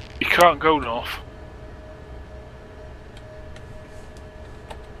can't go north.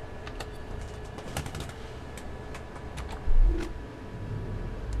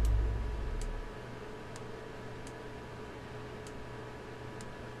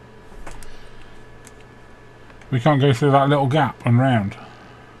 We can't go through that little gap and round.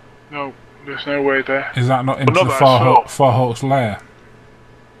 No, there's no way there. Is that not into not the that I saw. Firehawk's lair?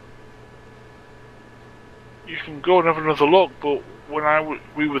 You can go and have another look, but when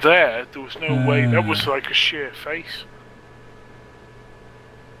we were there was no way. That was like a sheer face.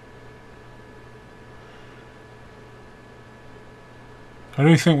 I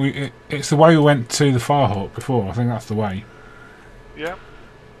don't think it's the way we went to the Firehawk before. I think that's the way. Yeah.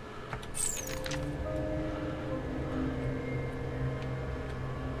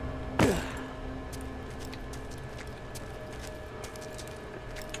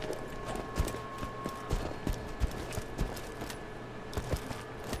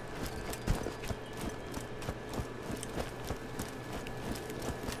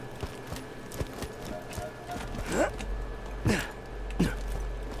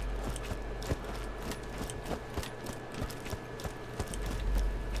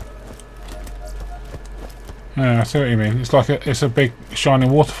 Yeah, I see what you mean. It's like it's a big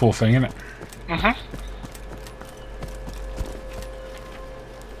shining waterfall thing, isn't it? Mhm.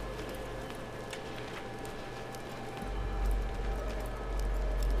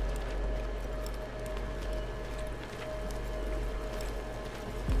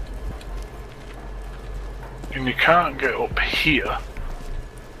 And you can't get up here.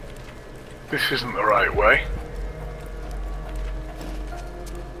 This isn't the right way.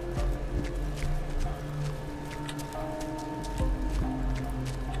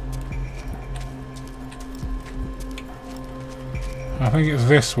 I think it's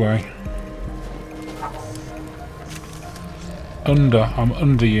this way. I'm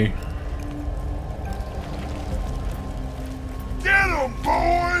under you. Get 'em,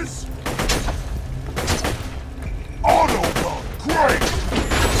 boys! Autobot, great!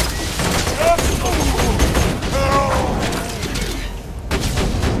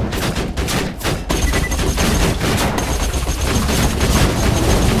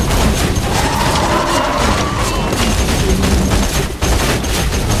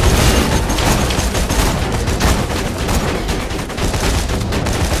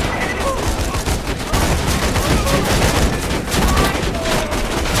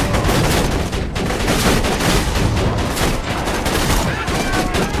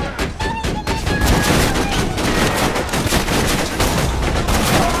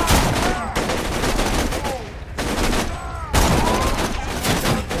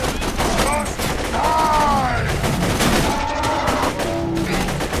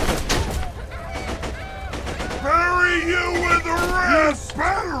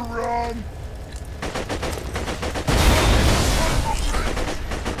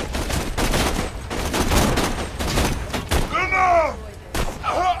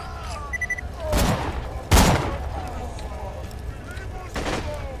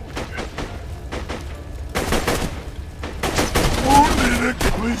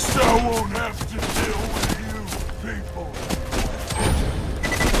 At least I won't have to deal with you people.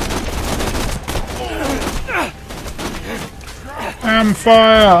 I'm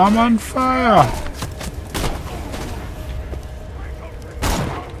fire! I'm on fire!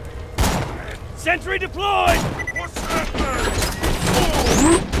 Sentry deployed! What's that thing?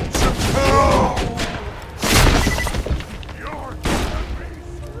 Oh!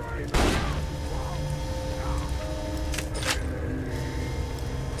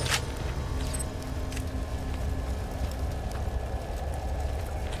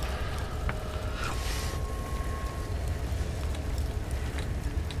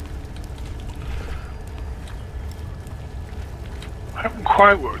 I haven't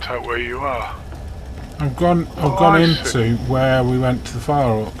quite worked out where you are. I've gone into where we went to the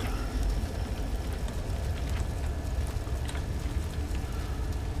Firehawk.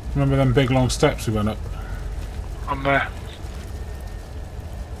 Remember them big long steps we went up? I'm there.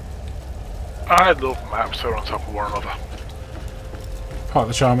 I love maps that are on top of one another. Part of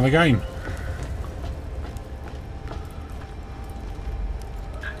the charm of the game.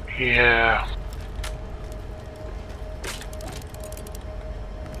 Yeah.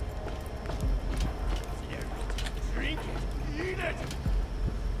 Drink it, eat it!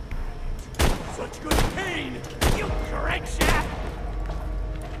 Such good pain! You crank shaft!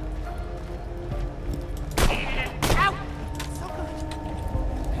 Ow! So good!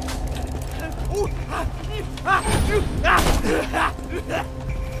 Ooh!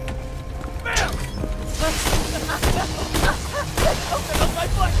 Open up my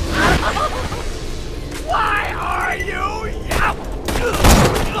butt! Why are you?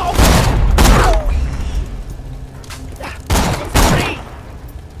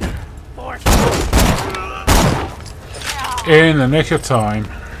 In the nick of time.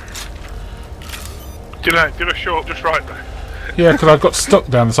 Did I show up just right there? Yeah, because I got stuck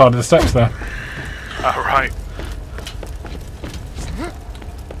down the side of the steps there. Oh, right.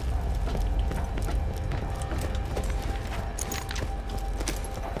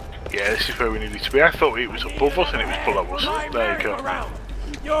 Yeah, this is where we needed to be. I thought it was above us and it was below us. There you go.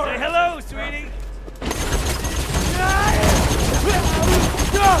 Say hello, sweetie.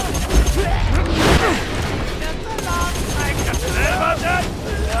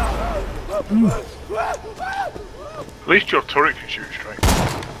 At least your turret can shoot straight.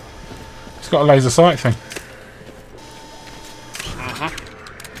 It's got a laser sight thing.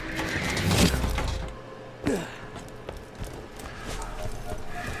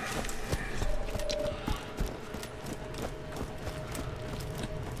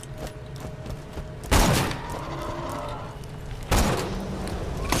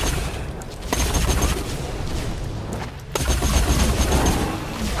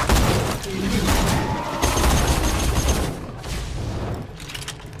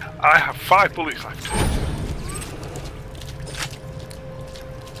 I have 5 bullets left.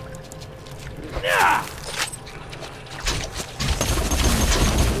 Yeah.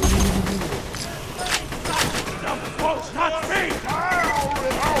 Not me! I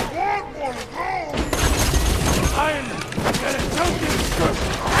want one of those! I'm gonna choke you!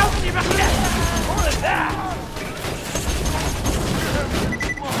 How can you get more than that?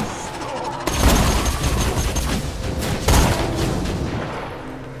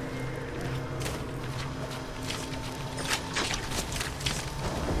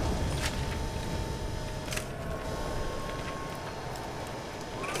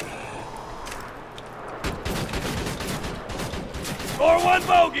 Or one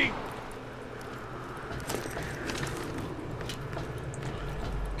bogey!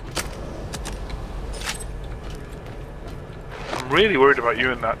 I'm really worried about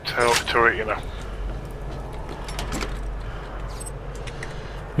you and that turret, you know.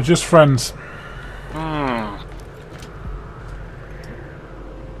 We're just friends.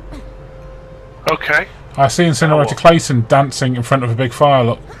 Okay. I see Incinerator Clayton dancing in front of a big fire,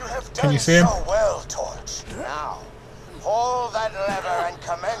 look. Can you see him? So well, Torch. Now, pull that lever and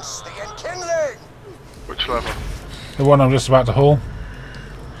commence the enkindling! Which lever? The one I'm just about to haul.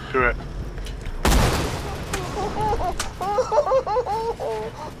 Do it.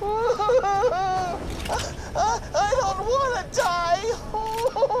 I don't want to die!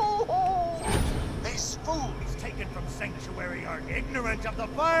 These fools taken from Sanctuary are ignorant of the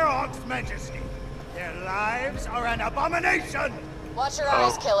Firehawk's majesty. Their lives are an abomination! Watch your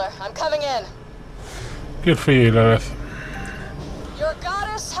eyes, killer. I'm coming in. Good for you, Lilith. Your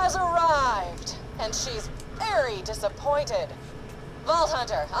goddess has arrived, and she's very disappointed. Vault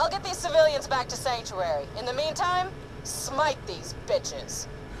Hunter, I'll get these civilians back to Sanctuary. In the meantime, smite these bitches.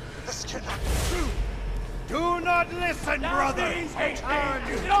 This cannot Do not listen, brother! Return,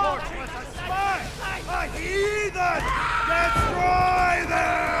 you torchless a spy! A heathen! Destroy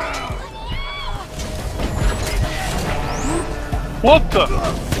them! What the?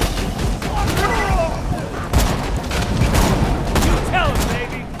 Tell him,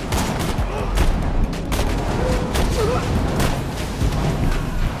 baby!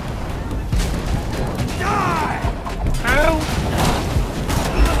 Die! Hell?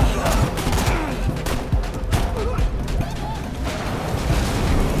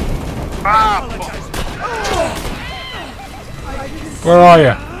 Where are you?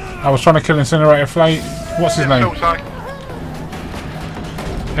 I was trying to kill Incinerator Flame. What's his name?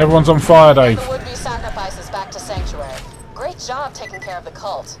 Everyone's on fire, Dave. The would-be sacrifices back to Sanctuary. Great job taking care of the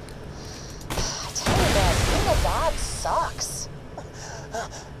cult. I tell you, man, being a god sucks.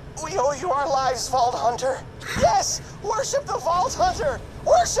 We owe you our lives, Vault Hunter. Yes, worship the Vault Hunter.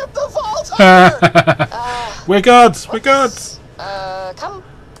 Worship the Vault Hunter. We're gods. We're gods. Come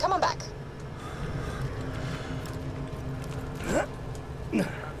on back.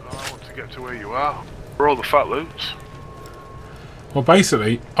 I want to get to where you are. Where all the fat loots. Well,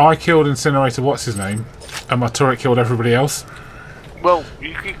 basically, I killed Incinerator, what's his name, and my turret killed everybody else. Well,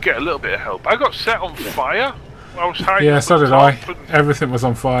 you could get a little bit of help. I got set on fire. I was hiding. Yeah, so did I. And, Everything was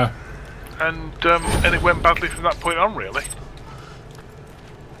on fire. And it went badly from that point on, really.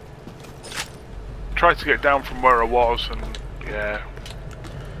 Tried to get down from where I was, and yeah.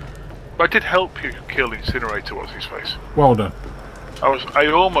 But I did help you kill Incinerator. What's his face? Well done. I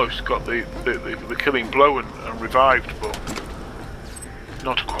almost got the killing blow and revived, but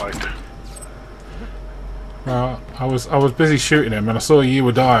not quite. Well, I was busy shooting him, and I saw you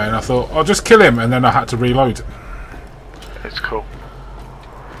were dying. I thought I'll just kill him, and then I had to reload. It's cool.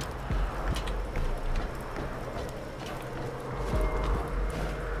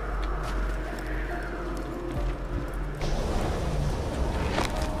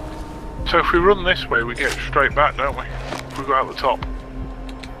 So if we run this way, we get straight back, don't we? If we go out the top.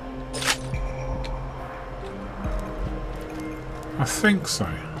 I think so.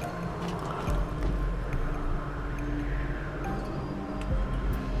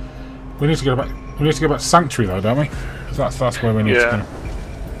 We need to go back. We need to go back to Sanctuary, though, don't we? 'Cause that's where we need to go.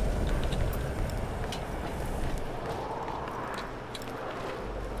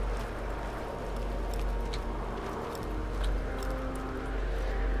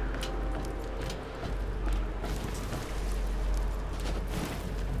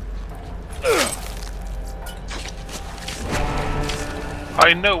 I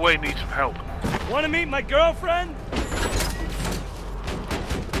in no way need some help. Want to meet my girlfriend?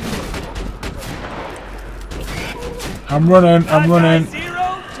 I'm running. I'm running.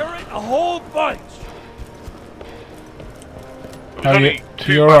 Zero, turret, a whole bunch. There's only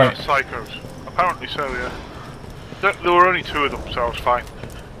two you alright? psychos. Apparently so, yeah. There were only two of them, so I was fine.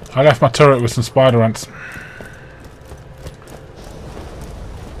 I left my turret with some spider ants.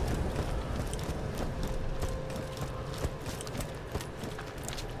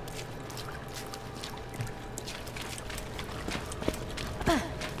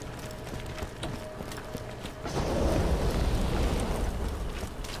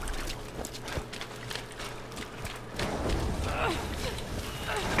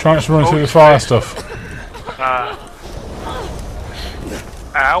 Trying to run through the fire stuff. Ow.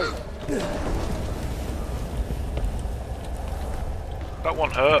 That one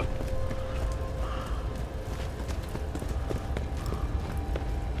hurt.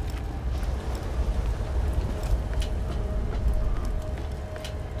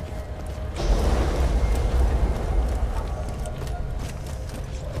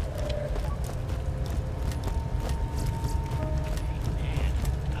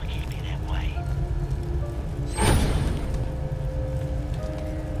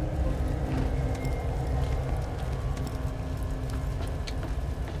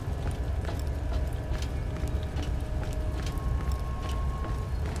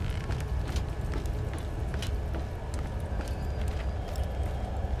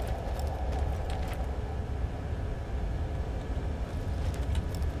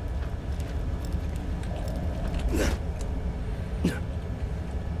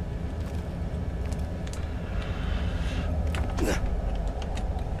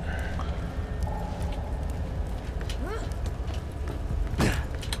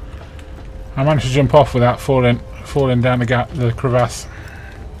 I managed to jump off without falling down the crevasse.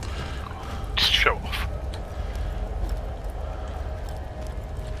 Just show off.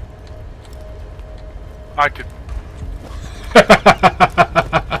 I didn't.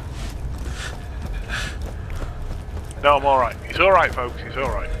 No, I'm alright. He's alright, folks. He's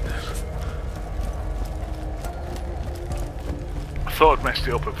alright. I thought I'd messed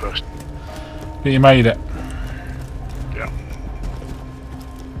it up at first. But you made it. Yeah.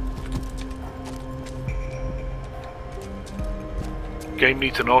 Game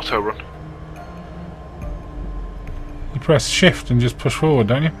needs an auto run. You press shift and just push forward,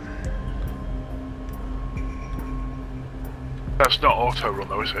 don't you? That's not auto run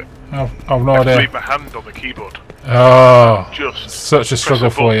though, is it? I've no I have to idea. leave my hand on the keyboard. Oh, Just such a struggle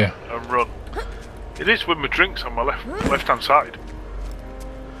for you. And run. It is with my drinks on my left hand side.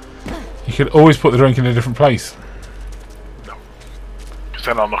 You could always put the drink in a different place. No, because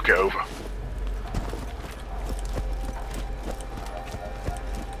then I'll knock it over.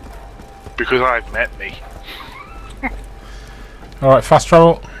 Because I've met me. Alright, fast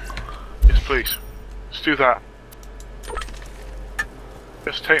travel. Yes, please. Let's do that.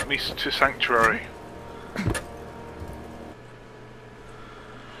 Let's take me to Sanctuary.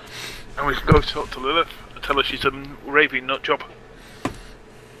 And we can go talk to Lilith and tell her she's a raving nut job.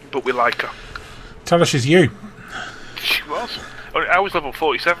 But we like her. Tell her she's you. She was. I was level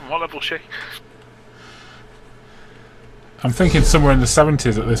 47. What level is she? I'm thinking somewhere in the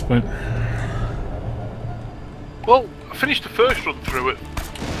 70s at this point. Well, I finished the first run through at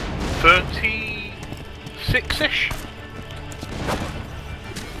 36-ish.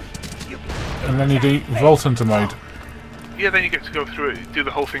 And then you do Vault Hunter mode. Yeah, then you get to go through it, do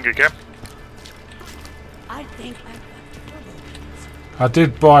the whole thing again. I think I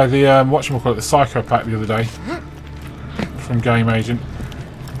did buy the whatchamacallit, the Psycho pack the other day from Game Agent,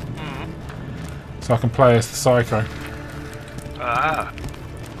 so I can play as the Psycho. Ah.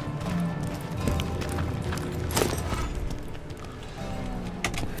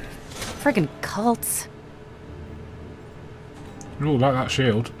 Friggin' cults. Ooh, like that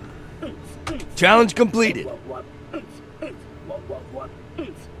shield. Challenge completed.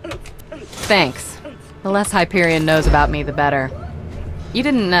 Thanks. The less Hyperion knows about me, the better. You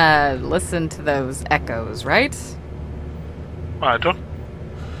didn't, listen to those echoes, right? I don't.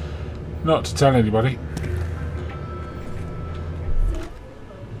 Not to tell anybody.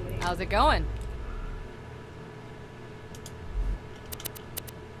 How's it going?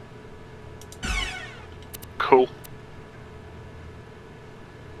 Cool.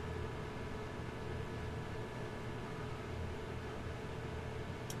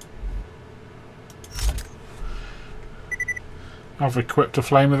 I've equipped a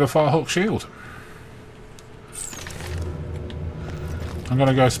flame with a Firehawk shield. I'm going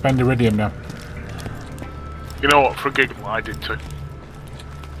to go spend iridium now. You know what? For a giggle, I did too.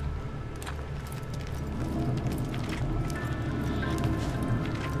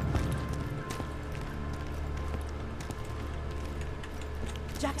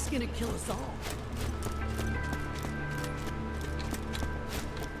 Jack's gonna kill us all.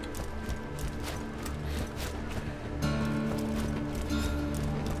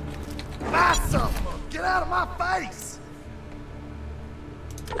 Buy something! Get out of my face!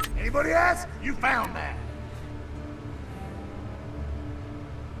 Anybody else? You found that.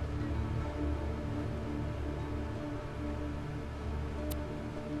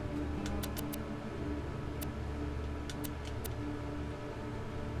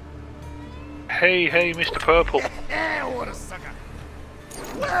 Hey, hey, Mr. Purple. What a sucker!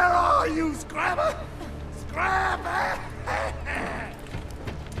 Where are you, Scrabber? Scrabber!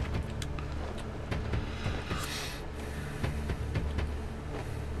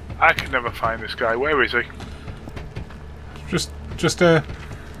 I can never find this guy. Where is he? Just Welcome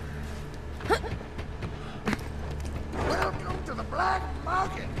to the black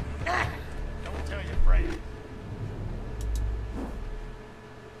market. Don't tell your friends.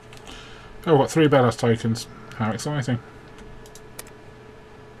 Oh, what, 3 Bellas tokens. How exciting.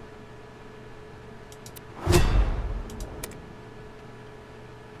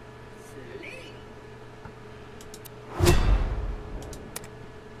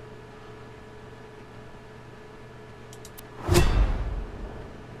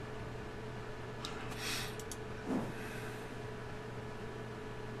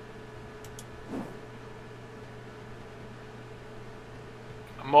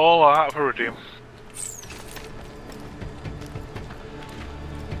 I'm all out of iridium.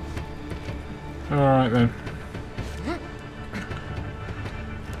 Alright then.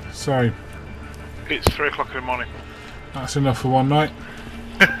 So, It's 3 o'clock in the morning. that's enough for one night.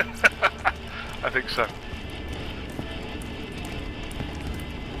 I think so.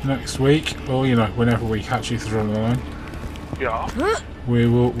 Next week, or you know, whenever we catch you through the line, Yeah.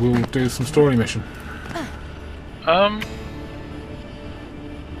 we'll do some story mission.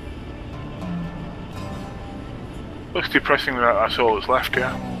 Looks depressing that that's all that's left,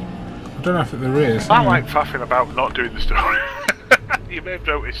 yeah. I don't know if there is. I like faffing about not doing the story. You may have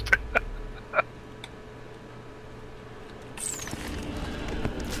noticed.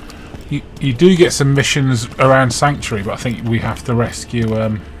 You do get some missions around Sanctuary, but I think we have to rescue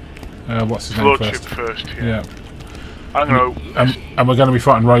what's his name Lordship first. first, yeah. Yeah. I'm gonna. And we're going to be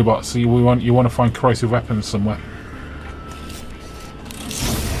fighting robots, so you want to find corrosive weapons somewhere.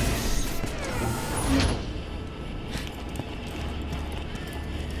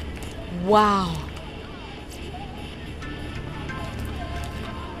 Wow.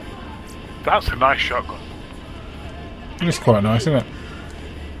 That's a nice shotgun. It's quite nice, isn't it?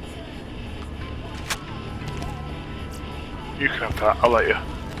 You can have that. I'll let you.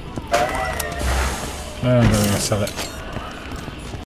 I'm going to sell it.